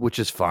which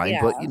is fine,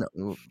 but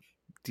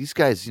these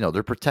guys,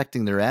 they're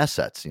protecting their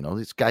assets.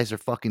 These guys are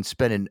fucking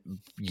spending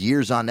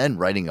years on end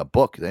writing a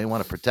book. They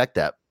want to protect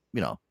that,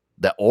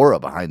 that aura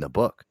behind the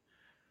book.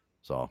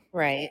 So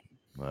right.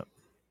 But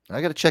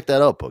I got to check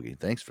that out, Boogie.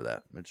 Thanks for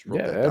that. I just wrote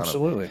that down.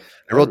 Absolutely.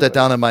 I wrote that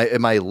down in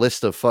my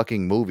list of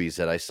fucking movies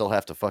that I still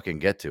have to fucking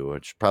get to,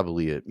 which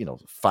probably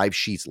 5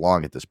 sheets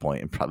long at this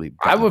point, and probably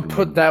I would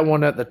put that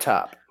one at the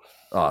top.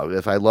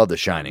 If I love The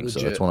Shining, so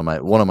Legit. it's one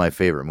of my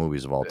favorite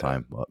movies of all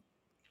time. But,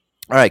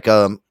 all right,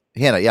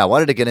 Hannah, I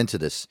wanted to get into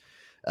this.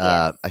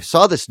 I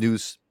saw this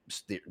news.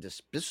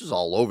 This was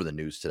all over the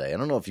news today. I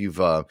don't know if you've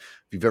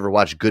ever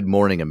watched Good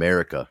Morning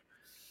America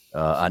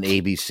on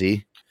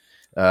ABC.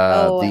 I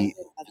heard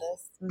about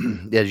this.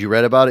 Yeah, you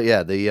read about it?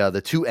 Yeah, the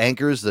two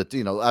anchors that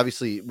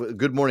obviously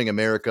Good Morning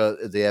America.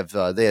 They have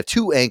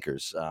 2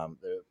 anchors.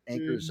 The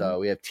anchors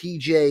we have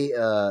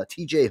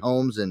TJ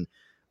Holmes and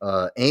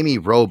Amy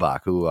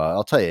Robach, who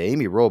I'll tell you,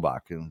 Amy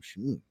Robach,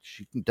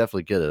 she can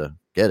definitely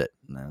get it.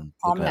 Man.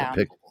 Calm down.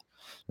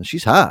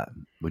 She's hot.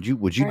 Would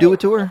you do it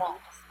to her?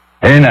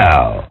 Hey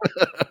now.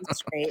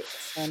 That's great.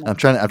 So I'm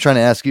trying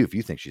to ask you if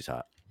you think she's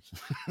hot.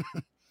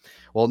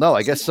 Well, no,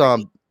 I guess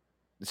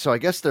so I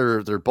guess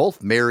they're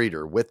both married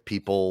or with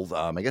people.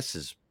 I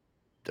guess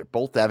they're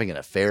both having an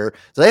affair.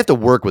 So they have to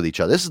work with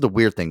each other. This is the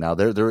weird thing now.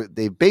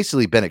 They've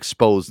basically been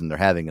exposed and they're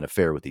having an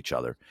affair with each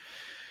other.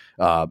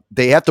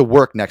 They have to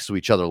work next to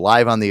each other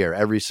live on the air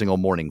every single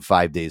morning,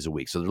 5 days a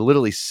week. So they're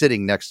literally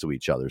sitting next to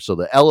each other. So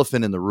the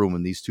elephant in the room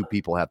when these two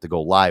people have to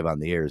go live on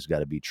the air has got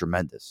to be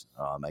tremendous.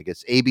 I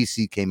guess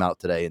ABC came out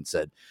today and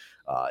said,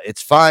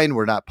 it's fine.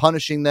 We're not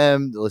punishing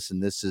them.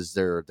 Listen, this is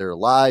their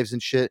lives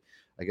and shit.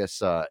 I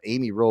guess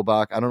Amy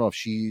Robach, I don't know if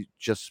she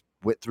just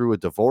went through a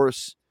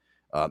divorce.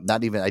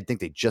 Not even, I think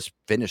they just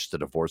finished the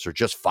divorce or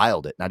just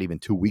filed it not even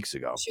 2 weeks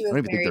ago. she was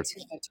married to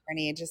an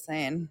attorney, just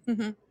saying.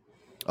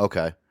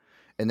 Okay.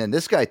 And then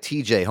this guy,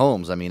 TJ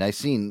Holmes, I mean, I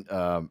seen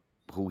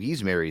who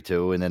he's married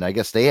to, and then I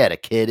guess they had a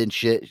kid and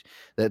shit.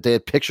 That they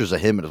had pictures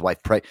of him and his wife.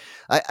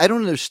 I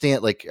don't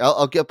understand. Like,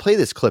 I'll play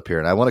this clip here,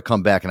 and I want to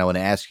come back and I want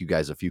to ask you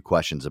guys a few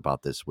questions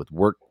about this with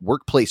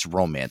workplace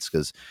romance,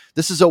 because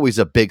this is always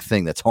a big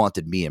thing that's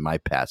haunted me in my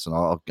past, and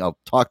I'll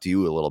talk to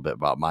you a little bit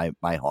about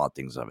my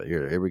hauntings of it.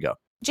 Here we go.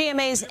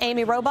 GMA's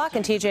Amy Robach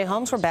and TJ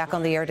Holmes were back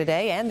on the air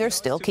today, and they're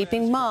still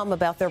keeping mum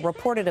about their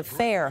reported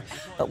affair.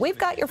 But we've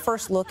got your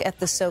first look at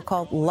the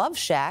so-called Love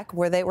Shack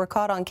where they were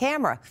caught on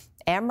camera.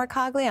 Amber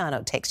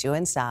Cagliano takes you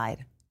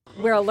inside.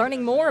 We're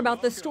learning more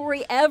about the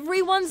story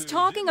everyone's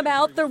talking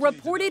about, the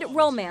reported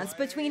romance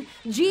between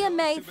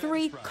GMA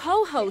 3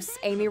 co-hosts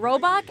Amy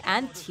Robach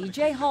and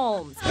TJ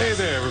Holmes. Hey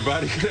there,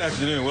 everybody. Good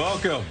afternoon.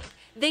 Welcome.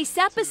 They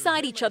sat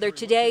beside each other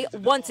today.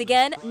 Once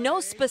again, no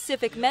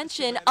specific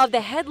mention of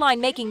the headline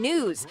making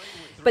news,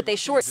 but they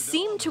sure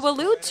seem to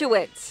allude to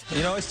it.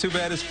 You know, it's too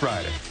bad it's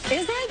Friday.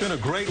 Is it? It's been a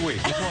great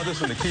week. Just want this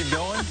one to keep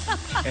going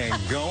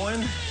and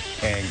going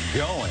and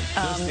going.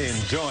 Just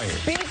enjoy it.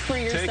 Speak for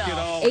yourself. Take it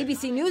all.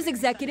 ABC News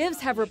executives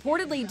have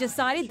reportedly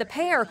decided the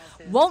pair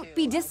won't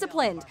be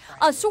disciplined.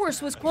 A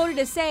source was quoted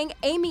as saying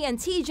Amy and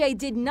TJ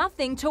did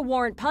nothing to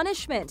warrant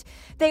punishment.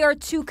 They are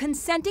two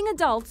consenting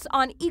adults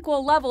on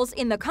equal levels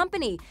in the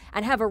company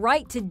and have a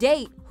right to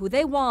date who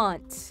they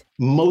want.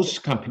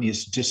 Most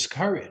companies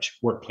discourage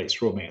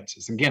workplace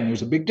romances. Again,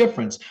 there's a big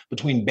difference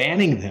between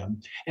banning them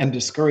and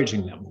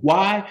discouraging them.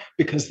 Why?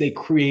 Because they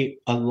create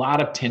a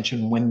lot of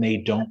tension when they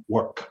don't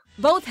work.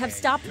 Both have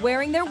stopped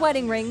wearing their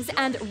wedding rings,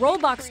 and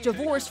Robach's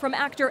divorce from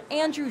actor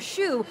Andrew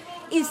Shue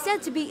is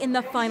said to be in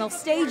the final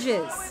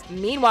stages.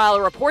 Meanwhile,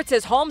 a report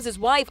says Holmes'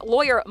 wife,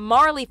 lawyer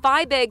Marley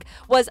Feibig,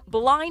 was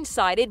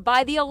blindsided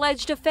by the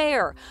alleged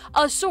affair.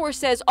 A source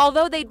says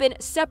although they'd been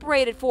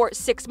separated for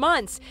 6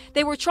 months,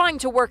 they were trying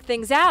to work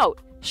things out.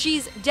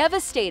 She's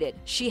devastated.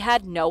 She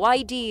had no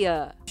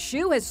idea.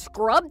 Shue has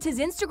scrubbed his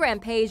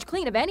Instagram page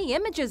clean of any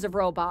images of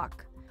Robach.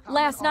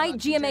 Last night,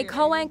 GMA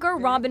co-anchor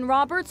Robin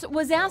Roberts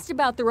was asked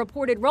about the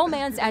reported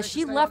romance as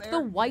she left the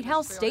White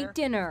House state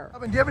dinner.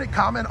 Do you have any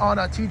comment on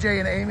TJ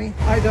and Amy?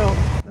 I don't.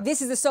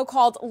 This is the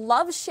so-called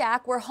Love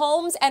Shack where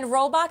Holmes and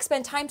Robach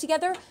spend time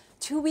together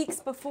 2 weeks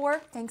before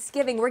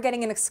Thanksgiving. We're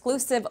getting an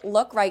exclusive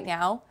look right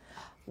now.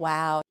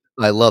 Wow.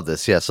 I love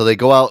this. Yeah. So they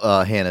go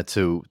out, Hannah,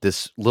 to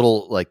this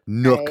little like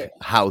nook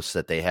house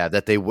that they have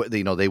that they went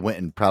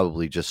and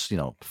probably just,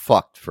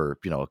 fucked for,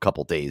 a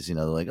couple days, they're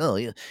like, oh,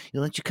 yeah, why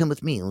don't you come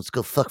with me? Let's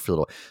go fuck for a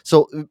little.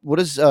 So what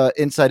is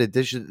inside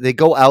edition? They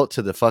go out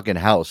to the fucking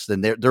house.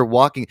 Then they're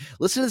walking.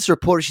 Listen to this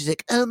reporter. She's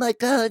like, oh my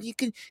God, you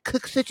can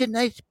cook such a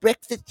nice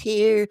breakfast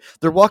here.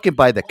 They're walking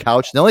by the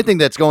couch. The only thing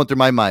that's going through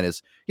my mind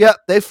is, yeah,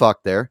 they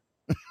fucked there.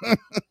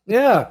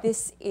 Yeah.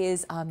 This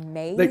is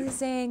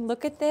amazing.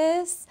 Look at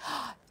this.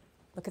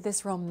 Look at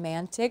this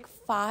romantic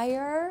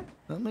fire.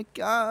 Oh my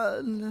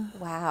God.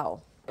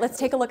 Wow. Let's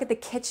take a look at the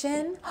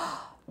kitchen.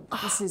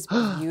 This is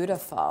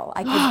beautiful.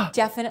 I could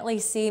definitely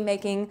see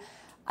making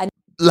a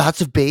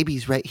Lots of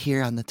babies right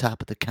here on the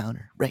top of the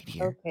counter. Right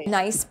here.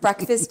 nice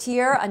breakfast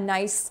here, a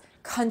nice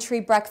country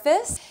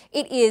breakfast.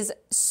 It is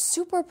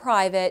super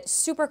private,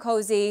 super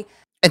cozy.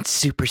 And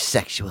super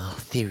sexual,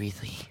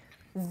 theoretically.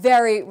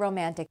 Very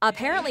romantic.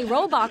 Apparently,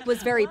 Robach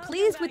was very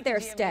pleased with their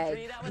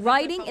stay,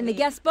 writing in the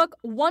guest book,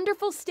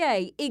 wonderful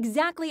stay,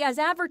 exactly as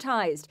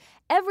advertised.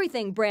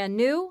 Everything brand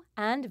new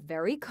and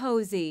very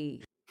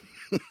cozy.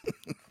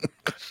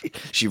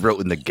 She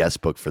wrote in the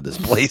guest book for this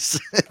place.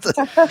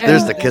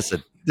 There's the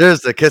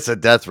kiss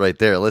of death right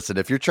there. Listen,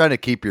 if you're trying to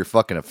keep your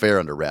fucking affair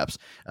under wraps,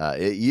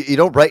 you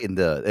don't write in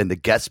the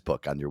guest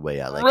book on your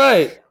way out. Like,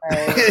 right.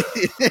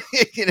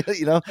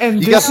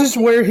 And this is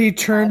where he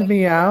turned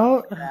me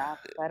out. Yeah,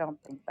 I don't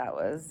think that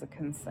was a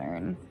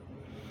concern.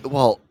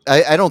 Well,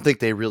 I don't think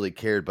they really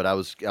cared, but I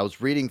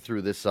was reading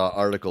through this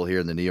article here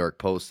in the New York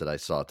Post that I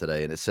saw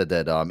today, and it said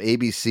that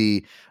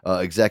ABC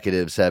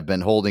executives have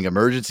been holding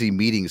emergency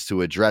meetings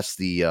to address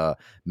the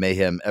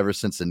mayhem ever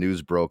since the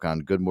news broke on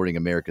Good Morning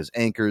America's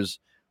anchors.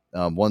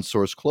 One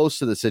source close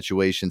to the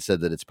situation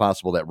said that it's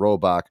possible that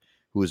Robach,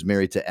 who is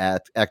married to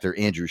actor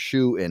Andrew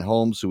Shue, and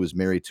Holmes, who is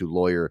married to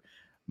lawyer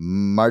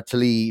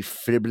Martley,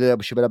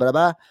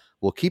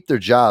 will keep their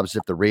jobs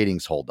if the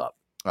ratings hold up.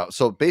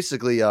 So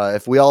basically,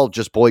 if we all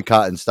just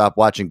boycott and stop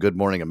watching Good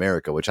Morning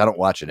America, which I don't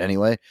watch it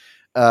anyway,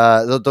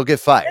 they'll get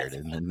fired.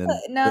 And then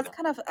No, it's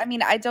kind of. I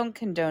mean, I don't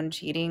condone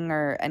cheating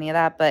or any of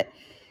that, but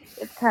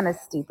it's kind of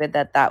stupid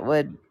that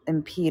would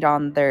impede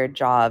on their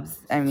jobs.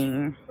 I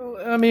mean,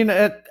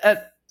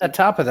 at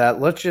top of that,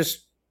 let's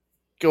just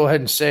go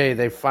ahead and say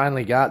they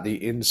finally got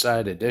the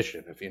inside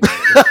edition, if you know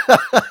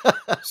what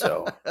I mean.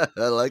 So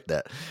I like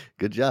that.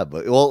 Good job.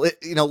 Well,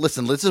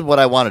 listen, this is what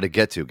I wanted to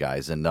get to,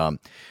 guys. And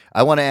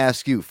I want to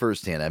ask you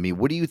firsthand. I mean,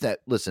 what do you think?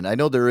 Listen, I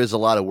know there is a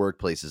lot of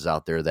workplaces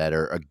out there that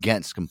are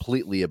against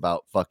completely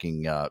about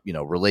fucking,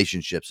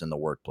 relationships in the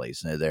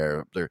workplace. And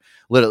they're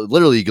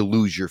literally you can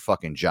lose your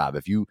fucking job.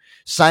 If you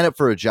sign up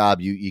for a job,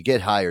 you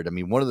get hired. I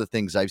mean, one of the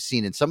things I've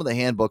seen in some of the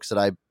handbooks that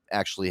I've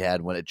actually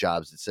had when at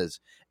jobs, it says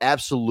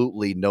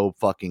absolutely no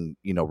fucking,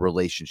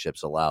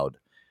 relationships allowed.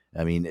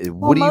 I mean,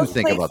 what do you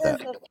think about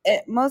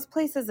that? Most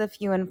places,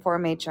 if you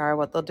inform HR,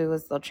 what they'll do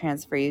is they'll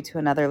transfer you to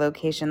another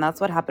location. That's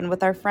what happened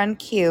with our friend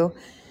Q.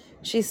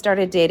 She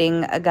started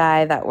dating a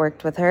guy that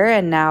worked with her,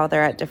 and now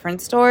they're at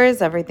different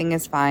stores. Everything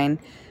is fine.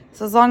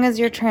 So as long as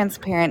you're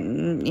transparent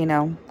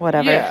and,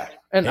 whatever. Yeah,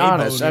 and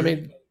honest. I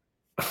mean,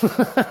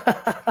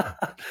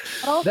 But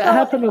also, that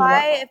happened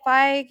if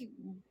I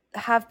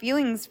have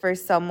feelings for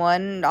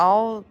someone,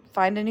 I'll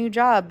find a new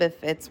job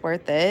if it's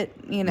worth it,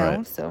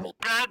 Right. so.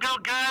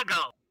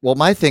 Well,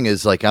 my thing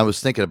is, like, I was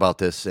thinking about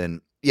this,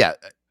 and yeah,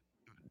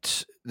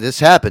 this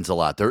happens a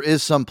lot. There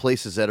is some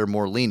places that are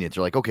more lenient.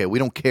 They're like, okay, we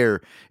don't care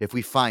if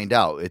we find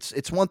out.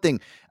 It's one thing.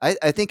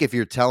 I think if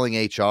you're telling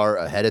HR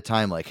ahead of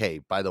time, like, hey,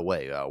 by the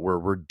way,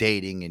 we're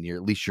dating, and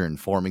at least you're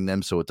informing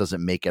them, so it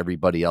doesn't make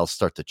everybody else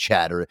start to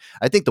chatter.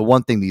 I think the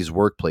one thing these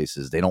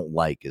workplaces they don't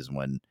like is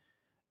when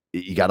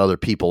you got other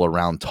people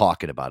around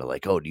talking about it.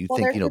 Like, oh, do you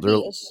think There could they're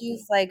be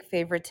issues like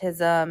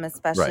favoritism,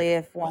 especially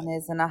if one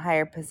is in a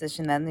higher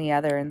position than the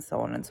other, and so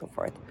on and so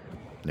forth.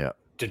 Yeah.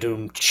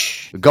 Da-doom.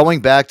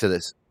 Going back to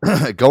this,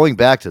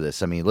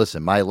 I mean,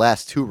 listen, my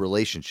last 2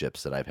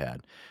 relationships that I've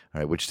had, all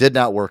right, which did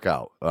not work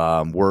out,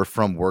 were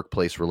from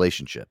workplace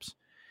relationships.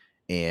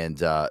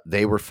 And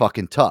they were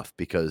fucking tough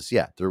because,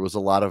 yeah, there was a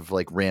lot of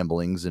like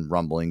ramblings and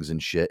rumblings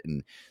and shit.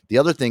 And the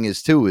other thing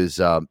is, too, is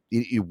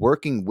you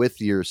working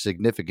with your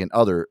significant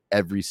other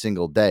every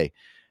single day.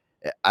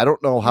 I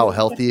don't know how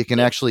healthy it can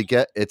actually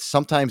get.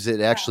 Sometimes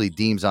it actually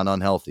deems on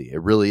unhealthy.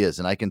 It really is.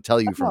 And I can tell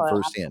you from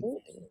firsthand.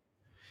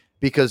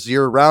 Because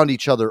you're around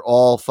each other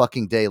all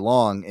fucking day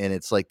long, and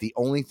it's like the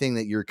only thing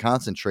that you're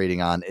concentrating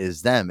on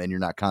is them, and you're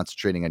not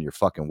concentrating on your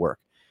fucking work.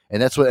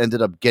 And that's what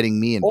ended up getting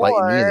me and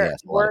biting me in the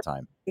ass a lot of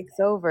time. Takes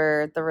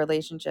over the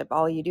relationship.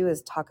 All you do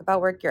is talk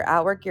about work. You're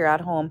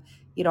at home.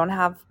 You don't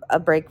have a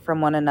break from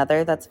one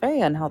another. That's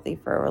very unhealthy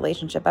for a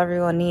relationship.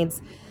 Everyone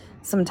needs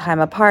some time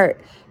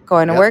apart.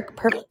 Going to work,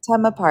 perfect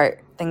time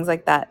apart. Things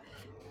like that.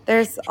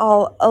 There's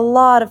a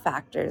lot of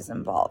factors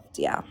involved.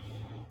 Yeah.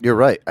 You're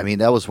right. I mean,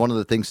 that was one of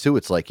the things too.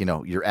 It's like,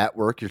 you're at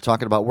work, you're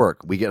talking about work.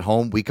 We get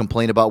home, we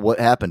complain about what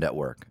happened at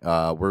work.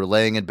 We're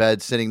laying in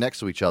bed, sitting next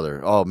to each other.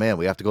 Oh man,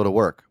 we have to go to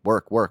work.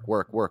 Work.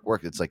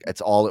 It's like,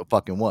 it's all it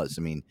fucking was.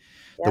 I mean,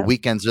 the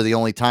weekends are the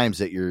only times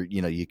that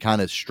you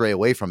kind of stray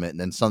away from it. And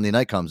then Sunday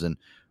night comes and,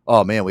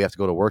 oh man, we have to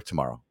go to work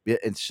tomorrow.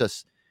 It's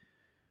just,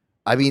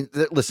 I mean,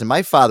 listen,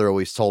 my father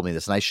always told me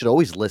this, and I should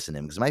always listen to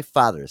him because my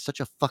father is such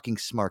a fucking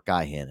smart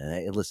guy,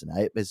 Hannah. And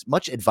as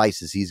much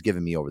advice as he's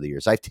given me over the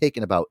years, I've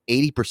taken about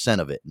 80%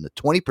 of it, and the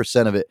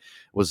 20% of it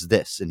was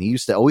this. And he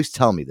used to always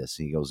tell me this.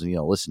 And he goes,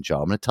 listen,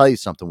 Joe, I'm going to tell you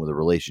something with a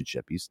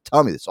relationship. He used to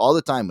tell me this all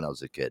the time when I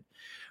was a kid.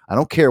 I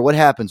don't care what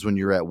happens when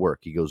you're at work.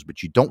 He goes,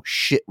 but you don't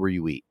shit where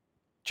you eat.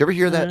 Did you ever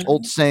hear that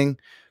old saying,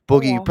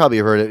 Boogie? You probably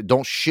heard it.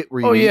 Don't shit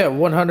where you eat. Oh yeah,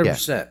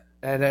 100%.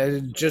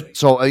 And just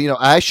so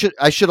I should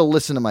have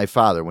listened to my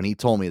father when he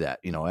told me that,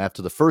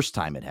 after the first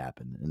time it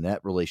happened, and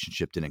that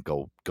relationship didn't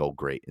go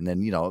great. And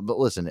then, but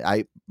listen,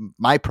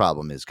 my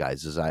problem is,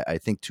 guys, is I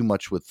think too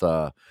much with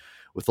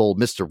old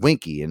Mr.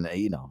 Winky, and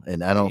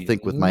and I don't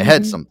think with my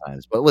head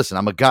sometimes. But listen,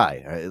 I'm a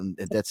guy, and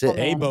that's it.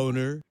 Hey,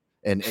 boner.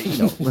 And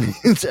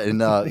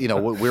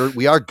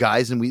we are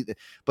guys, and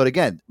but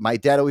again, my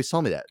dad always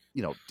told me that,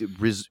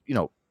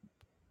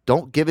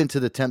 don't give in to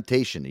the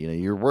temptation.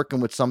 You're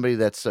working with somebody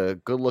that's a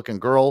good looking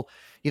girl.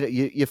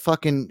 You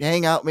fucking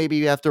hang out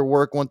maybe after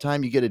work one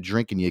time, you get a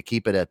drink and you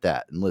keep it at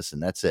that. And listen,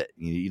 that's it.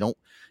 You don't,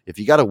 if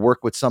you got to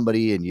work with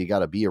somebody and you got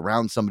to be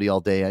around somebody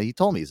all day, he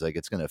told me, he's like,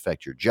 it's going to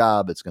affect your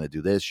job. It's going to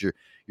do this.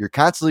 You're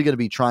constantly going to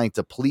be trying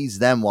to please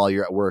them while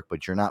you're at work,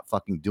 but you're not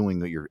fucking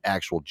doing your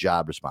actual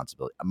job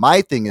responsibility.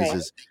 My thing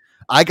is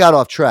I got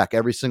off track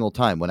every single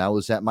time when I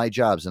was at my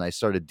jobs and I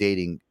started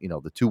dating,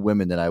 the 2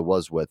 women that I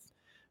was with,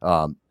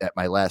 at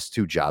my last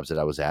 2 jobs that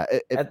I was at.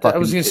 I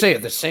was going to say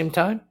at the same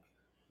time.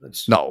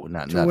 No,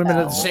 not 2 women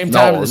at the same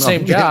time at the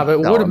same job. It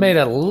would have made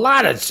a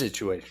lot of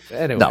situations.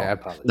 Anyway, I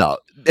apologize.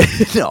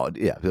 No,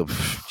 yeah,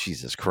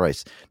 Jesus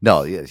Christ,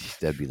 no, yeah,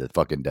 that'd be the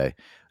fucking day.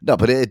 No,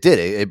 but it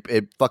did.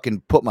 It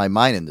fucking put my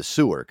mind in the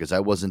sewer because I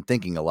wasn't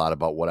thinking a lot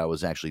about what I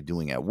was actually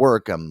doing at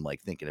work. I'm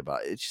like thinking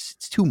about it's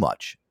too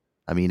much.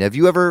 I mean, have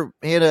you ever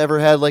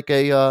had like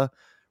a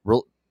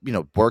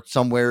worked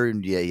somewhere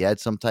and you had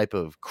some type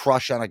of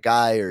crush on a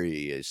guy, or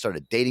you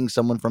started dating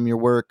someone from your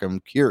work? I'm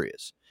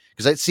curious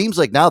because it seems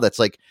like now that's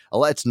like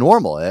it's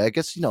normal. I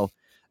guess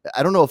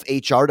I don't know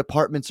if HR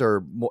departments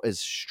are as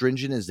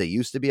stringent as they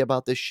used to be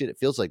about this shit. It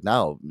feels like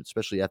now,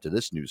 especially after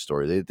this news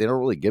story, they don't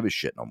really give a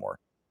shit no more.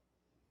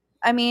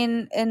 I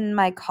mean, in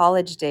my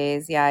college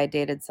days, yeah, I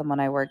dated someone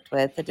I worked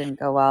with. It didn't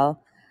go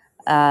well,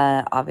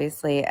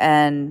 obviously.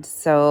 And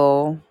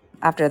so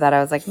after that,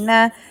 I was like,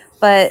 nah,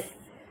 but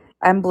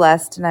I'm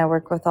blessed and I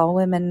work with all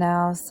women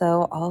now.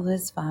 So all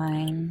is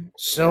fine.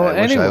 So I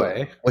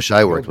anyway, wish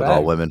I go worked with all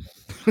back. women.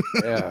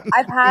 Yeah.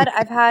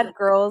 I've had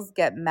girls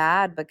get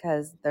mad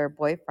because their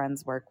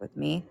boyfriends work with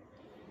me.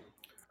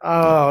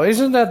 Oh,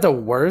 isn't that the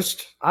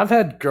worst? I've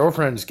had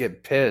girlfriends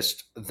get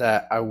pissed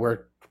that I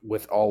work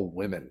with all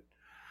women.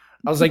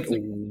 I was like,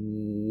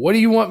 what do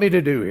you want me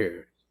to do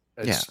here?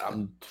 It's,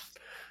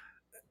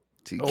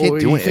 You can't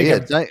do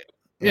it.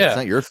 Yeah, it's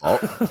not your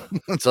fault.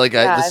 It's like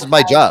this is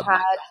my job.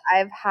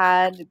 I've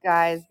had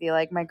guys be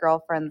like, my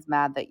girlfriend's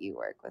mad that you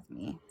work with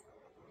me.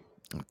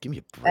 Give me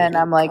a break. And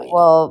I'm like,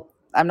 well,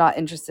 I'm not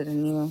interested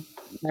in you.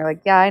 And they're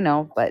like, yeah, I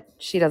know, but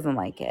she doesn't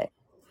like it.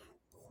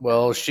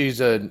 Well, she's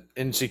an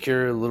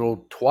insecure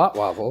little twat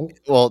waffle.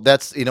 Well,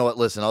 that's what.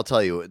 Listen, I'll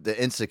tell you,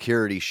 the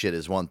insecurity shit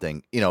is one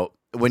thing.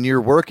 When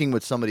you're working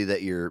with somebody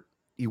that you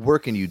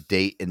work and you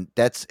date, and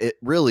it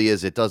really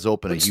is. It does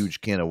open a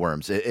huge can of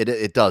worms.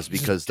 It does,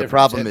 because the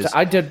problem is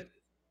I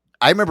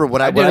remember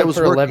when I was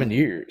for working 11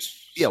 years.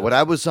 Yeah, when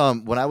I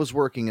was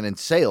working in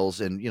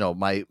sales, and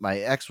my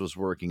ex was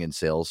working in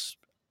sales.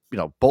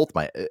 Both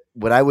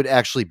when I would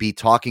actually be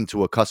talking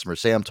to a customer,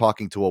 say I'm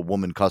talking to a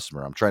woman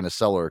customer, I'm trying to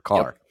sell her a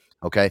car. Yep.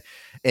 Okay.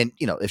 And,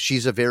 if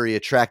she's a very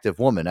attractive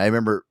woman, I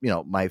remember,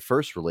 my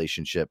first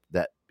relationship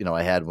that,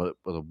 I had with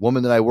a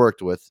woman that I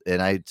worked with,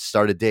 and I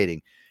started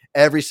dating.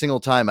 Every single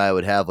time I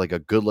would have like a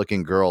good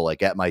looking girl,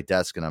 like at my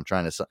desk, and I'm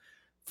trying to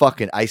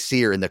I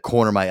see her in the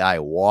corner of my eye,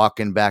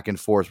 walking back and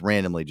forth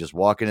randomly, just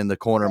walking in the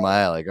corner of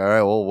my eye. Like, all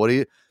right, well, what do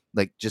you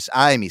like? Just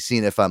eyeing me,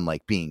 seeing if I'm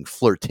like being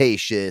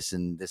flirtatious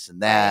and this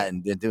and that.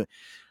 And doing,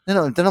 then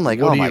I'm like,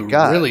 what oh are my you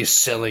God. really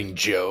selling,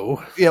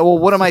 Joe? Yeah. Well,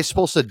 what am I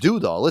supposed to do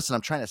though? Listen,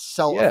 I'm trying to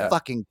sell Yeah. a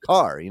fucking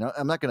car.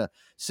 I'm not going to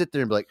sit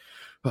there and be like,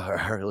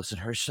 listen,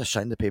 hurry,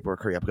 sign the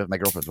paperwork, hurry up, because my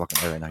girlfriend's walking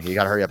there right now. You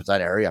got to hurry up and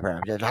sign it. Hurry up. Hurry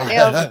up. They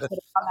also put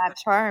on that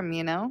charm,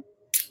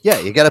 Yeah,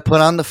 you got to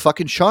put on the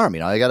fucking charm.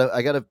 I got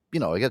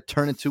to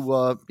turn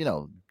into,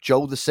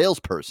 Joe the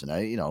salesperson.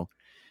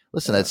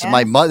 Listen, this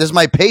is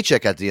my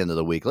paycheck at the end of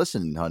the week.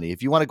 Listen, honey,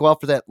 if you want to go out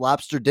for that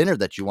lobster dinner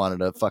that you wanted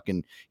to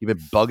you've been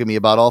bugging me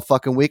about all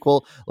fucking week.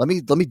 Well, let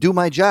me do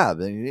my job.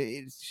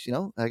 It's,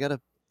 I got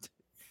to.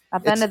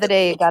 At the end of the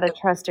day, you got to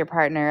trust your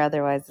partner.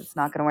 Otherwise, it's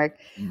not going to work.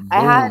 I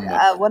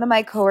had one of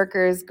my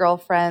coworkers'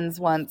 girlfriends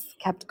once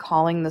kept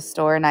calling the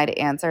store, and I'd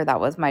answer. That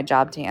was my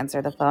job, to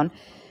answer the phone.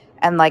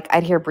 And like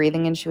I'd hear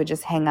breathing, and she would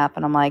just hang up.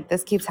 And I'm like,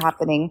 this keeps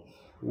happening.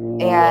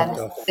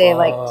 And they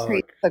like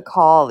trace the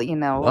call.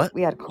 What?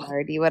 We had caller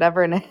ID,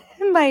 whatever. And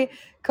my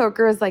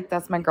coworker was like,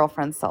 that's my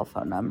girlfriend's cell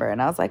phone number.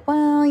 And I was like,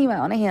 well, you might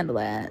want to handle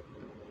that.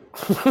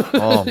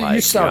 Oh my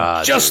you sound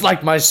God, just dude.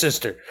 like my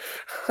sister.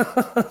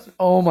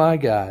 Oh my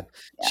God.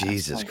 Yeah,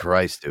 Jesus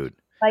Christ, dude.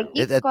 Like,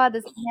 Geek Squad,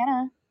 this is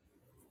Hannah.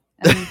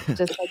 And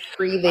just like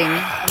breathing.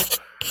 That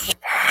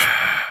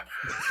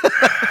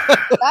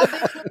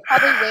bitch was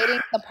probably waiting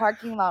in the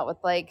parking lot with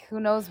like who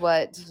knows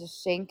what to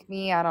just shank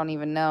me. I don't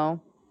even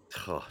know.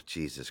 Oh,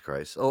 Jesus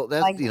Christ. Oh,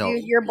 that's Like,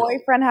 dude, your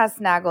boyfriend has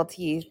snaggle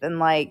teeth, and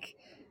like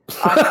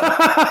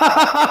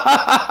I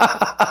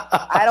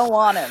don't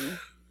want him.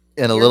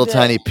 And a little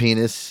tiny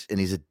penis, and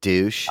he's a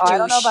douche. Oh, I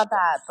don't know about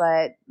that,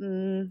 but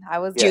I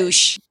was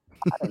douche.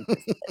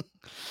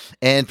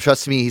 And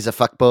trust me, he's a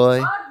fuck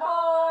boy.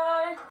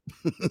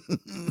 He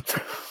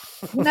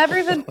never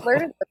even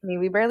flirted with me.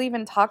 We barely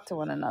even talked to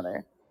one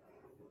another.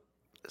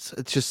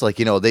 It's just like,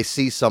 they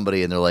see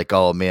somebody and they're like,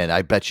 oh man,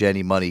 I bet you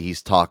any money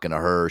he's talking to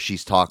her,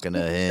 she's talking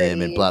to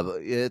him, and blah blah.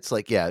 It's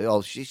like, yeah,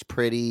 oh, she's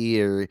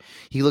pretty, or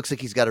he looks like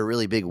he's got a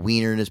really big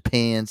wiener in his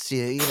pants.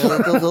 Yeah,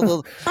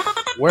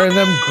 wearing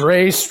them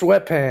gray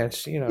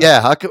sweatpants.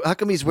 Yeah, how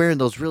come he's wearing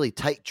those really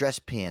tight dress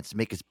pants to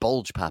make his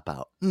bulge pop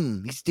out?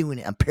 He's doing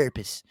it on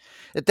purpose.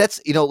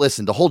 That's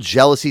listen, the whole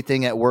jealousy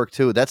thing at work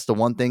too. That's the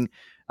one thing.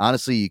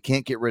 Honestly, you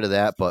can't get rid of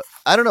that. But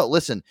I don't know.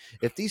 Listen,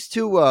 if these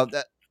two,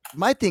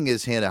 my thing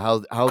is, Hannah,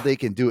 how they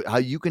can do it, how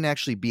you can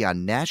actually be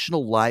on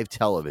national live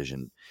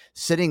television,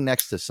 sitting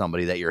next to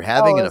somebody that you're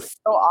having it's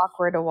so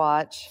awkward to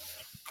watch.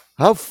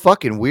 How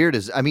fucking weird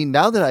is? I mean,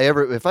 now that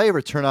if I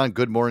ever turn on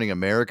Good Morning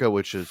America,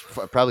 which is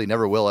probably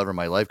never will ever in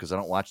my life because I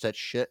don't watch that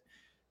shit.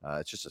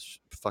 It's just a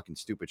fucking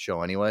stupid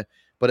show anyway.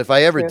 But if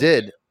I ever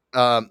did,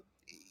 like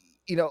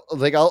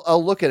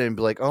I'll look at it and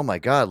be like, oh my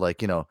God,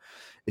 like,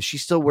 is she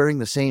still wearing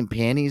the same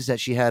panties that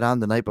she had on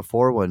the night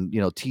before when,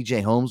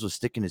 TJ Holmes was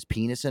sticking his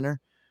penis in her?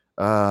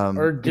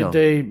 Or did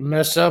they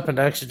mess up and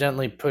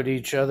accidentally put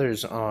each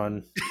other's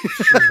on?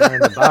 She's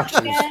wearing the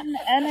boxers.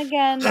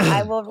 Again,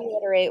 I will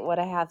reiterate what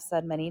I have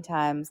said many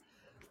times.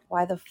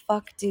 Why the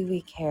fuck do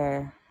we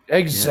care?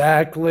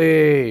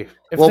 Exactly.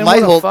 If Well, they my want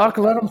to whole fuck,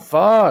 let them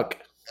fuck.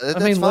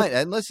 That's fine.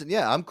 And listen,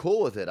 yeah, I'm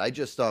cool with it. I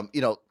just,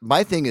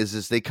 my thing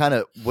is they kind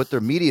of what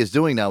their media is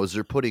doing now is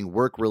they're putting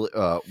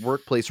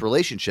workplace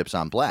relationships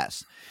on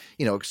blast.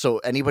 So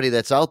anybody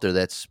that's out there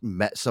that's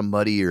met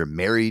somebody or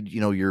married,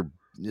 you're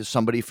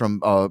somebody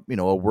from, a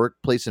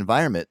workplace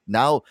environment.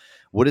 Now,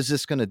 what is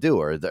this going to do?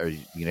 Are you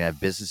going to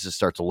have businesses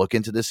start to look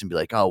into this and be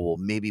like, oh, well,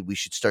 maybe we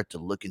should start to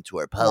look into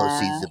our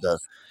policies about,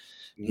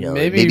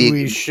 Maybe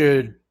we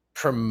should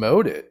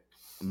promote it.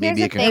 Here's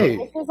the thing.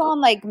 This is on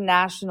like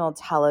national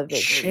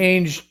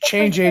television.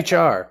 Change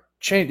HR.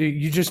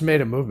 You just made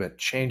a movement.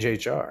 Change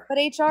HR. But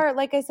HR,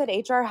 like I said,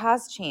 HR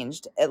has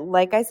changed.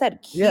 Like I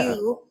said,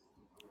 Q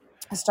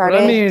But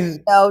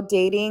started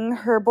dating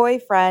her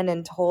boyfriend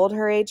and told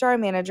her HR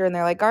manager, and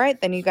they're like, all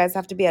right, then you guys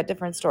have to be at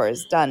different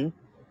stores. Done.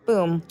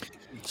 Boom.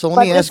 So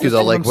let me ask you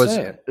though, like, was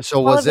it?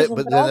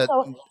 But then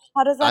also,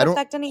 how does that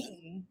affect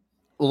anything?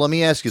 Well, let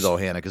me ask you though,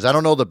 Hannah, because I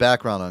don't know the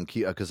background on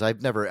Kia, because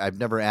I've never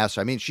asked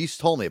her. I mean, she's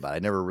told me about it. I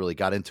never really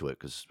got into it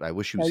because I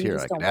wish she was here.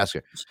 I could ask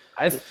her.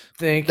 I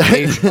think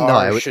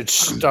HR should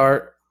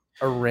start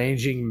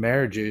arranging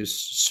marriages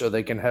so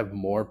they can have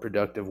more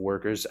productive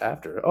workers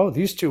after. Oh,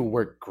 these two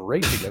work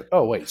great together.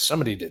 Oh, wait,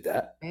 somebody did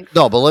that.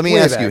 No, but let me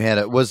ask you,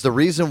 Hannah, was the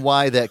reason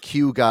why that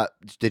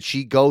did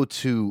she go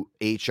to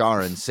HR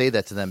and say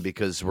that to them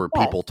because were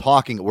people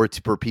talking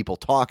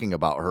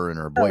about her and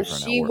her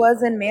boyfriend? She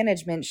was in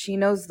management. She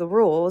knows the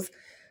rules.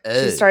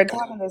 She started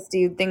talking to this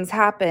dude. Things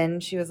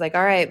happened. She was like,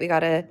 all right,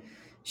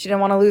 she didn't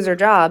want to lose her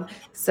job.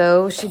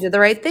 So she did the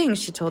right thing.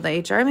 She told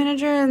the HR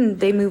manager and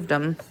they moved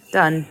them.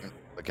 Done.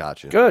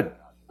 Gotcha. Good.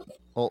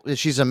 Well, if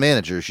she's a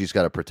manager, she's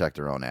got to protect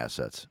her own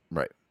assets.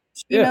 Right.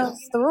 She knows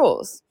the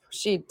rules.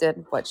 She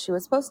did what she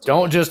was supposed to.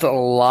 Don't just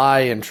lie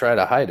and try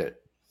to hide it.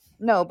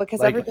 No,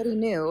 because everybody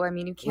knew. I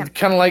mean, you can't.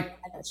 Kind of like,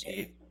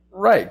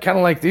 right. Kind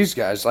of like these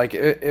guys. Like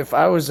if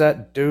I was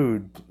that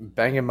dude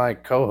banging my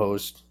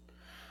co-host,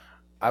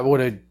 I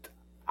would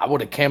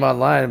have came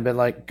online and been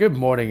like, "Good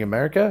morning,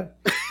 America."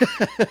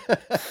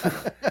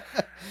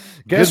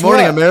 Good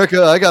morning,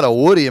 America. I got a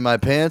Woody in my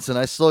pants, and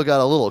I still got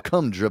a little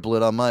cum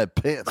driplet on my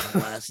pants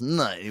from last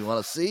night. You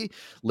want to see?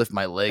 Lift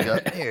my leg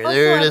up.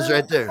 There it is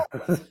right there.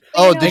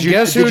 Oh, did you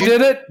guess who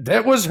did it?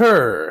 That was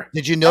her.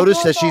 Did you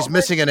notice that she's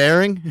missing an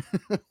airing?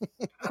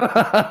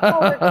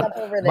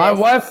 My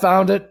wife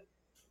found it.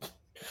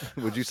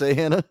 Would you say,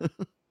 Hannah?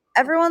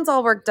 Everyone's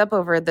all worked up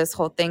over this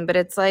whole thing, but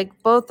it's like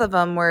both of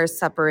them were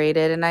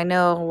separated, and I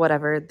know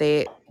whatever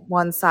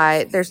one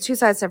side. There's two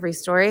sides to every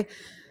story,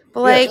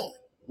 but like.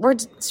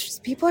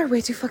 People are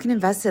way too fucking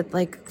invested.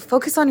 Like,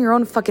 focus on your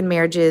own fucking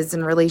marriages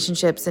and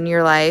relationships in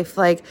your life.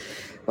 Like,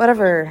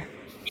 whatever.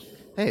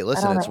 Hey,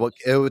 listen,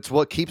 it's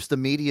what keeps the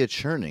media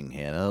churning,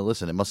 Hannah.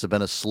 Listen, it must have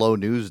been a slow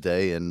news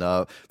day, and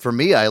for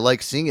me, I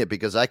like seeing it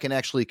because I can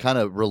actually kind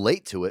of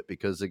relate to it.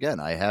 Because again,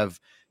 I have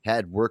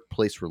had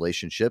workplace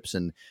relationships,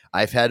 and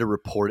I've had to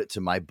report it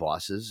to my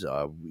bosses.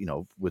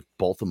 With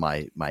both of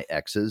my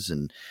exes,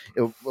 and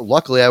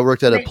luckily, I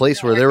worked at a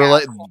place where they were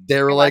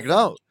like,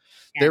 no.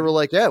 They were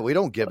like, yeah, we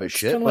don't give a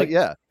shit. But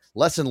yeah,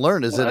 lesson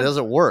learned is that it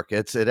doesn't work.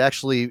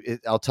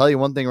 I'll tell you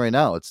one thing right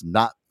now. It's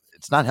not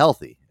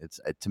healthy. It's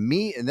to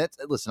me. And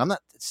listen, I'm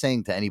not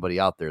saying to anybody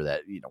out there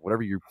that,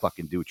 whatever you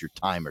fucking do with your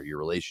time or your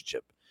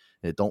relationship,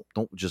 don't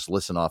just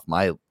listen off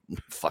my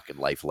fucking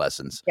life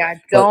lessons. Yeah.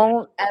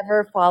 Don't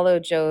ever follow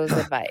Joe's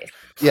advice.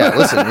 Yeah.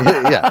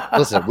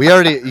 Listen,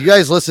 you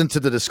guys listened to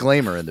the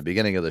disclaimer in the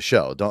beginning of the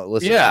show. Don't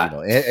listen. Yeah.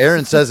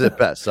 Aaron says it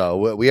best.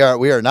 So we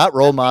are not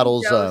role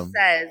models. Joe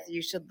says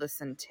you should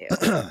listen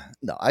to.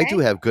 No, I do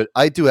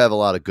have a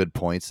lot of good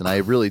points. And I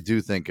really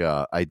do think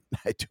I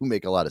do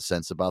make a lot of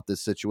sense about this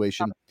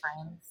situation.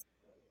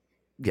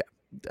 Yeah,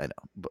 I know,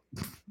 but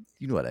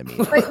you know what I mean.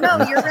 But no,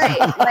 you're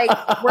right.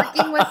 Like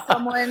working with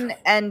someone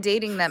and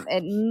dating them,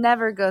 it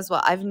never goes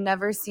well. I've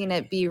never seen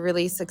it be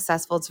really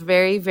successful. It's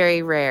very,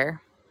 very rare.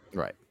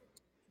 Right.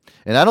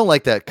 And I don't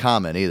like that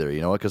comment either,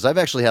 because I've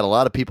actually had a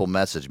lot of people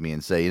message me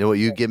and say,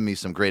 you've given me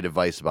some great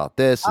advice about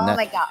this. And oh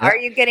my God. Are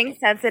you getting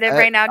sensitive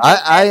right now?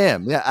 I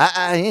am. Yeah,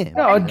 I am.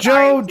 No,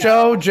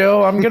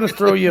 Joe, I'm going to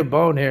throw you a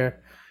bone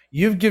here.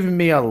 You've given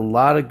me a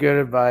lot of good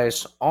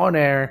advice on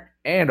air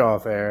and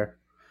off air.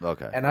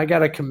 Okay. And I got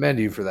to commend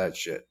you for that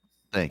shit.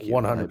 Thank you.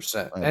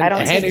 100%. And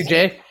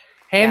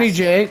Hanny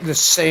J, the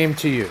same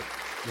to you.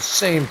 The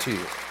same to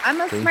you.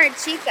 I'm a smart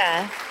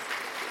chica.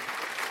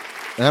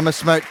 And I'm a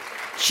smart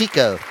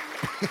chico.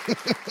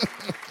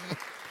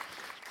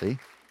 See?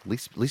 At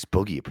least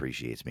Boogie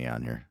appreciates me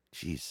on here.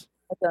 Jeez.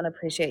 I don't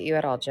appreciate you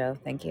at all, Joe.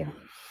 Thank you.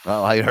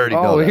 Oh, I heard it.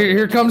 Oh,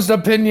 here comes the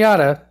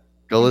pinata.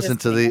 Go listen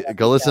to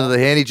the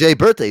Hanny J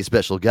birthday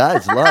special,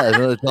 guys, live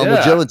on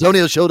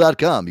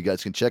JoeAntonioShow.com. You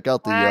guys can check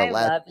out the I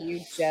love you,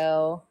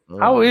 Joe.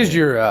 How is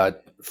your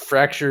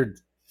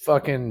fractured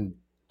fucking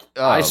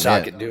eye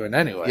socket doing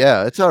anyway?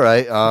 Yeah, it's all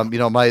right.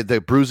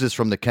 The bruises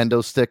from the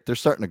kendo stick, they're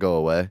starting to go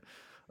away.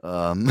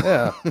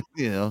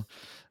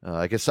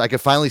 I guess I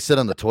could finally sit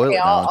on the toilet Okay,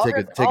 now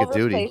and take I'll a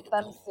duty. replace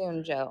them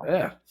soon, Joe. Yeah.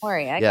 Don't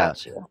worry, I Yeah.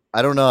 got you.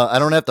 I don't know. I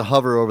don't have to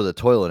hover over the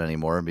toilet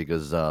anymore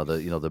because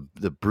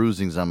the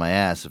bruisings on my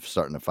ass are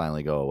starting to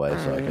finally go away.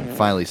 So I can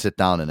finally sit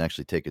down and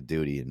actually take a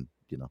duty and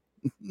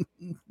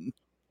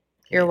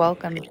You're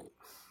welcome.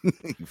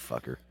 You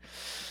fucker.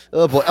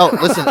 Oh boy. Oh,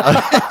 listen.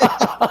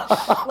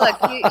 Look,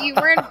 you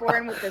weren't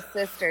born with a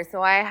sister,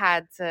 so I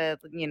had to,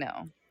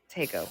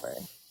 take over.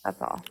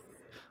 That's all.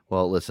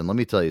 Well, listen, let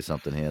me tell you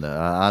something, Hannah.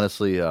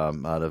 Honestly,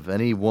 out of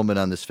any woman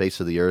on this face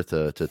of the earth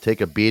to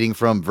take a beating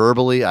from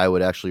verbally, I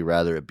would actually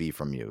rather it be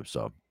from you.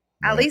 So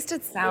At least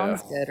it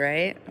sounds good,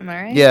 right? Am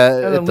I right? yeah,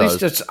 And it at least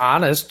does. it's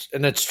honest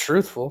and it's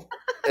truthful.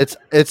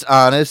 It's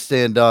honest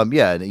and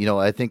yeah,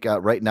 I think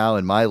right now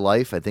in my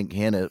life, I think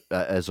Hannah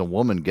as a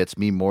woman gets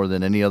me more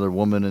than any other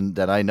woman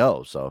that I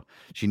know. So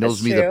she knows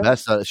That's me the true.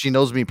 best. She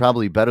knows me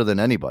probably better than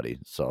anybody.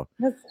 So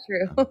That's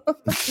true.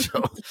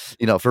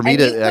 for me And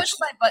to you push actually.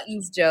 my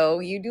buttons, Joe.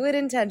 You do it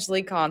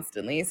intentionally,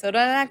 constantly, so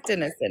don't act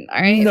innocent,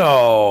 all right?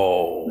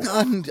 No.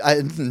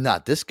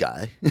 Not this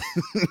guy.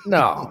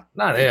 No,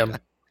 not him.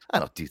 I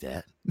don't do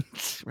that.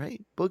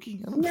 Right, Boogie?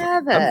 I don't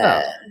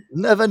Never.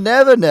 Never,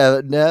 never,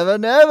 never, never,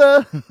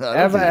 never.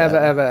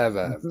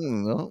 Ever.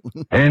 No.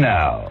 Hey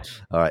now.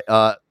 All right.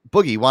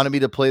 Boogie wanted me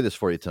to play this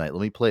for you tonight.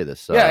 Let me play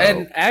this. Yeah,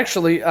 and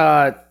actually,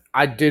 I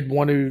did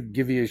want to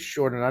give you a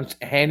short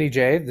announcement. Hanny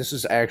J, this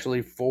is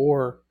actually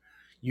for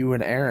you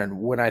and Aaron.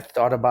 When I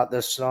thought about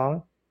this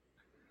song,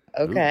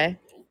 Okay.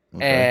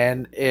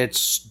 and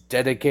it's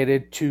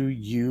dedicated to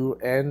you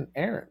and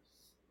Aaron.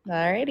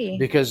 Alrighty.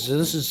 Because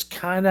this is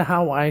kind of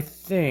how I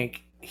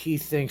think he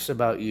thinks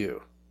about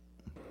you.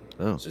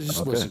 Oh, so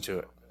just okay. listen to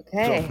it.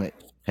 Okay.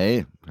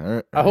 Hey, all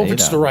right, I hope hey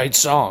it's now. the right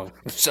song.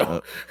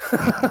 So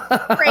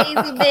Crazy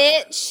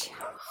bitch.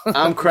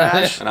 I'm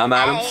Crash. And I'm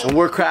Adams. And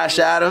we're Crash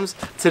Adams.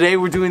 Today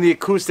we're doing the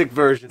acoustic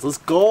versions. Let's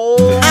go.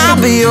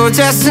 I'll be your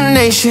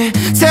destination.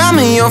 Tell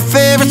me your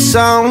favorite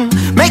song.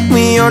 Make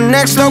me your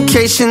next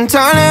location.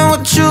 Darling,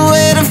 what you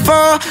waiting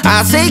for?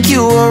 I'll take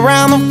you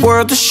around the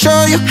world to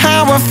show you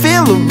how I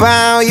feel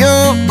about you.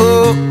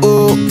 Ooh,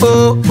 ooh,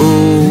 ooh,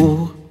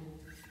 ooh.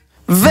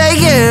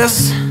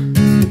 Vegas.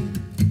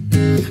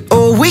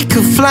 Oh, we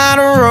could fly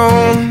to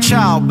Rome.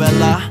 Ciao,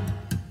 Bella.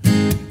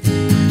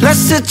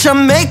 Let's hit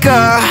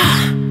Jamaica.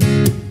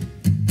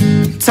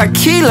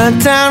 Tequila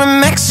down in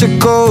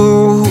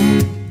Mexico.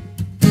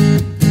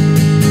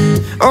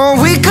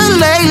 Or we could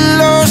lay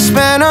low,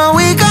 spend a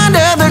week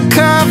under the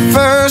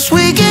covers.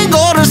 We can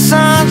go to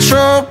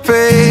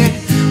Saint-Tropez.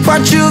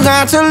 What you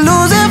got to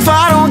lose if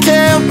I don't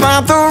care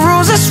about the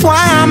rules? That's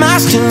why I'm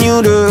asking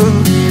you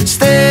to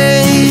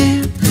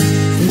stay,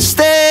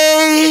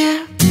 stay.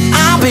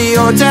 I'll be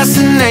your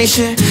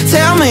destination.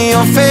 Tell me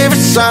your favorite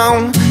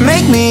song.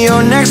 Make me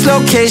your next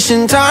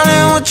location.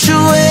 Darling, what you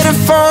waiting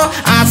for?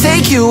 I'll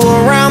take you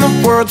around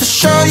the world to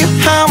show you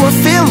how I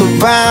feel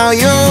about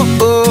you.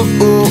 Ooh,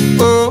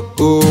 ooh,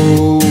 ooh,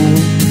 ooh.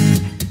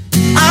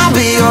 I'll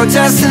be your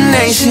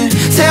destination.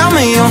 Tell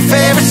me your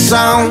favorite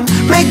song.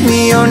 Make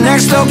me your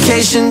next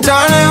location.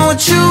 Darling,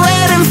 what you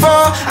waiting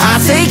for? I'll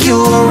take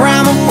you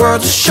around the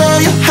world to show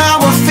you how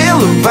I feel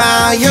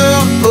about you.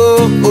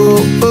 Ooh,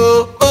 ooh,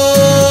 ooh, ooh.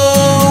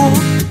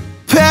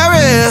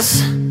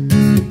 Paris.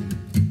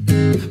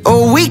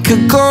 Or we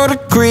could go to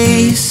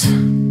Greece.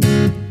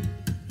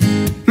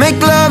 Make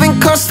love in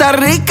Costa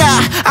Rica.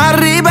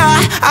 Arriba,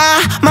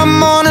 my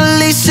Mona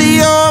Lisa,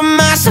 you're a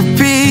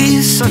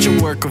masterpiece. Such a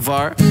work of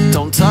art,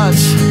 don't touch.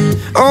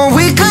 Or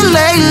we could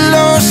lay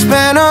low,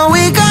 spend a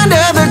week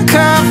under the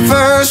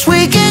covers.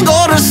 We can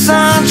go to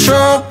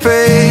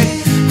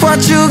Saint-Tropez.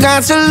 What you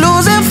got to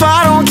lose if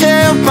I don't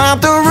care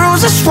about the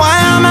rules? That's why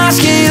I'm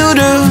asking you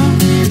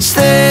to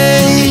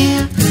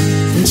stay,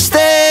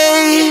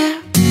 stay.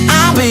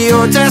 I'll be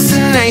your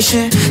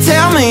destination.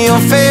 Tell me your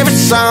favorite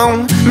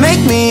song. Make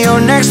me your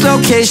next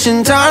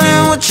location.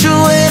 Darling, what you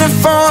waiting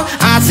for?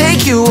 I'll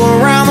take you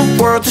around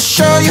the world to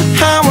show you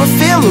how I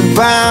feel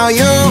about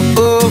you.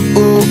 Ooh,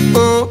 ooh,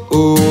 ooh,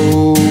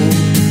 ooh.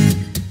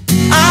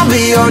 I'll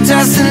be your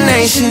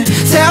destination.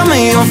 Tell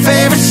me your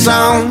favorite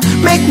song.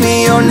 Make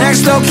me your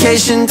next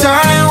location.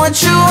 Darling,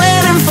 what you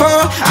waiting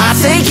for? I'll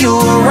take you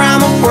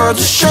around the world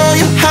to show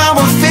you how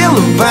I feel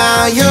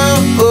about you.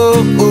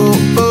 Ooh, ooh,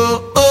 ooh,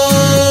 ooh.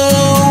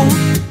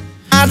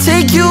 I'll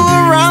take you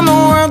around the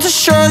world to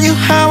show you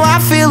how I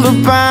feel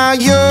about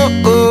you.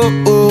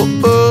 Ooh,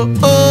 ooh,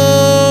 ooh,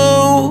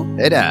 ooh.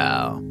 Hey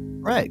now.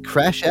 Right,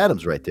 Crash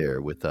Adams right there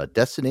with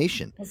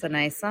Destination. That's a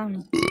nice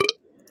song.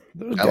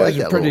 Those I guys like are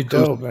that pretty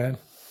little dope, man.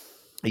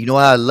 You know,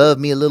 I love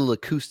me a little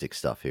acoustic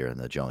stuff here in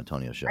the Joe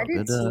Antonio Show. I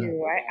do Good,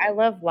 too. I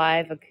love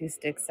live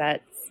acoustic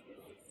sets.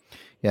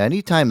 yeah,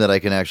 anytime that I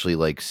can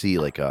actually see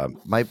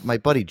my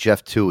buddy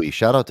Jeff Toohey,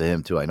 shout out to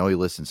him too. I know he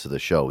listens to the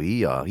show.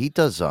 He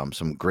does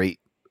some great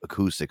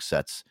acoustic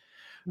sets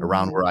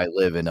around where I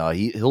live, and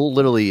he'll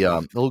literally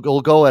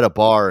he'll go at a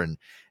bar and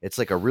it's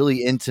like a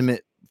really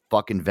intimate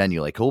fucking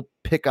venue. Like he'll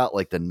pick out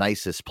like the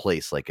nicest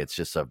place, like it's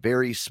just a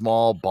very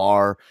small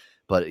bar,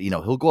 but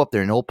he'll go up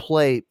there and he'll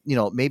play,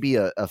 maybe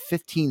a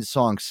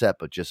 15-song set,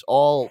 but just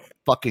all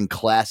fucking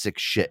classic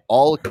shit,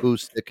 all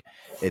acoustic.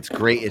 It's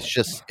great. It's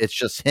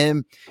just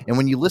him. And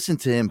when you listen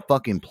to him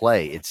fucking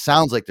play, it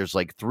sounds like there's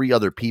like 3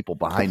 other people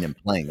behind him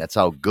playing. That's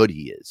how good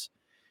he is.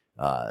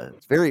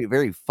 It's very,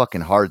 very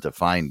fucking hard to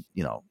find,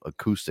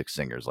 acoustic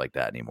singers like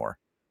that anymore.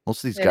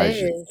 Most of these guys,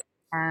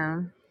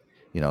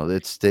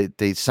 it's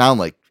they sound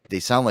like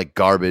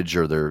garbage,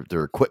 or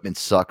their equipment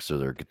sucks, or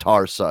their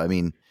guitar sucks. I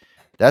mean,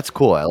 that's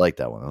cool. I like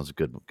that one. That was a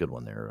good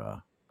one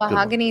there.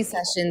 Mahogany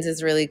Sessions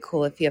is really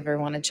cool if you ever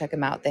want to check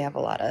them out. They have a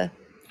lot of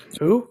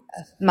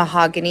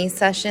Mahogany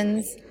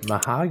Sessions.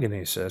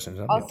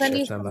 I'll send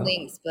you some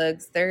links,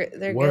 Bugs.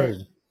 They're Word.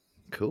 good.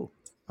 Cool.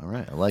 All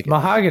right, I like it.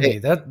 Mahogany.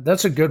 Hey.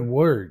 That's a good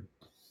word.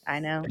 I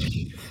know.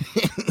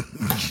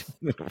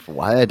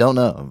 Why, I don't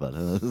know, but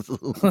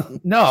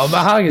no,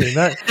 mahogany.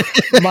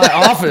 My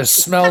office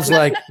smells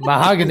like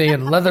mahogany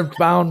and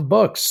leather-bound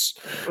books.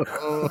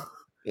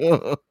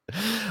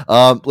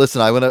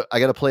 Listen, I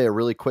gotta play a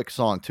really quick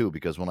song too,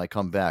 because when I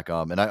come back,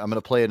 and I'm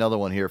gonna play another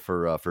one here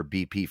for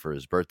BP for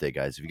his birthday,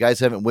 guys. If you guys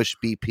haven't wished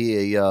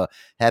BP a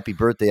happy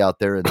birthday out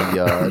there in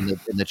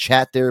the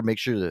chat there, make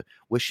sure to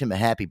wish him a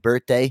happy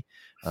birthday.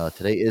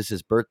 Today is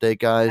his birthday,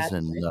 guys,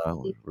 and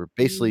we're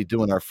basically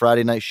doing our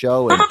Friday night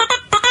show and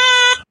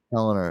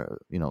telling our,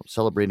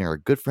 celebrating our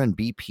good friend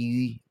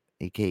BP,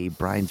 aka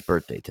Brian's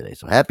birthday today.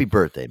 So happy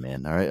birthday,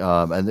 man. All right.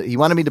 And he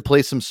wanted me to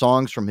play some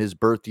songs from his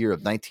birth year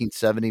of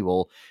 1970.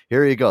 Well,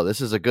 here you go. This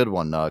is a good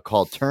one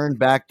called Turn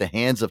Back the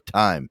Hands of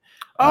Time.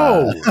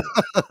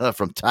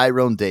 From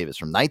Tyrone Davis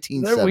from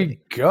 1970. There we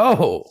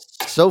go.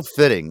 So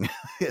fitting,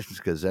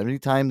 because every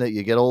time that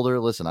you get older,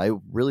 listen, I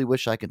really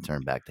wish I could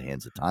turn back the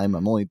hands of time.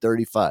 I'm only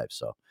 35,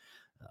 so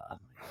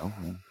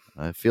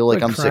I feel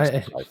like I'm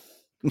 65.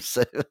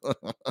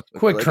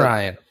 Quit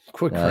crying.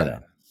 I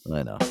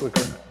know. Quit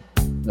crying.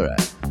 All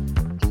right.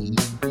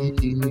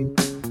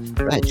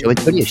 Right, Joe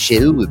Antonio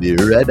Show. We'll be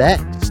right back.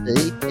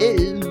 Stay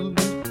tuned.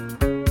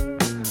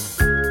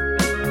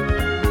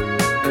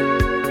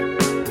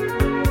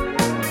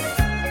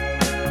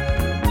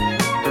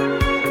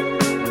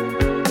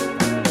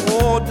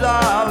 Oh,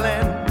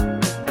 darling,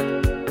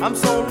 I'm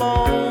so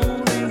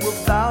lonely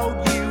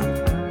without you.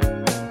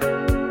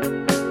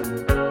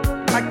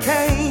 I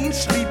can't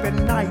sleep at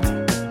night,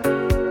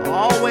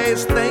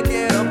 always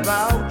thinking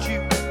about you.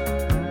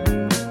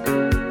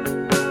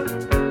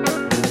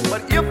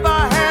 But if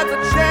I had the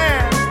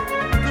chance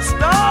to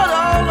start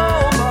all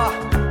over,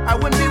 I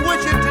wouldn't be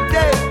wishing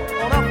today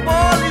on a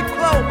four-leaf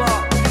clover.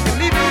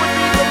 Leaving would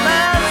be the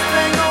last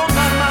thing on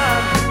my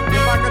mind.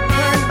 If I could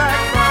turn back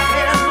my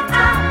hands of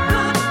time.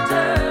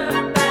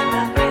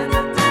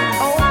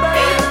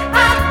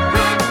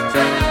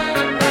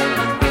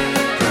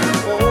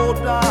 Oh,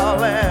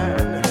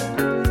 darling,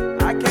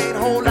 I can't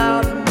hold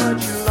out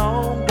much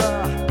longer,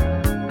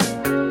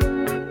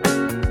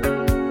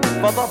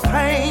 for the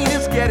pain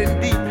is getting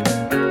deep.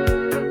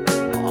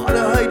 Oh,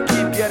 the hurt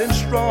keep getting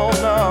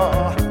stronger.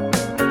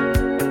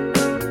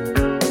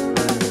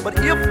 But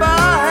if I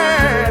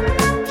had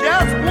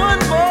just one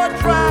more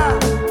try,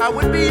 I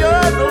would be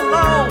yours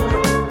alone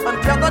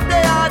until the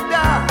day I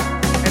die,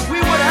 and we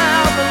would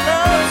have the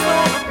love so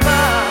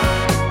divine.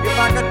 If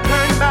I could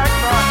turn back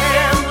the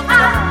hands of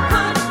time.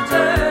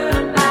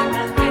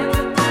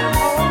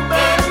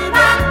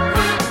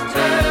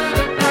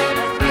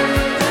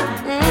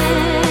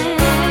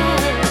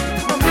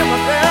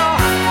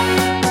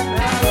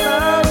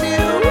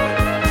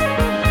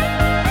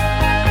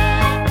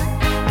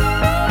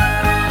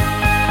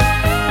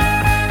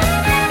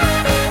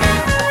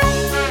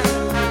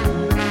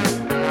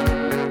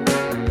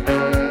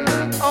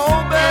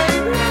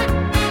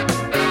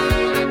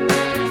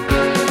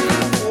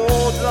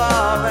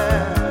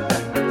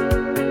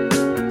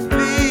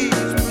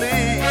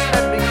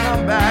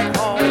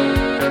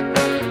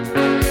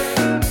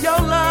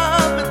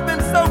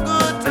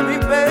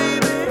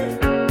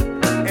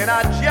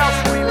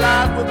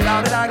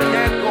 Without it, I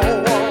can't go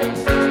on.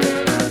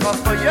 But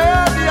for you,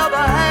 the other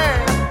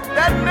hand,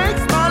 that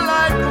makes my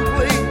life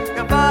complete.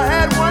 If I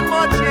had one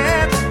more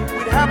chance,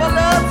 we'd have a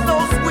love so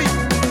sweet.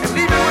 And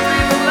leaving would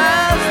be the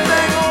last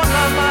thing on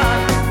my mind.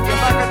 If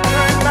I could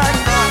turn back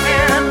my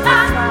hands of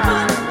time.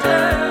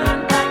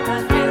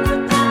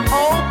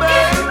 Oh,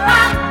 baby,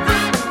 I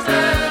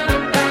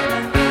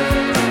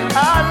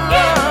love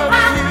you.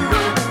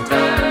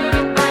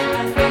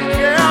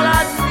 Girl,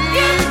 I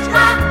need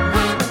you.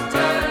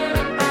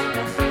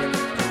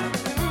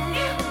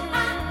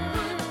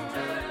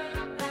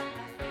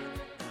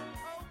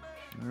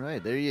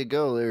 There you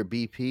go, there,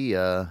 BP.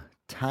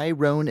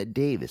 Tyrone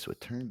Davis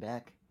would turn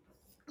back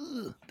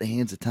the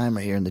hands of time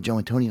right here in the Joe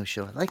Antonio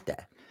Show. I like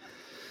that.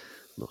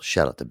 A little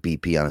shout out to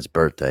BP on his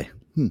birthday.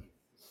 I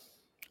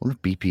wonder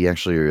if BP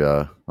actually.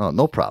 Oh,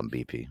 no problem,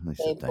 BP.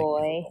 Hey,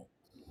 boy.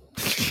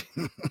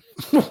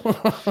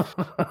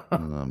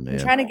 Oh, man. I'm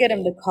trying to get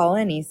him to call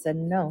in. He said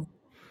no.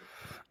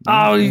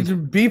 Oh,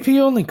 BP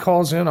only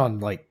calls in on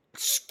like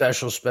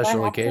special I have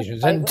to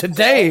occasions. fight And with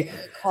today, Jay.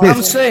 Calls I'm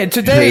in. saying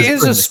today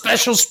is a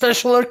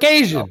special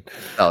occasion.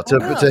 No, to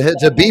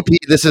BP,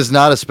 this is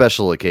not a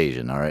special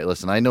occasion. All right,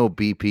 listen, I know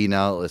BP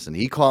now. Listen,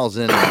 he calls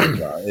in like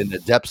in the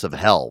depths of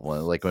hell.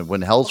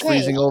 When hell's Okay,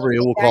 freezing over, he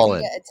will the guy call need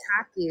in. to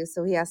attack you,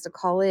 so he has to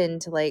call in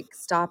to like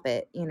stop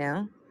it. You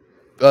know.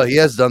 He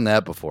has done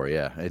that before.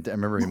 Yeah, I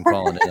remember him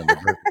calling in on the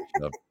birthday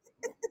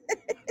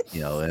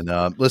show.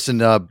 And listen,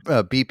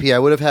 BP, I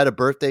would have had a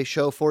birthday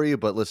show for you,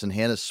 but listen,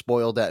 Hannah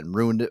spoiled that and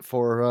ruined it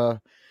for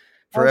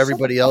Oh,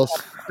 everybody else.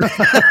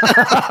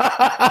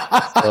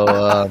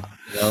 So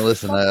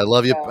listen, I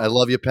love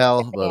you,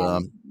 pal.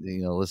 But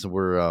listen,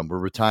 we're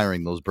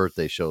retiring those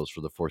birthday shows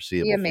for the Be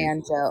foreseeable a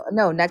man, Joe.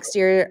 No, next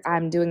year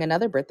I'm doing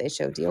another birthday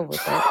show. Deal with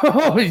it.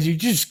 Oh, you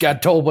just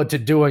got told what to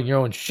do on your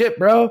own shit,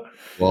 bro.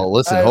 Well,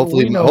 listen,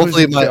 we know who's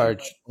in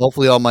charge.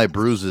 hopefully all my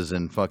bruises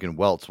and fucking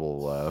welts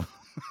will.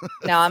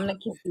 No, I'm gonna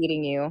keep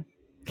feeding you.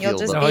 You'll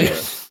Healed just up. be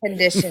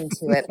conditioned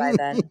to it by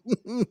then.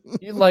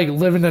 You're like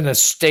living in a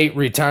state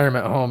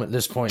retirement home at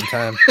this point in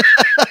time.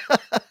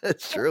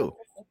 It's true.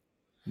 Oh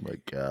my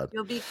God.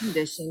 You'll be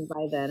conditioned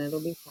by then.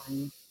 It'll be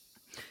fine.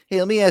 Hey,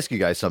 let me ask you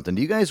guys something.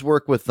 Do you guys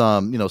work with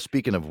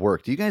speaking of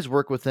work, do you guys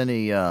work with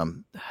any do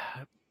you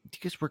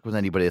guys work with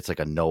anybody that's like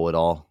a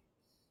know-it-all?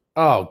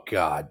 Oh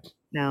God.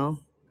 No.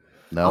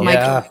 No. All my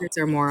coworkers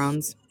are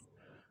morons.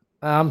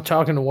 I'm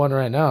talking to one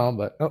right now,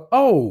 but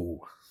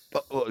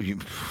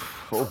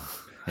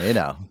hey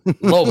now.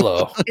 Low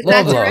blow. Is Low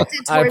that blow. directed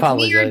I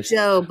towards me or apologize.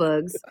 Joe,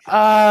 Bugs?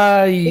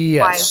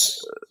 Yes.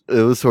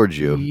 It was towards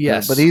you.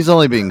 Yes. But he's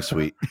only being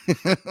sweet.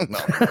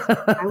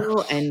 I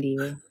will end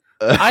you.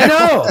 I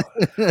know.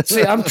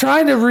 See, I'm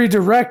trying to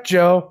redirect,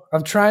 Joe.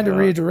 I'm trying to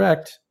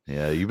redirect.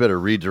 Yeah, you better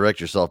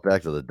redirect yourself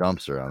back to the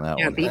dumpster on that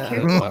one. Be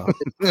careful.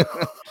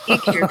 Be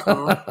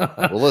careful.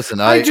 Well, listen,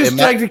 I just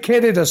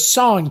dedicated a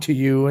song to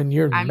you, and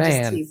you're I'm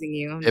man. just teasing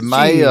you.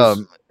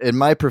 In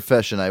my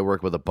profession, I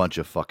work with a bunch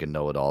of fucking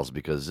know-it-alls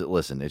because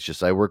listen, it's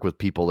just I work with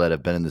people that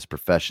have been in this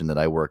profession that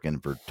I work in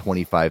for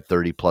 25,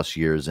 30 plus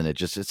years, and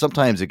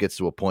sometimes it gets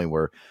to a point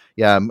where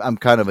I'm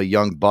kind of a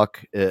young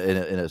buck in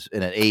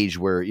an age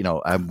where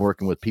I'm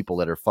working with people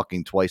that are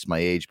fucking twice my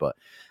age, but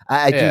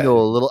I do know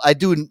a little. I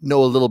do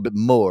know a little bit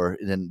more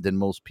than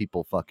most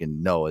people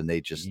fucking know, and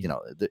they just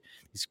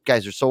these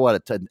guys are so out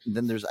of touch.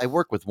 Then I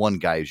work with one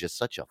guy who's just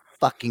such a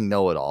fucking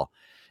know-it-all.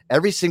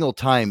 Every single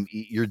time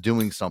you're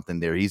doing something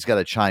there, he's got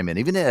to chime in,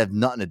 even if it has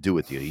nothing to do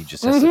with you. He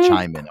just has to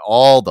chime in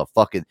all the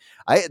fucking.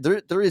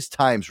 There is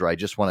times where I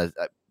just want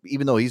to.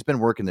 Even though he's been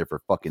working there for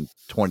fucking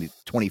 20,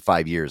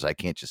 25 years, I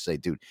can't just say,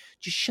 dude,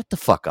 just shut the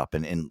fuck up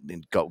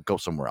and go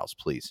somewhere else,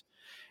 please.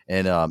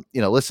 And,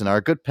 listen,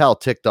 our good pal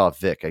Ticked Off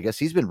Vic, I guess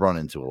he's been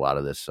running into a lot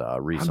of this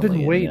recently. I've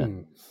been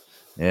waiting.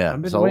 Yeah.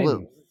 I've been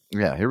waiting.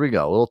 Here we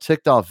go. A little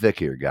Ticked Off Vic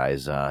here,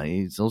 guys.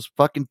 He's those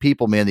fucking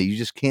people, man, that you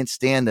just can't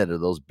stand that are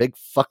those big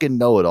fucking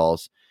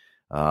know-it-alls.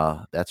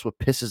 That's what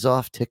pisses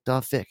off Ticked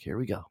Off Vic. Here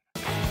we go.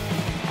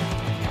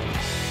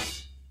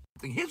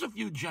 Here's a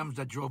few gems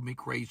that drove me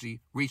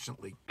crazy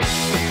recently.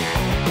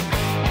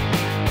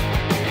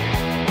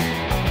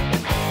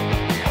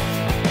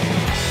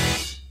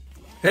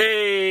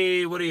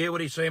 Hey, what do you hear? What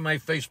do you say? My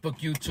Facebook,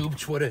 YouTube,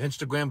 Twitter,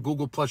 Instagram,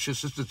 Google Plus, your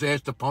sister's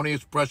ass, the Pony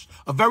Express.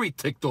 A very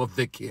ticked off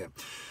Vic here.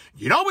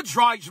 You know what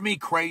drives me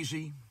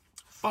crazy?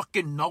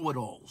 Fucking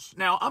know-it-alls.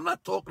 Now, I'm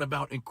not talking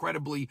about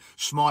incredibly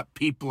smart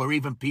people or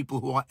even people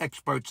who are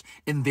experts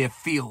in their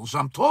fields.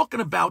 I'm talking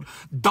about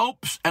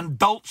dopes and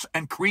dolts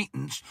and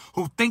cretins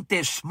who think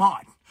they're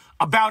smart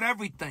about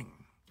everything.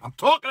 I'm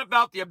talking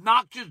about the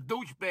obnoxious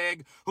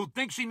douchebag who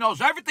thinks he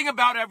knows everything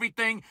about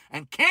everything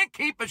and can't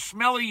keep a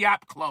smelly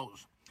yap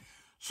closed.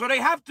 So they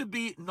have to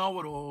be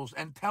know-it-alls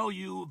and tell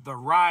you the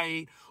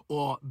right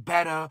or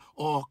better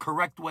or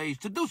correct ways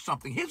to do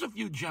something. Here's a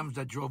few gems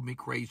that drove me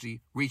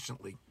crazy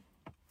recently.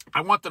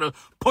 I wanted to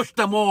push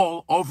them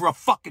all over a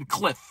fucking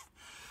cliff.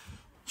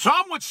 So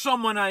I'm with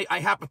someone I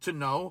happen to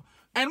know,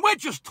 and we're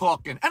just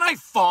talking, and I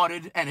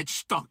farted, and it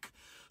stunk.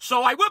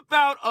 So I whip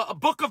out a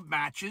book of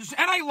matches,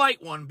 and I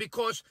light one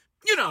because,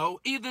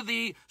 either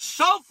the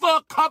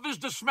sulfur covers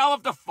the smell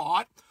of the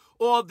fart,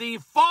 or the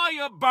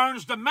fire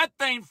burns the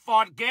methane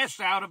fart gas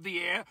out of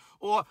the air,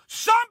 or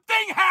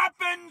something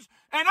happens,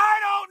 and I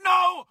don't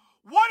know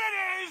what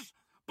it is,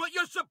 but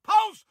you're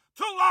supposed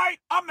to light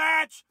a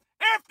match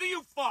after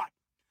you fart.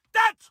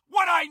 That's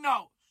what I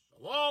know.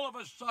 So all of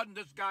a sudden,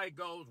 this guy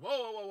goes,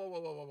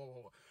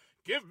 whoa.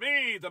 Give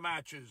me the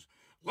matches.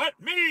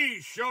 Let me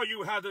show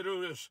you how to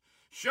do this.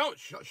 Show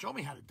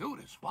me how to do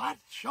this. What?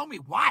 Show me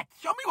what?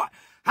 Show me what?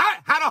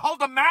 How to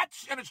hold a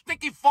match in a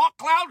stinky fart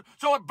cloud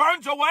so it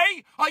burns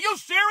away? Are you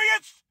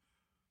serious?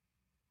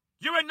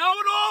 You're a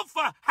know-it-all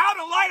for how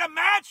to light a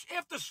match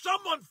after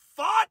someone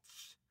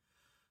farts?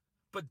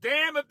 But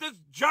damn if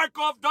this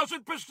jerk-off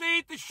doesn't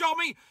proceed to show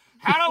me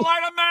how to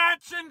light a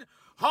match and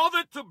hold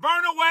it to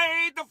burn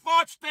away the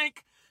fart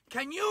stink.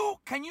 Can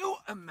you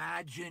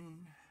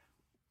imagine?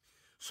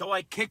 So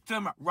I kicked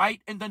him right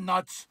in the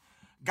nuts,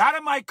 got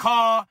in my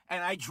car,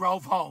 and I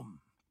drove home.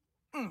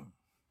 How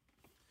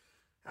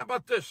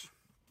about this?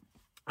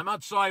 I'm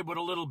outside with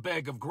a little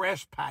bag of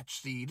grass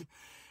patch seed,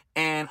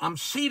 and I'm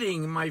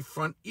seeding my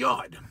front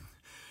yard.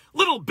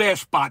 Little bare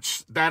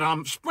spots that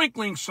I'm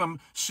sprinkling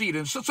some seed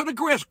in, so the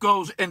grass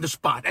goes in the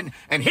spot.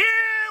 And here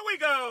we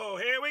go.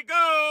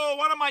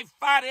 One of my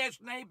fat-ass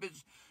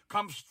neighbors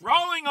comes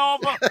strolling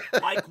over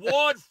like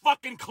Ward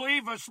fucking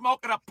Cleaver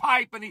smoking a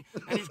pipe, and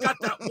he's got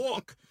that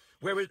walk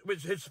where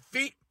his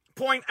feet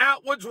point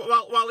outwards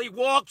while he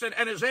walks,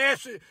 and his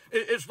ass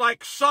is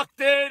like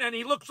sucked in, and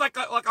he looks like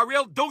a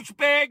real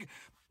douchebag,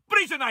 but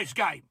he's a nice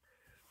guy.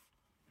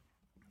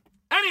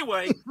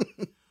 Anyway,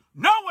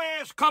 no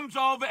ass comes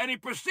over, and he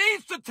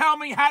proceeds to tell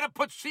me how to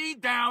put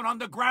seed down on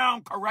the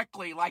ground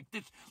correctly, like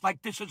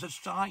this is a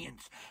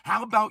science.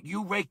 How about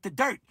you rake the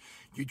dirt?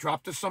 You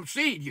drop some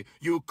seed,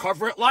 you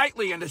cover it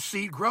lightly, and the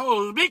seed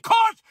grows,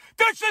 because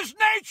this is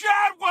nature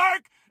at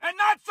work, and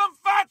not some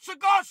fat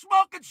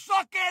cigar-smoking,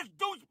 suck-ass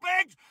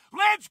douchebags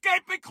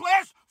landscaping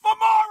class for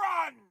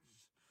morons.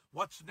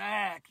 What's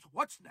next?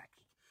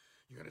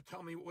 You're going to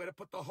tell me where to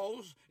put the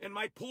hose in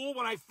my pool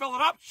when I fill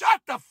it up?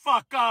 Shut the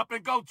fuck up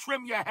and go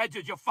trim your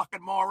hedges, you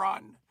fucking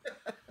moron.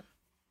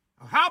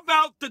 How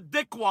about the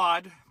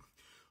dickwad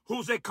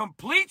who's a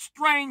complete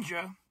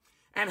stranger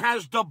and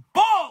has the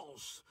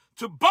balls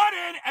to butt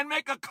in and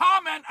make a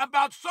comment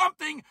about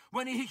something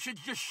when he should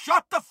just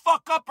shut the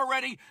fuck up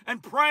already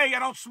and pray I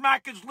don't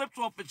smack his lips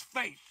off his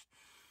face?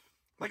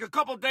 Like a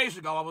couple of days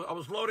ago, I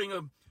was loading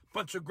a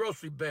bunch of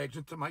grocery bags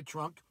into my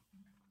trunk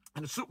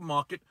in a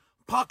supermarket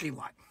parking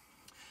lot.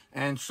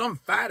 And some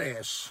fat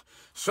ass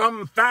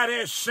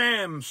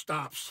Sam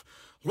stops,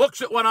 looks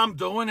at what I'm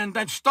doing, and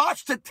then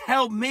starts to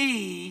tell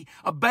me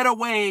a better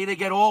way to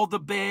get all the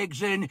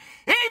bags in, even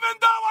though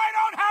I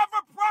don't have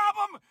a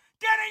problem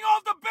getting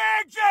all the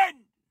bags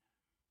in.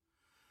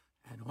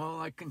 And all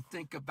I can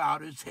think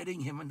about is hitting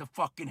him in the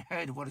fucking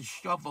head with a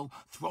shovel,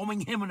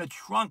 throwing him in a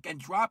trunk,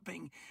 and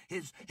dropping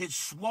his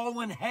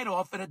swollen head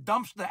off in a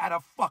dumpster at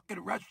a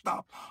fucking rest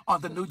stop on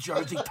the New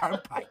Jersey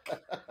Turnpike.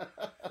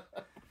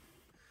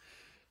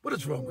 What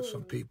is wrong with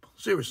some people?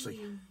 Seriously.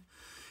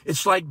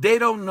 It's like they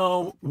don't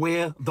know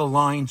where the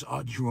lines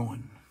are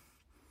drawn.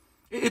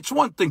 It's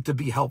one thing to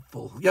be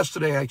helpful.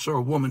 Yesterday, I saw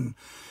a woman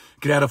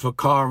get out of her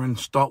car and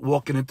start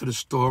walking into the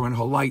store, and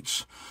her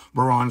lights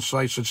were on. So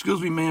I said,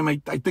 "Excuse me, ma'am,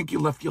 I think you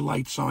left your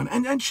lights on."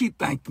 And she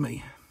thanked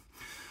me.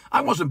 I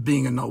wasn't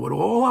being a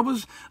know-it-all.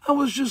 I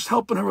was just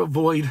helping her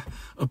avoid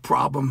a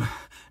problem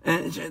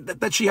and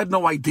that she had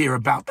no idea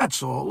about.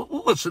 That's all.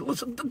 Listen,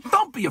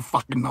 don't be a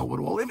fucking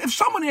know-it-all. If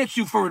someone asks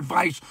you for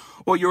advice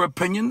or your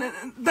opinion,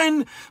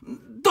 then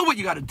do what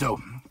you got to do.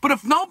 But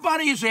if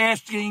nobody is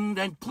asking,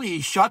 then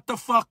please shut the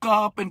fuck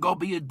up and go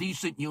be a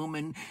decent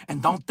human,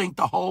 and don't think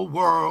the whole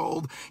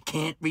world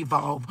can't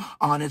revolve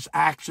on its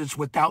axis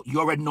without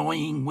your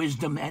annoying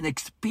wisdom and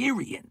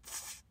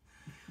experience.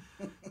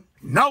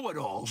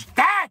 Know-it-alls,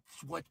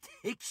 that's what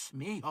ticks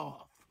me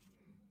off.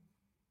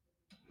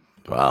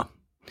 Wow.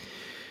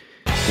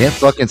 Can't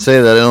fucking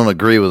say that I don't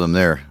agree with him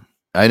there.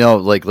 I know,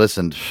 like,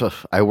 listen,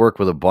 I work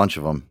with a bunch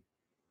of them.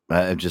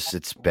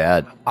 It's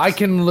bad. I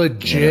can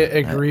legit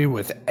agree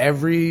with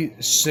every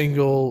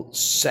single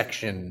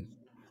section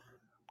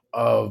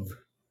of.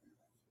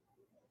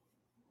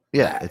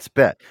 Yeah, it's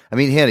bad. I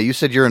mean, Hannah, you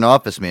said you're an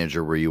office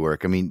manager where you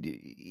work. I mean,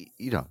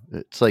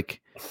 it's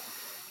like.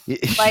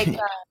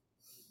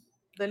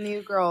 The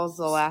new girls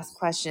will ask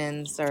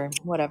questions or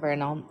whatever,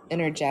 and I'll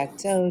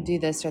interject, "Oh, do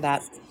this or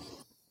that."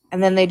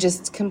 And then they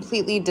just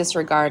completely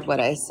disregard what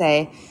I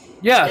say.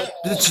 Yeah,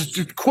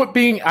 quit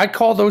being. I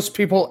call those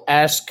people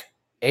ask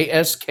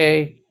holes.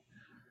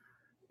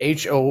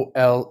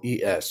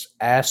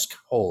 Ask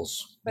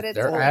holes. But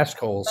They're ask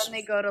holes. Then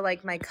they go to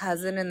like my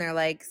cousin and they're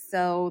like,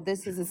 "So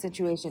this is a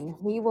situation."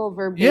 He will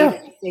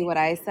verbatim say what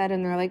I said,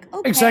 and they're like,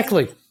 "Okay,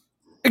 exactly."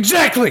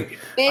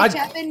 Bitch,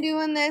 I've been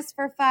doing this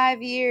for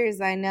 5 years.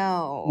 I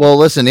know. Well,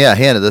 listen, yeah,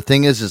 Hannah, the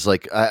thing is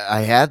like,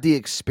 I had the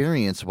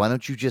experience. Why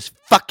don't you just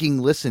fucking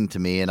listen to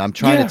me? And I'm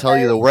trying to tell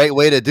you the right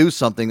way to do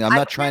something. I'm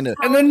not trying to.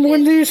 And then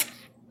when these.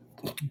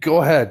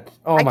 Go ahead.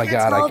 Oh my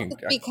God. I can.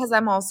 Because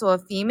I'm also a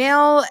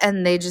female,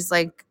 and they just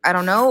like, I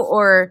don't know,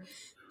 or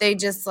they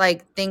just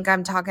like think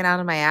I'm talking out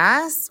of my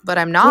ass, but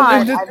I'm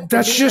not. Well,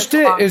 that's just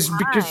it. Is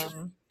because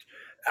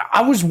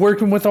I was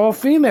working with all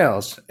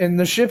females in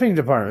the shipping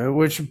department,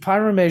 which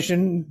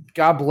Pyramation,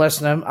 God bless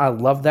them. I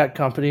love that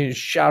company.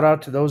 Shout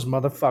out to those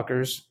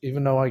motherfuckers,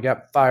 even though I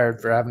got fired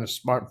for having a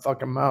smart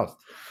fucking mouth.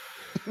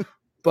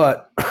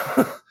 But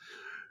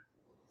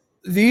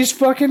these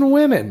fucking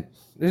women,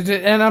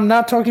 and I'm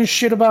not talking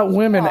shit about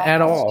women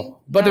at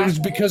all, but it was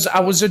because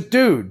I was a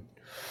dude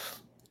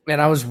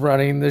and I was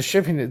running the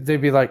shipping. They'd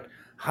be like,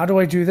 "How do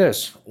I do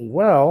this?"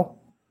 Well,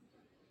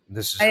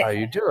 this is how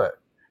you do it.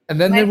 And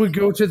then they would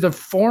go to the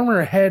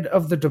former head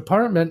of the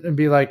department and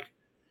be like,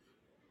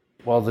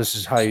 "Well, this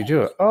is how you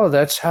do it." "Oh,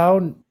 that's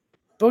how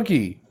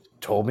Boogie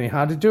told me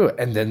how to do it."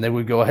 And then they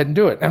would go ahead and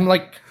do it. I'm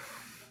like,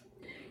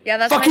 "Yeah,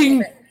 that's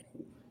fucking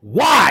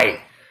why?"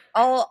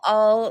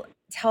 I'll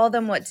tell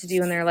them what to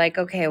do, and they're like,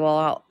 "Okay,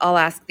 well, I'll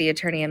ask the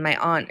attorney." And my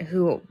aunt,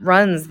 who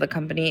runs the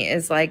company,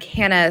 is like,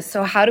 "Hannah,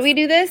 so how do we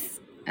do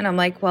this?" And I'm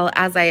like, well,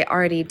 as I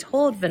already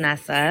told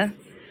Vanessa,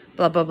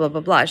 blah, blah, blah,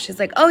 blah, blah. She's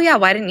like, oh, yeah,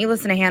 why didn't you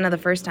listen to Hannah the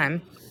first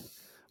time?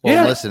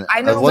 Well, listen,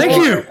 I know one more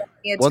thing- than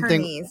the one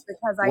thing- attorneys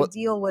because I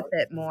deal with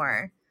it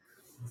more.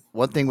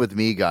 One thing with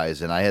me,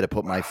 guys, and I had to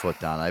put my foot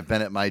down. I've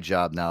been at my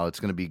job now. It's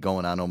going to be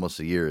going on almost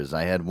a year. Is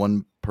I had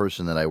one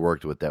person that I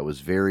worked with that was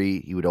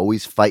he would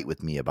always fight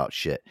with me about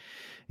shit.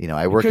 You know,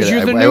 I work Because at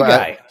you're the new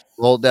guy.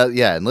 Well,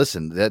 and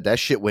listen, that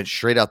shit went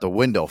straight out the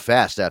window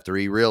fast after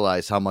he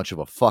realized how much of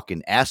a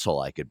fucking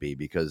asshole I could be,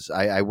 because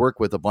I work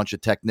with a bunch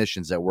of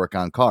technicians that work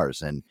on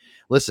cars. And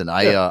listen,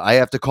 I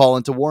have to call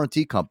into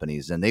warranty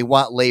companies and they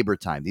want labor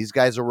time. These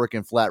guys are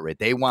working flat rate.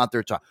 They want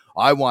their time.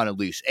 I want at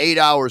least 8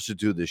 hours to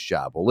do this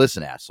job. Well,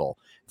 listen, asshole,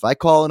 if I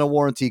call in a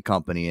warranty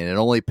company and it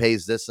only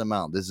pays this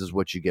amount, this is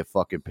what you get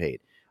fucking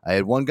paid. I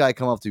had one guy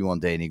come up to me one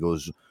day and he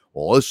goes,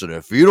 well, listen,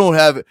 if you don't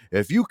have it,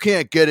 if you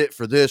can't get it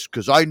for this,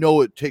 because I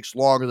know it takes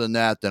longer than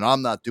that, then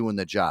I'm not doing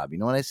the job. You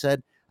know what I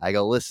said? I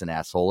go, listen,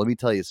 asshole, let me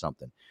tell you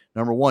something.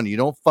 Number one, you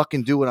don't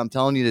fucking do what I'm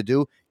telling you to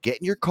do. Get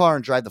in your car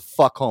and drive the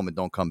fuck home and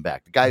don't come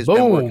back. The guy's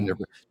been working there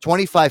for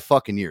 25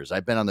 fucking years.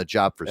 I've been on the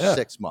job for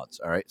 6 months.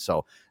 All right.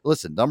 So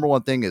listen, number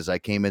one thing is I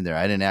came in there.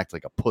 I didn't act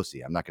like a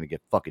pussy. I'm not going to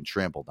get fucking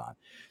trampled on.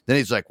 Then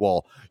he's like,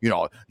 well, you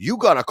know, you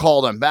got to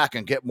call them back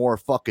and get more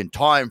fucking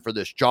time for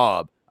this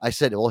job. I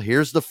said, well,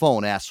 here's the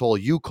phone, asshole.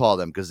 You call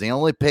them because they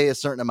only pay a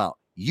certain amount.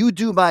 You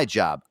do my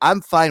job.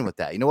 I'm fine with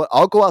that. You know what?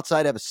 I'll go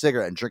outside, have a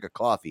cigarette, and drink a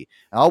coffee,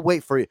 and I'll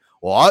wait for you.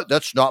 Well,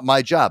 that's not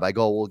my job. I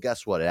go, well,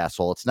 guess what,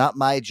 asshole? It's not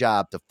my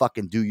job to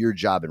fucking do your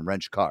job and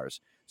wrench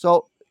cars.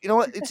 So, you know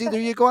what? It's either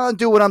you go out and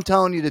do what I'm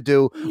telling you to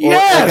do,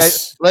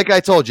 Yes! or like I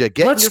told you,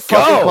 get Let's in your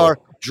fucking go. car,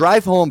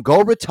 drive home,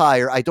 go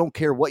retire. I don't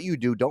care what you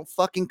do. Don't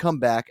fucking come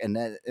back. And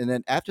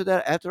then after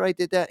that, after I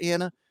did that,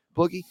 Anna,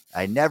 Boogie,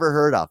 I never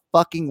heard a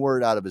fucking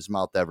word out of his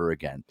mouth ever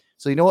again.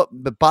 So you know what?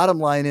 The bottom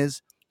line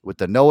is, with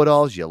the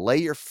know-it-alls, you lay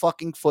your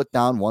fucking foot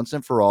down once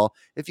and for all.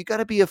 If you got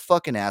to be a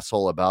fucking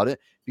asshole about it,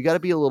 if you got to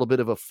be a little bit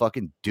of a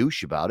fucking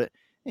douche about it,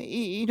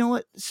 you know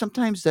what?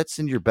 Sometimes that's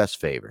in your best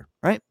favor,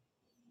 right?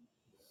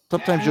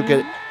 Sometimes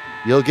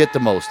you'll get the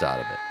most out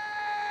of it,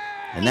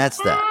 and that's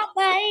that.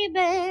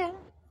 Baby.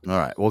 All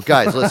right. Well,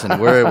 guys, listen,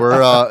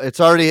 we're it's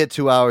already hit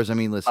 2 hours. I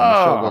mean, listen,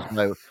 the show goes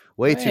by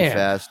way too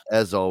fast,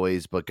 as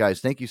always. But guys,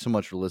 thank you so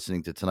much for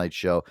listening to tonight's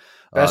show.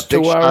 Best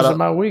 2 hours of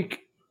my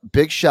week.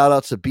 Big shout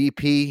out to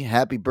BP.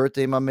 Happy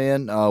birthday, my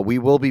man. We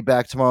will be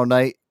back tomorrow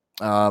night.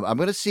 I'm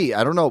going to see.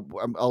 I don't know.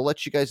 I'll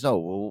let you guys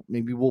know.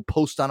 Maybe we'll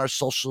post on our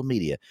social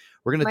media.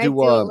 We're going to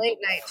do a late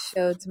night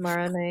show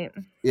tomorrow night.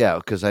 Yeah,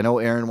 because I know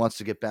Aaron wants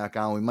to get back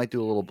on. We might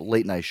do a little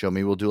late night show.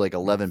 Maybe we'll do like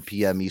 11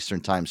 p.m.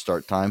 Eastern time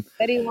start time.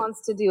 But he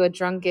wants to do a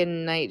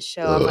drunken night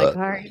show. I'm like,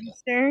 all right,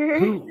 sir.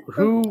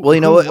 Who? Well,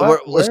 you know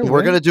what? Listen,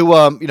 we're going to do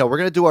we're going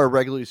to do our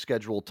regularly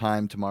scheduled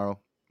time tomorrow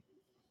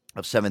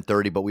of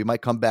 7:30, but we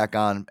might come back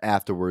on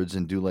afterwards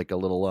and do like a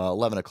little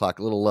 11 o'clock,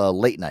 a little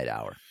late night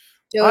hour.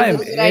 Joe, I'm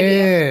good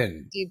idea.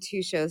 in. Do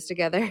 2 shows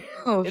together.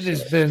 Oh, It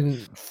has been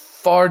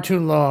far too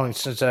long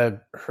since I've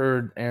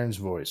heard Aaron's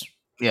voice.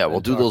 Yeah,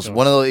 we'll do those.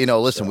 One of the,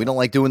 listen, we don't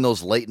like doing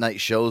those late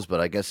night shows, but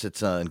I guess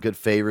it's in good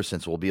favor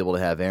since we'll be able to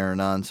have Aaron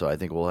on. So I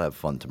think we'll have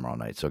fun tomorrow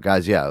night. So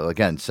guys, yeah,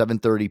 again,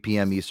 7:30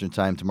 p.m. Eastern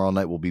time tomorrow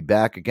night. We'll be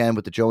back again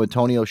with the Joe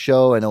Antonio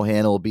show. I know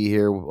Hannah will be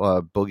here.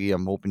 Boogie,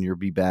 I'm hoping you'll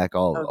be back.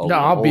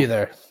 I'll be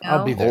there.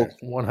 I'll be there.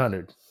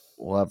 100.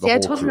 We'll have the See, I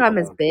whole told crew. you I'm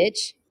his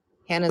bitch.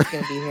 Hannah's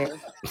gonna be here.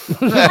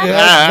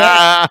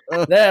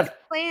 that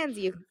Plans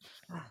you.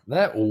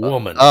 That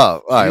woman. Oh,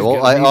 all right. She's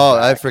Well, gonna be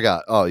I back.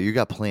 forgot. Oh, you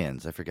got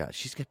plans. I forgot.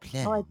 She's got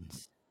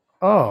plans.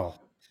 Oh.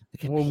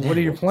 Well, what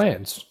are your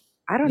plans?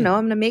 I don't know.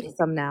 I'm gonna make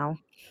some now.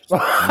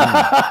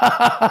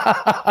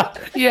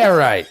 Yeah,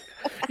 right.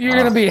 You're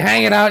gonna be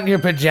hanging out in your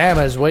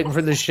pajamas, waiting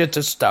for the shit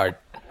to start.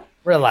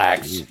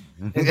 Relax.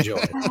 Enjoy.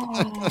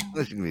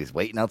 She's gonna be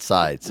waiting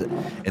outside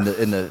in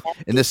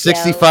the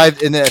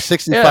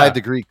 65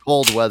 degree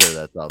cold weather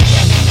that's outside.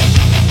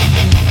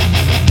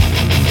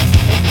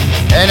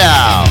 Hey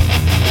now.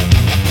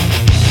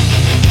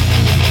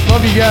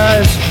 Love you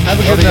guys. Have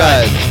a good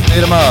night. See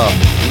you tomorrow.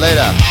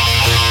 Later.